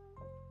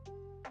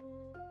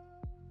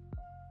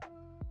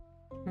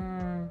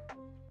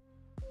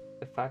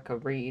 If I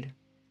could read.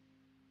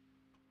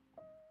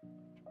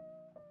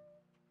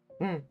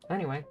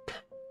 Anyway.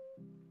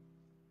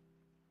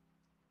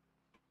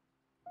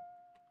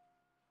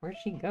 Where'd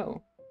she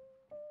go?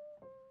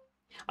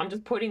 I'm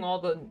just putting all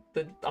the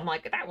I'm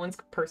like, that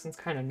person's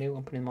kind of new.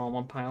 I'm putting them all in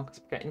one pile because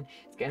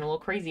it's getting a little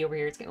crazy over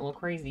here. It's getting a little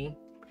crazy.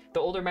 The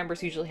older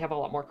members usually have a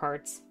lot more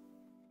cards.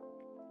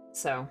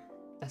 So,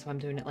 that's why I'm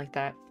doing it like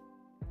that.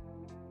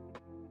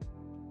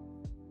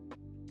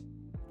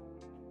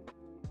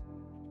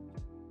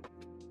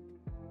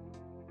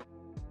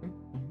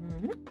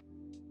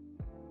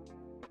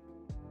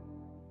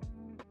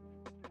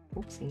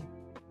 Oopsie.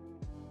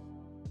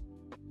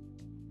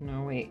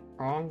 No, wait.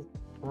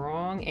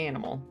 Wrong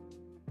animal.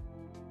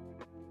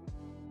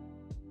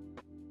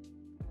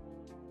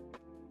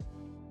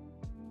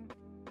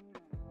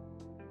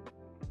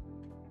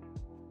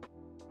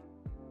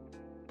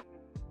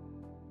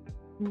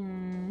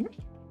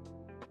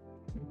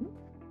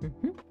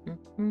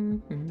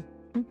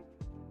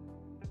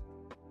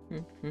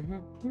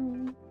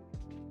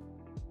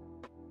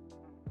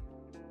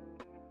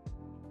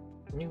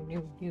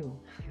 New.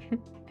 I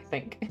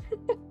think.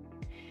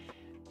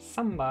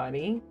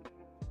 Somebody.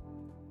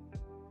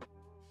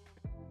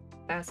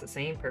 That's the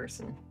same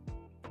person.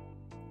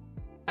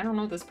 I don't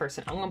know this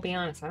person. I'm gonna be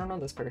honest. I don't know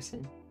this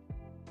person.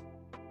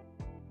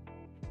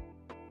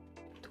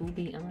 To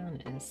be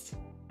honest.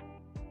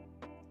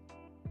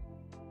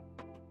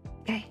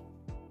 Okay.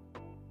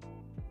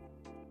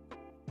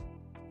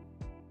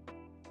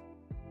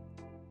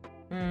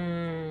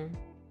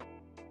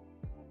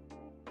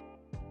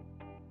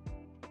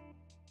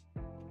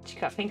 She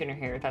got pink in her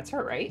hair. That's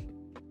her, right?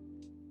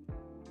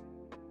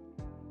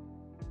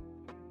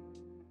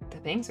 The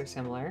bangs are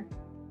similar.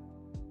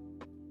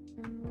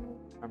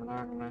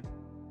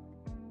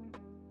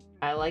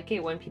 I like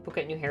it when people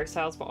get new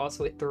hairstyles, but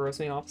also it throws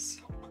me off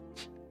so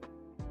much.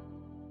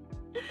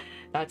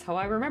 That's how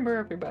I remember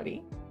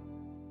everybody.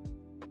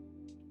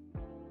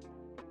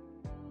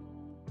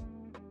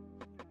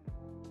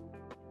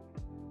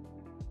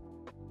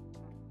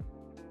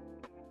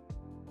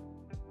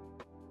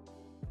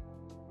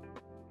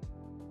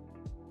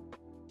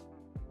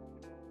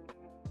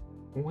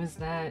 What was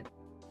that?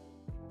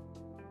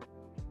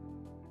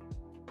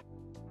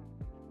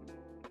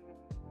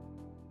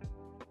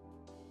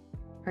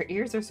 Her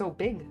ears are so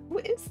big. Who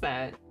is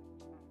that?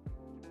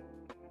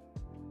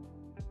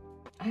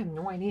 I have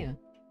no idea.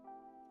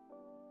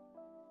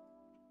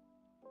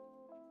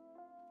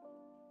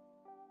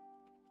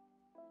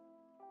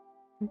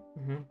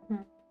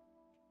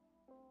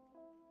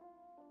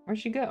 Where'd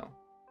she go?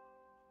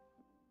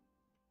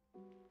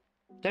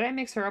 Did I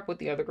mix her up with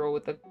the other girl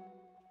with the...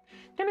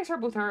 Did I mix her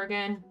up with her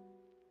again?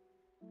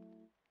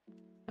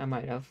 I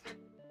might have.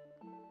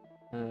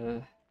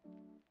 I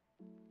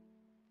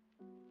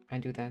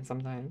do that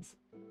sometimes.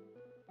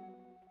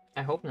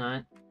 I hope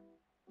not.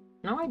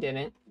 No, I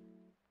didn't.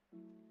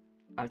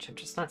 I'm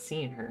just not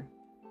seeing her.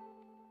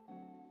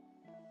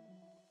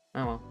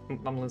 Oh well,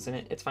 I'm losing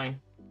it. It's fine.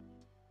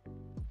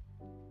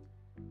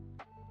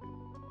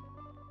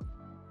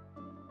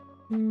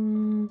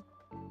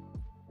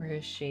 Where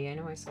is she? I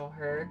know I saw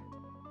her.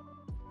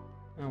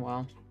 Oh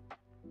well.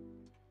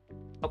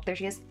 Oh, there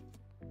she is.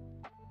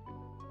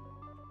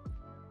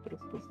 Okay.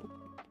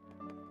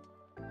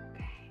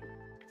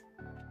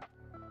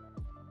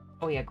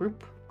 Oh yeah,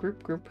 group.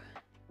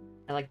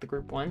 I like the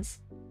group ones.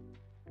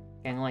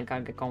 And like,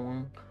 gotta get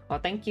going. Oh,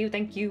 thank you.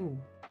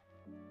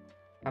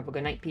 Have a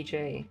good night,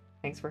 PJ.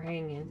 Thanks for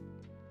hanging.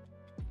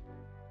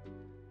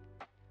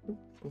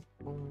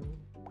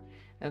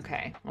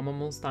 Okay, I'm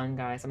almost done,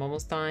 guys. I'm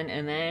almost done,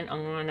 and then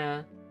I'm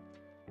gonna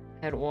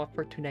head off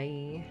for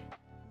today.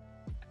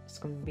 It's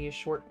gonna be a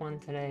short one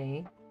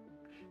today.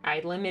 I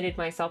limited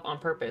myself on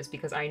purpose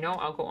because I know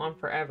I'll go on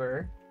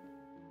forever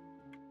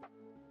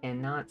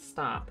and not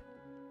stop.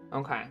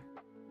 Okay.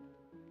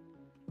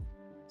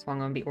 So I'm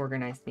gonna be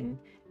organizing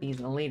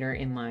these later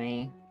in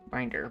my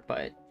binder,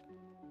 but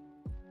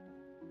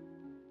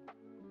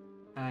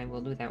I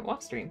will do that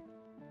off stream.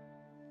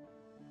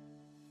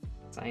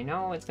 So I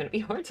know it's gonna be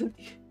hard to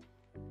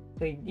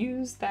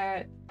use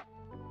that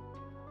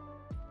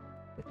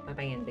with my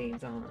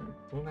band-aids on.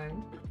 Okay.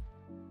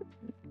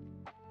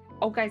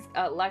 Oh guys,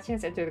 last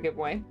chance to enter the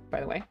giveaway, by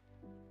the way.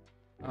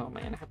 Oh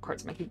man, I have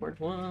cards on my keyboard.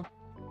 Whoa.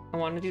 I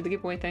want to do the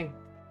giveaway thing.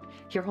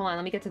 Here, hold on,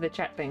 let me get to the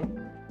chat thing.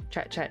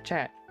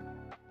 Chat.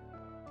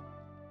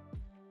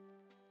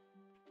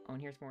 Oh,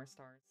 and here's more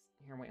stars.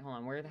 Here, wait, hold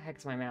on. Where the heck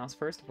is my mouse?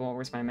 First of all,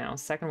 where's my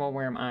mouse? Second of all,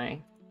 where am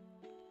I?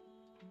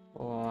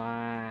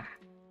 Wow.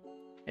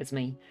 It's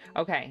me.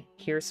 Okay,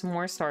 here's some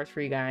more stars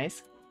for you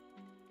guys.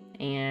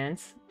 And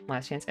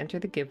last chance to enter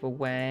the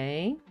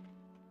giveaway.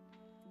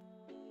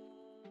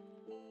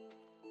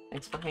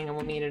 Thanks for hanging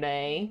with me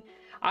today.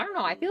 I don't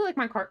know, I feel like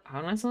my card...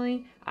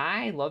 Honestly,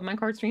 I love my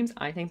card streams.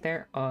 I think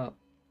they're a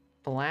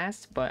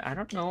blast, but I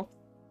don't know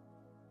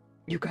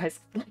if you guys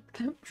like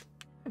them.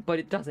 But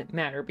it doesn't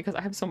matter because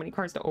I have so many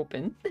cards to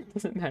open. It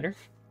doesn't matter.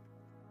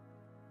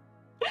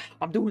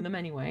 I'm doing them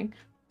anyway.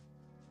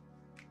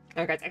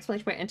 Alright guys,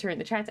 explanation by enter in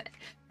the chat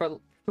for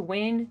to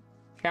win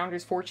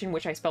Founder's Fortune,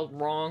 which I spelled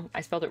wrong.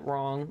 I spelled it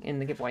wrong in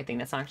the giveaway thing.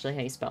 That's not actually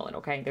how you spell it,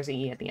 okay? There's an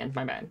E at the end,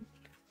 my bad.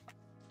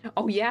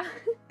 Oh yeah?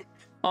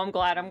 Oh, I'm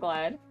glad, I'm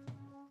glad.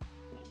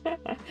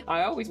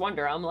 I always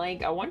wonder, I'm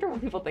like, I wonder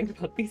what people think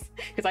about these,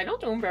 because I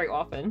don't do them very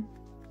often.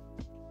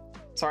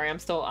 Sorry, I'm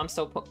still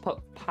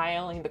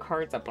piling the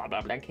cards up, blah,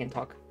 blah, blah, I can't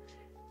talk.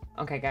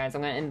 Okay guys,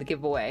 I'm gonna end the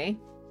giveaway.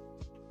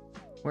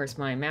 Where's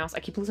my mouse? I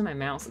keep losing my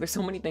mouse. There's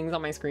so many things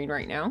on my screen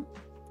right now.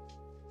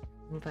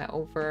 Move that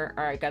over.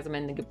 All right, guys, I'm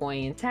ending the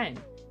giveaway in 10,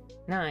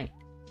 9,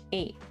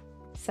 8,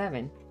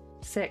 7,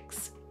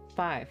 6,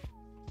 5,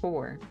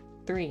 4,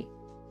 3,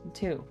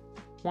 2,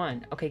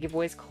 1. Okay,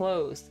 giveaway's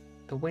closed.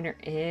 The winner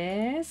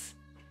is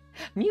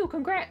Mew.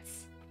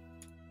 Congrats!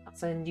 I'll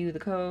send you the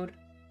code.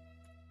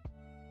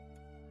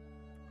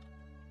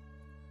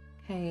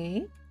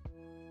 Okay.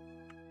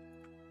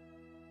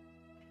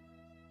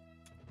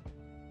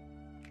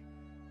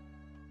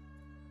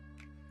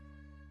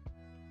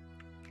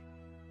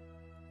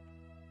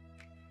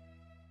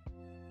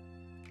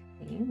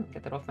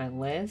 Get that off my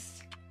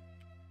list.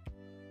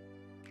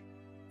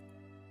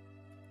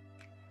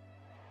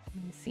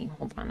 Let me see.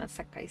 Hold on a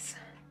sec, guys.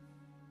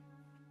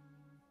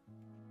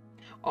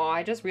 Oh,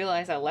 I just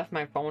realized I left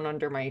my phone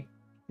under my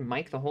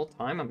mic the whole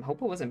time. I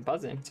hope it wasn't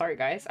buzzing. Sorry,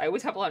 guys. I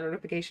always have a lot of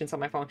notifications on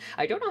my phone.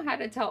 I don't know how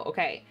to tell.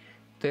 Okay,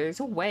 there's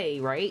a way,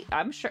 right?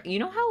 I'm sure. You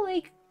know how,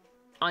 like,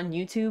 on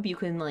YouTube, you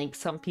can, like,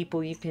 some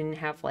people you can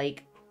have,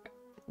 like,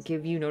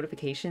 give you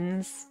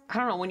notifications? I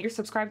don't know. When you're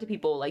subscribed to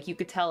people, like, you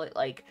could tell it,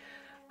 like,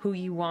 who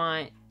you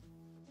want,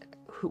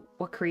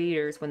 what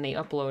creators when they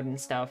upload and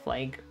stuff,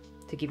 like,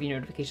 to give you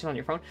notifications on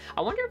your phone.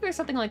 I wonder if there's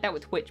something like that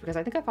with Twitch, because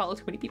I think I follow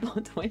too many people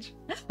on Twitch.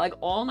 Like,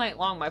 all night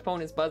long my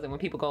phone is buzzing when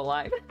people go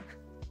live.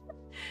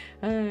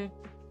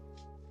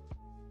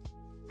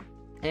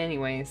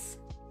 Anyways,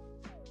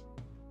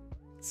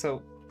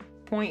 so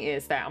point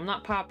is that I'm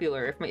not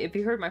popular. If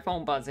you heard my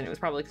phone buzzing, it was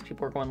probably because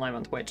people were going live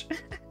on Twitch.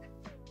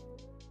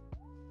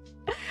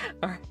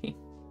 All right.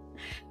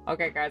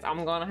 Okay, guys,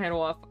 I'm gonna head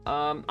off.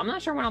 I'm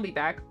not sure when I'll be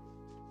back.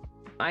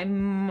 I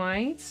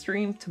might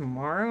stream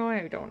tomorrow.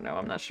 I don't know.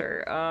 I'm not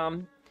sure.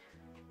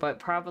 But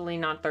probably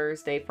not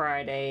Thursday,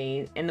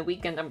 Friday. In the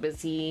weekend, I'm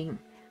busy.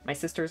 My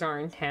sisters are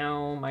in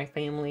town. My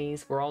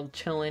families, we're all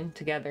chilling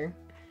together.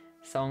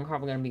 So I'm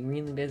probably gonna be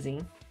really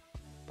busy.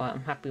 But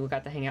I'm happy we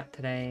got to hang out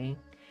today.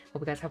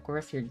 Hope you guys have a good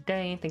rest of your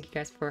day. Thank you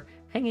guys for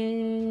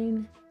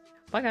hanging.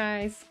 Bye,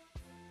 guys.